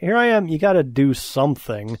 hey, here I am. You got to do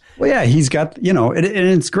something. Well, yeah, he's got, and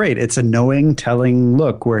it's great. It's a knowing, telling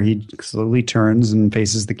look where he slowly turns and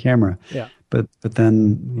faces the camera. Yeah. But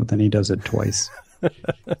then he does it twice.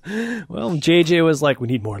 Well, JJ was like, we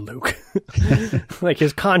need more Luke. Like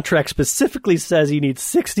his contract specifically says he needs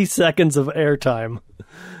 60 seconds of airtime.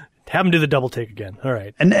 Have him do the double take again. All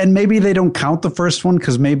right. And maybe they don't count the first one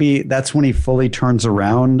because maybe that's when he fully turns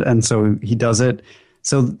around. And so he does it.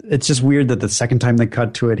 So it's just weird that the second time they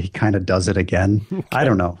cut to it, he kind of does it again. Okay. I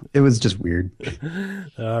don't know. It was just weird.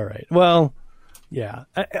 All right. Well, yeah.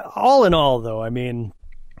 All in all, though, I mean,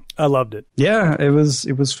 I loved it. Yeah, it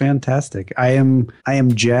was fantastic. I am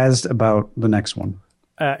jazzed about the next one.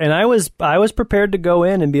 And I was prepared to go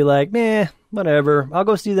in and be like, meh, whatever. I'll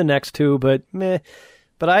go see the next two, but meh.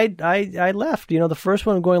 But I left. The first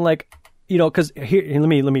one going like, because here, let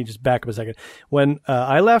me just back up a second. When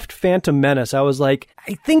I left Phantom Menace, I was like,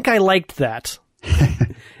 I think I liked that.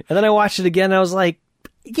 And then I watched it again, and I was like,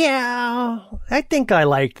 yeah, I think I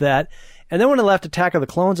liked that. And then when I left Attack of the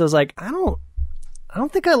Clones, I was like, I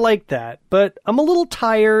don't think I liked that, but I'm a little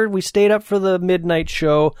tired. We stayed up for the midnight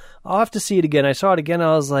show. I'll have to see it again. I saw it again.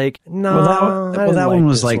 I was like, no. Well, that one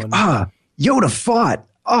was like, Yoda fought.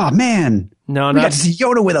 Oh, man. No, we got to see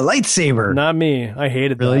Yoda with a lightsaber. Not me. I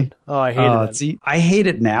hated that. Oh, I hated that. See, I hate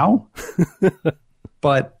it now.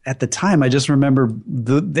 But at the time, I just remember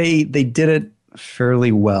they did it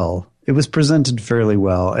fairly well. It was presented fairly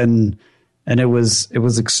well, and it was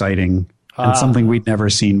exciting. And something we'd never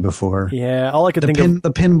seen before. Yeah, all I could think of...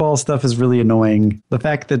 The pinball stuff is really annoying. The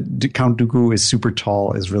fact that Count Dooku is super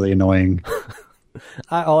tall is really annoying.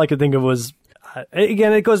 All I could think of was...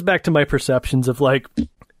 again, it goes back to my perceptions of, like,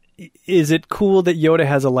 is it cool that Yoda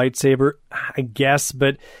has a lightsaber? I guess,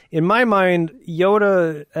 but in my mind,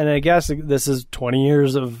 Yoda, and I guess this is 20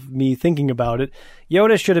 years of me thinking about it,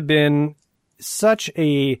 Yoda should have been such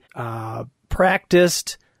a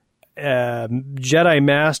practiced... Jedi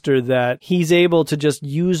Master that he's able to just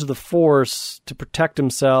use the Force to protect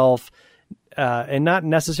himself and not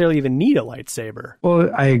necessarily even need a lightsaber.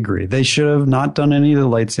 Well, I agree. They should have not done any of the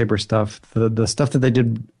lightsaber stuff. The stuff that they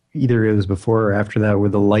did, either it was before or after that,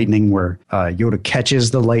 with the lightning, where Yoda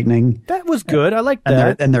catches the lightning. That was good. I like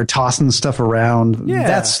that. And they're tossing stuff around. Yeah.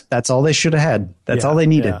 That's all they should have had. That's all they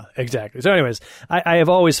needed. Yeah, exactly. So anyways, I have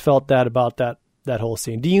always felt that about that whole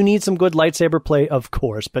scene. Do you need some good lightsaber play? Of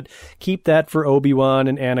course, but keep that for Obi-Wan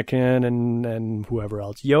and Anakin and whoever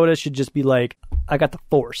else. Yoda should just be like, I got the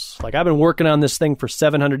Force. Like, I've been working on this thing for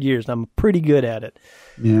 700 years, and I'm pretty good at it.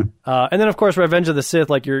 Yeah. And then, of course, Revenge of the Sith,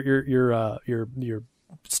 like your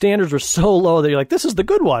standards were so low that you're like, this is the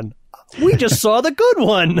good one. We just saw the good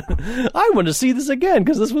one. I want to see this again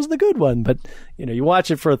because this was the good one. But, you watch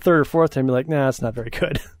it for a third or fourth time, you're like, nah, it's not very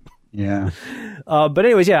good. Yeah. But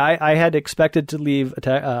anyways, yeah, I had expected to leave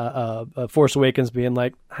Force Awakens being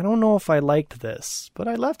like, I don't know if I liked this, but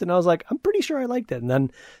I left it and I was like, I'm pretty sure I liked it. And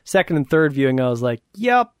then second and third viewing, I was like,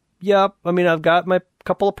 yep. I mean, I've got my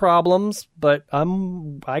couple of problems, but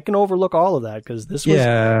I can overlook all of that because this was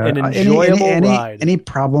an enjoyable ride. Any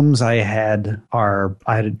problems I had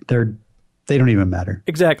they don't even matter.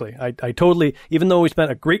 Exactly. I totally, even though we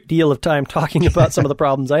spent a great deal of time talking about some of the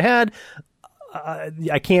problems I had,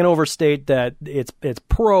 I can't overstate that its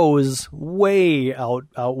pros way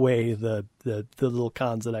outweigh the little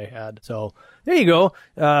cons that I had. So there you go.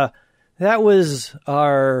 That was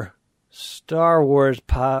our Star Wars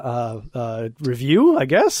review, I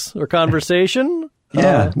guess, or conversation.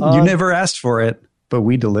 Yeah, you never asked for it, but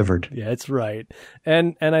we delivered. Yeah, that's right.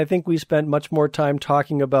 And I think we spent much more time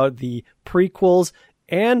talking about the prequels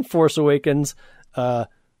and Force Awakens than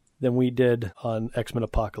we did on X-Men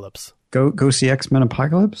Apocalypse. Go see X-Men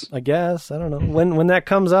Apocalypse? I guess. I don't know. When that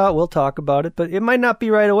comes out, we'll talk about it. But it might not be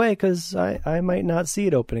right away because I might not see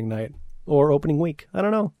it opening night or opening week. I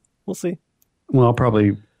don't know. We'll see. Well, I'll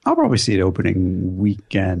probably see it opening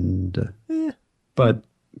weekend. But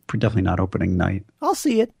definitely not opening night. I'll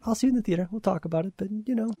see it. I'll see it in the theater. We'll talk about it. But,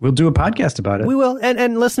 We'll do a podcast about it. We will.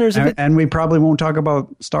 And listeners... And we probably won't talk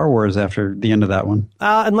about Star Wars after the end of that one.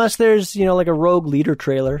 Unless there's, like a Rogue Leader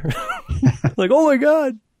trailer. Like, oh my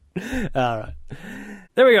God. All right,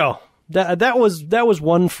 there we go. That was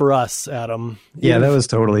one for us, Adam. Yeah, that was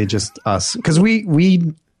totally just us because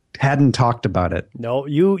we hadn't talked about it. No,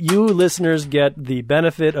 you listeners get the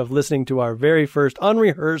benefit of listening to our very first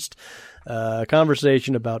unrehearsed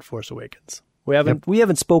conversation about Force Awakens. We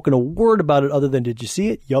haven't spoken a word about it other than did you see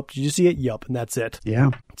it? Yup. Did you see it? Yup. And that's it.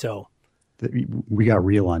 Yeah. So we got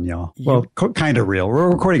real on y'all. Well, kind of real. We're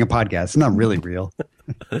recording a podcast. It's not really real.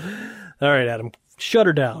 All right, Adam. Shut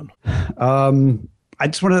her down. I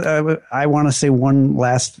just want to. I want to say one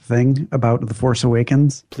last thing about The Force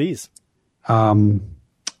Awakens. Please.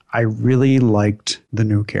 I really liked the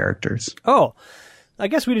new characters. Oh, I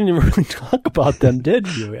guess we didn't even really talk about them, did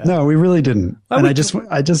you? Yeah. No, we really didn't. I just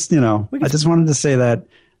wanted to say that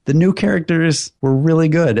the new characters were really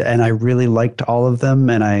good, and I really liked all of them,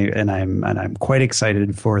 and I'm quite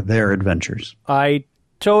excited for their adventures. I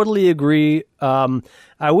totally agree.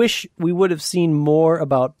 I wish we would have seen more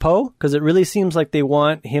about Poe because it really seems like they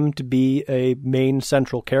want him to be a main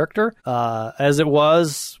central character. As it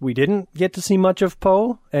was, we didn't get to see much of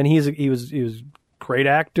Poe, and he was a great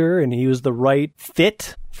actor, and he was the right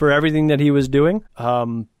fit for everything that he was doing.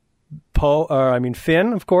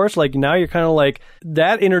 Finn, of course, like now you're kind of like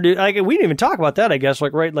that introduced, like we didn't even talk about that, I guess,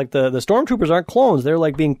 like, right. Like the stormtroopers aren't clones. They're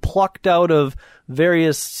like being plucked out of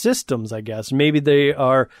various systems, I guess. Maybe they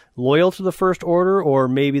are loyal to the First Order, or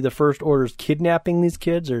maybe the First Order's kidnapping these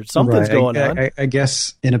kids, or something's going on. I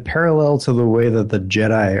guess in a parallel to the way that the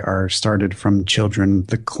Jedi are started from children,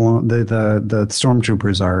 the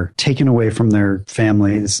stormtroopers are taken away from their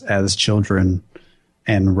families as children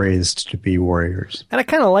and raised to be warriors. And I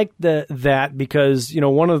kind of like that because,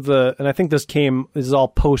 one of the, and I think this is all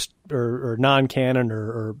post or non-canon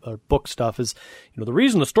or book stuff, is, the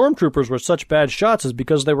reason the stormtroopers were such bad shots is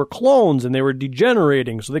because they were clones and they were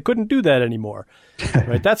degenerating, so they couldn't do that anymore.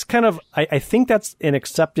 Right? That's kind of, I think that's an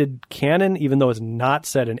accepted canon, even though it's not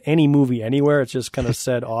said in any movie anywhere. It's just kind of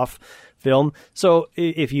said off film. So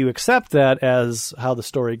if you accept that as how the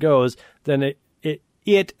story goes, then it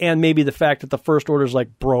and maybe the fact that the First Order's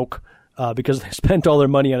like broke because they spent all their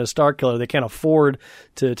money on a Star Killer, they can't afford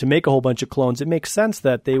to make a whole bunch of clones. It makes sense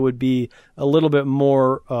that they would be a little bit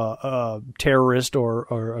more terrorist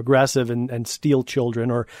or aggressive and steal children,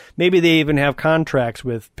 or maybe they even have contracts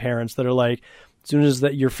with parents that are like, as soon as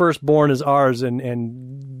that your firstborn is ours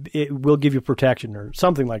and it will give you protection or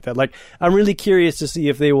something like that. Like, I'm really curious to see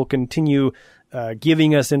if they will continue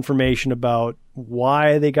giving us information about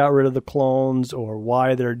why they got rid of the clones or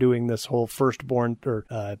why they're doing this whole firstborn or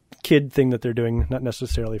kid thing that they're doing, not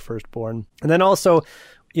necessarily firstborn. And then also,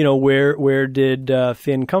 where did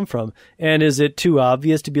Finn come from? And is it too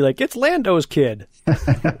obvious to be like, it's Lando's kid?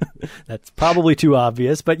 That's probably too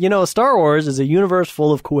obvious. But, Star Wars is a universe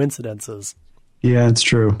full of coincidences. Yeah, it's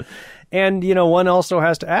true. And, one also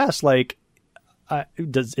has to ask, like,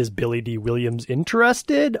 is Billy D. Williams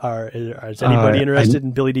interested? Is anybody interested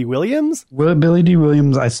in Billy D. Williams? Well, Billy D.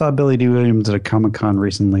 Williams, I saw Billy D. Williams at a Comic-Con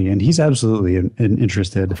recently, and he's absolutely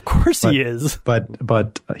interested. Of course he is.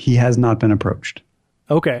 But he has not been approached.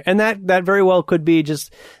 Okay, and that very well could be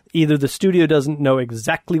just either the studio doesn't know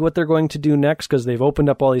exactly what they're going to do next because they've opened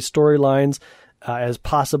up all these storylines as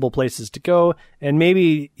possible places to go, and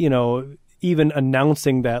maybe, even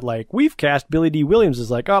announcing that, like, we've cast Billy D. Williams is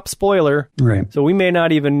like, spoiler. Right. So we may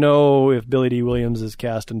not even know if Billy D. Williams is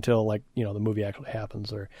cast until, like, the movie actually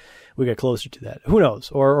happens or we get closer to that. Who knows?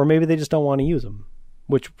 Or maybe they just don't want to use him,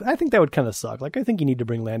 which I think that would kind of suck. Like, I think you need to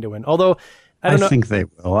bring Lando in. Although, I think they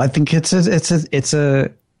will. I think it's a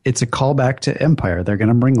callback to Empire. They're going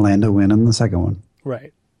to bring Lando in the second one.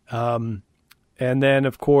 Right. And then,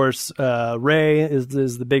 of course, Rey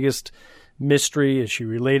is the biggest mystery. Is she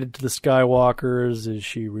related to the Skywalkers? Is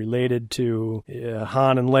she related to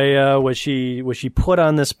Han and Leia? Was she put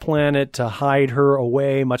on this planet to hide her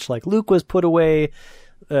away, much like Luke was put away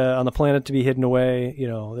on the planet to be hidden away?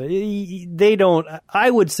 They don't. I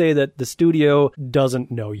would say that the studio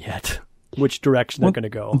doesn't know yet which direction they're going to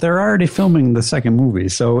go. They're already filming the second movie,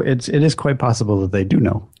 so it is quite possible that they do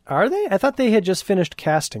know. Are they? I thought they had just finished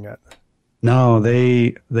casting it. No,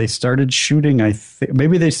 they started shooting.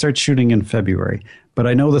 Maybe they start shooting in February, but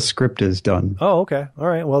I know the script is done. Oh, okay, all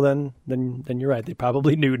right. Well, then you're right. They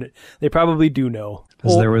probably knew. They probably do know.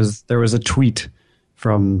 Because there was a tweet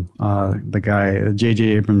from the guy J.J.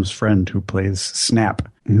 Abrams' friend who plays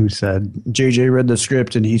Snap, who said J.J. read the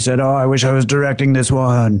script and he said, "Oh, I wish I was directing this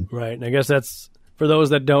one." Right, and I guess that's. For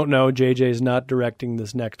those that don't know, JJ's not directing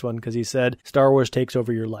this next one because he said Star Wars takes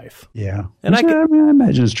over your life. Yeah. And I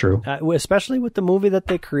imagine it's true. Especially with the movie that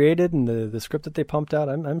they created and the script that they pumped out.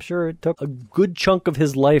 I'm sure it took a good chunk of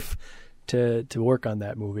his life to work on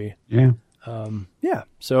that movie. Yeah. Yeah.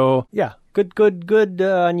 So, yeah. Good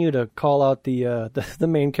on you to call out the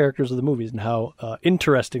main characters of the movies and how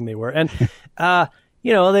interesting they were. And,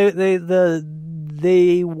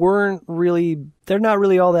 they weren't really, they're not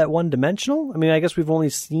really all that one-dimensional. I mean, I guess we've only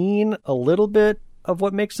seen a little bit of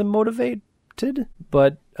what makes them motivated,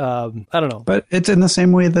 but I don't know. But it's in the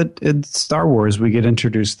same way that in Star Wars, we get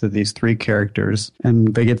introduced to these three characters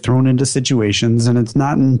and they get thrown into situations, and it's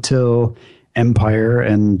not until Empire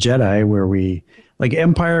and Jedi where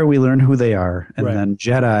Empire, we learn who they are, and then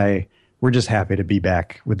Jedi, we're just happy to be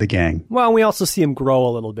back with the gang. Well, we also see them grow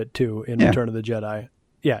a little bit, too, in Return of the Jedi.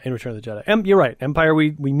 Yeah, in Return of the Jedi. You're right. Empire,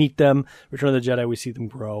 we meet them. Return of the Jedi, we see them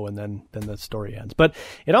grow, and then the story ends. But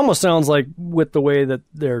it almost sounds like, with the way that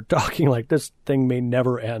they're talking, like this thing may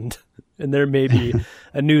never end. And there may be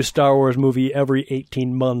a new Star Wars movie every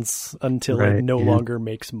 18 months until it no longer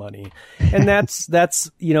makes money. And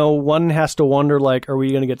that's one has to wonder, like, are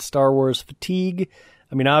we going to get Star Wars fatigue?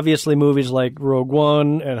 I mean, obviously movies like Rogue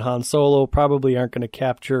One and Han Solo probably aren't going to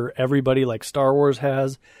capture everybody like Star Wars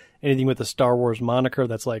has. Anything with a Star Wars moniker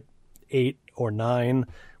that's like 8 or 9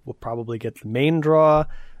 will probably get the main draw.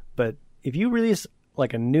 But if you release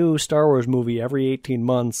like a new Star Wars movie every 18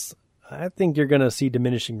 months, I think you're going to see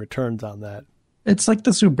diminishing returns on that. It's like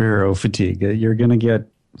the superhero fatigue. You're going to get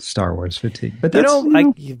Star Wars fatigue. But that's,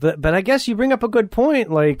 but I guess you bring up a good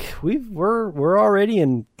point. Like we're already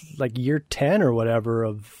in like year 10 or whatever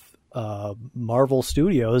of Marvel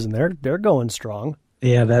Studios, and they're going strong.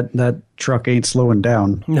 Yeah, that truck ain't slowing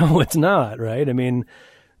down. No, it's not, right? I mean,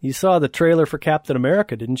 you saw the trailer for Captain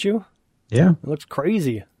America, didn't you? Yeah. It looks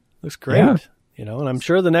crazy. It looks great. Yeah. And I'm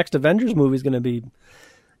sure the next Avengers movie is going to be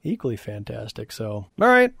equally fantastic. So, all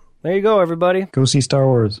right. There you go, everybody. Go see Star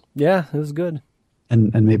Wars. Yeah, it was good.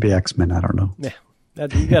 And maybe X-Men, I don't know. Yeah,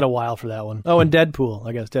 you got a while for that one. Oh, and Deadpool.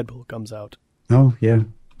 I guess Deadpool comes out. Oh, yeah.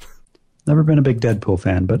 Never been a big Deadpool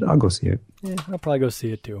fan, but I'll go see it. Yeah, I'll probably go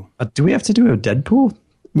see it too. Do we have to do a Deadpool?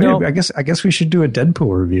 No. I guess we should do a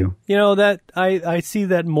Deadpool review. That I see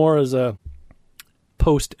that more as a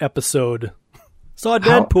post episode. Saw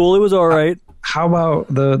Deadpool, it was all right. How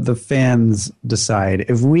about the fans decide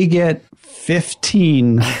if we get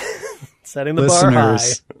 15 setting the bar high.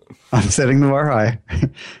 I'm setting the bar high.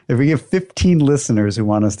 If we get 15 listeners who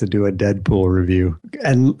want us to do a Deadpool review,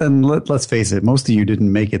 and let's face it, most of you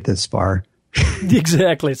didn't make it this far.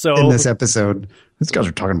 Exactly. So in this episode, these guys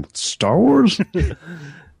are talking about Star Wars.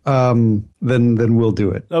 then we'll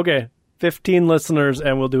do it. Okay, 15 listeners,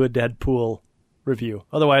 and we'll do a Deadpool review.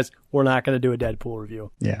 Otherwise, we're not going to do a Deadpool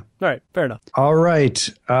review. Yeah. All right, fair enough. All right.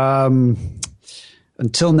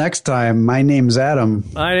 Until next time, my name's Adam.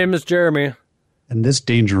 My name is Jeremy. And this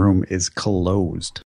danger room is closed.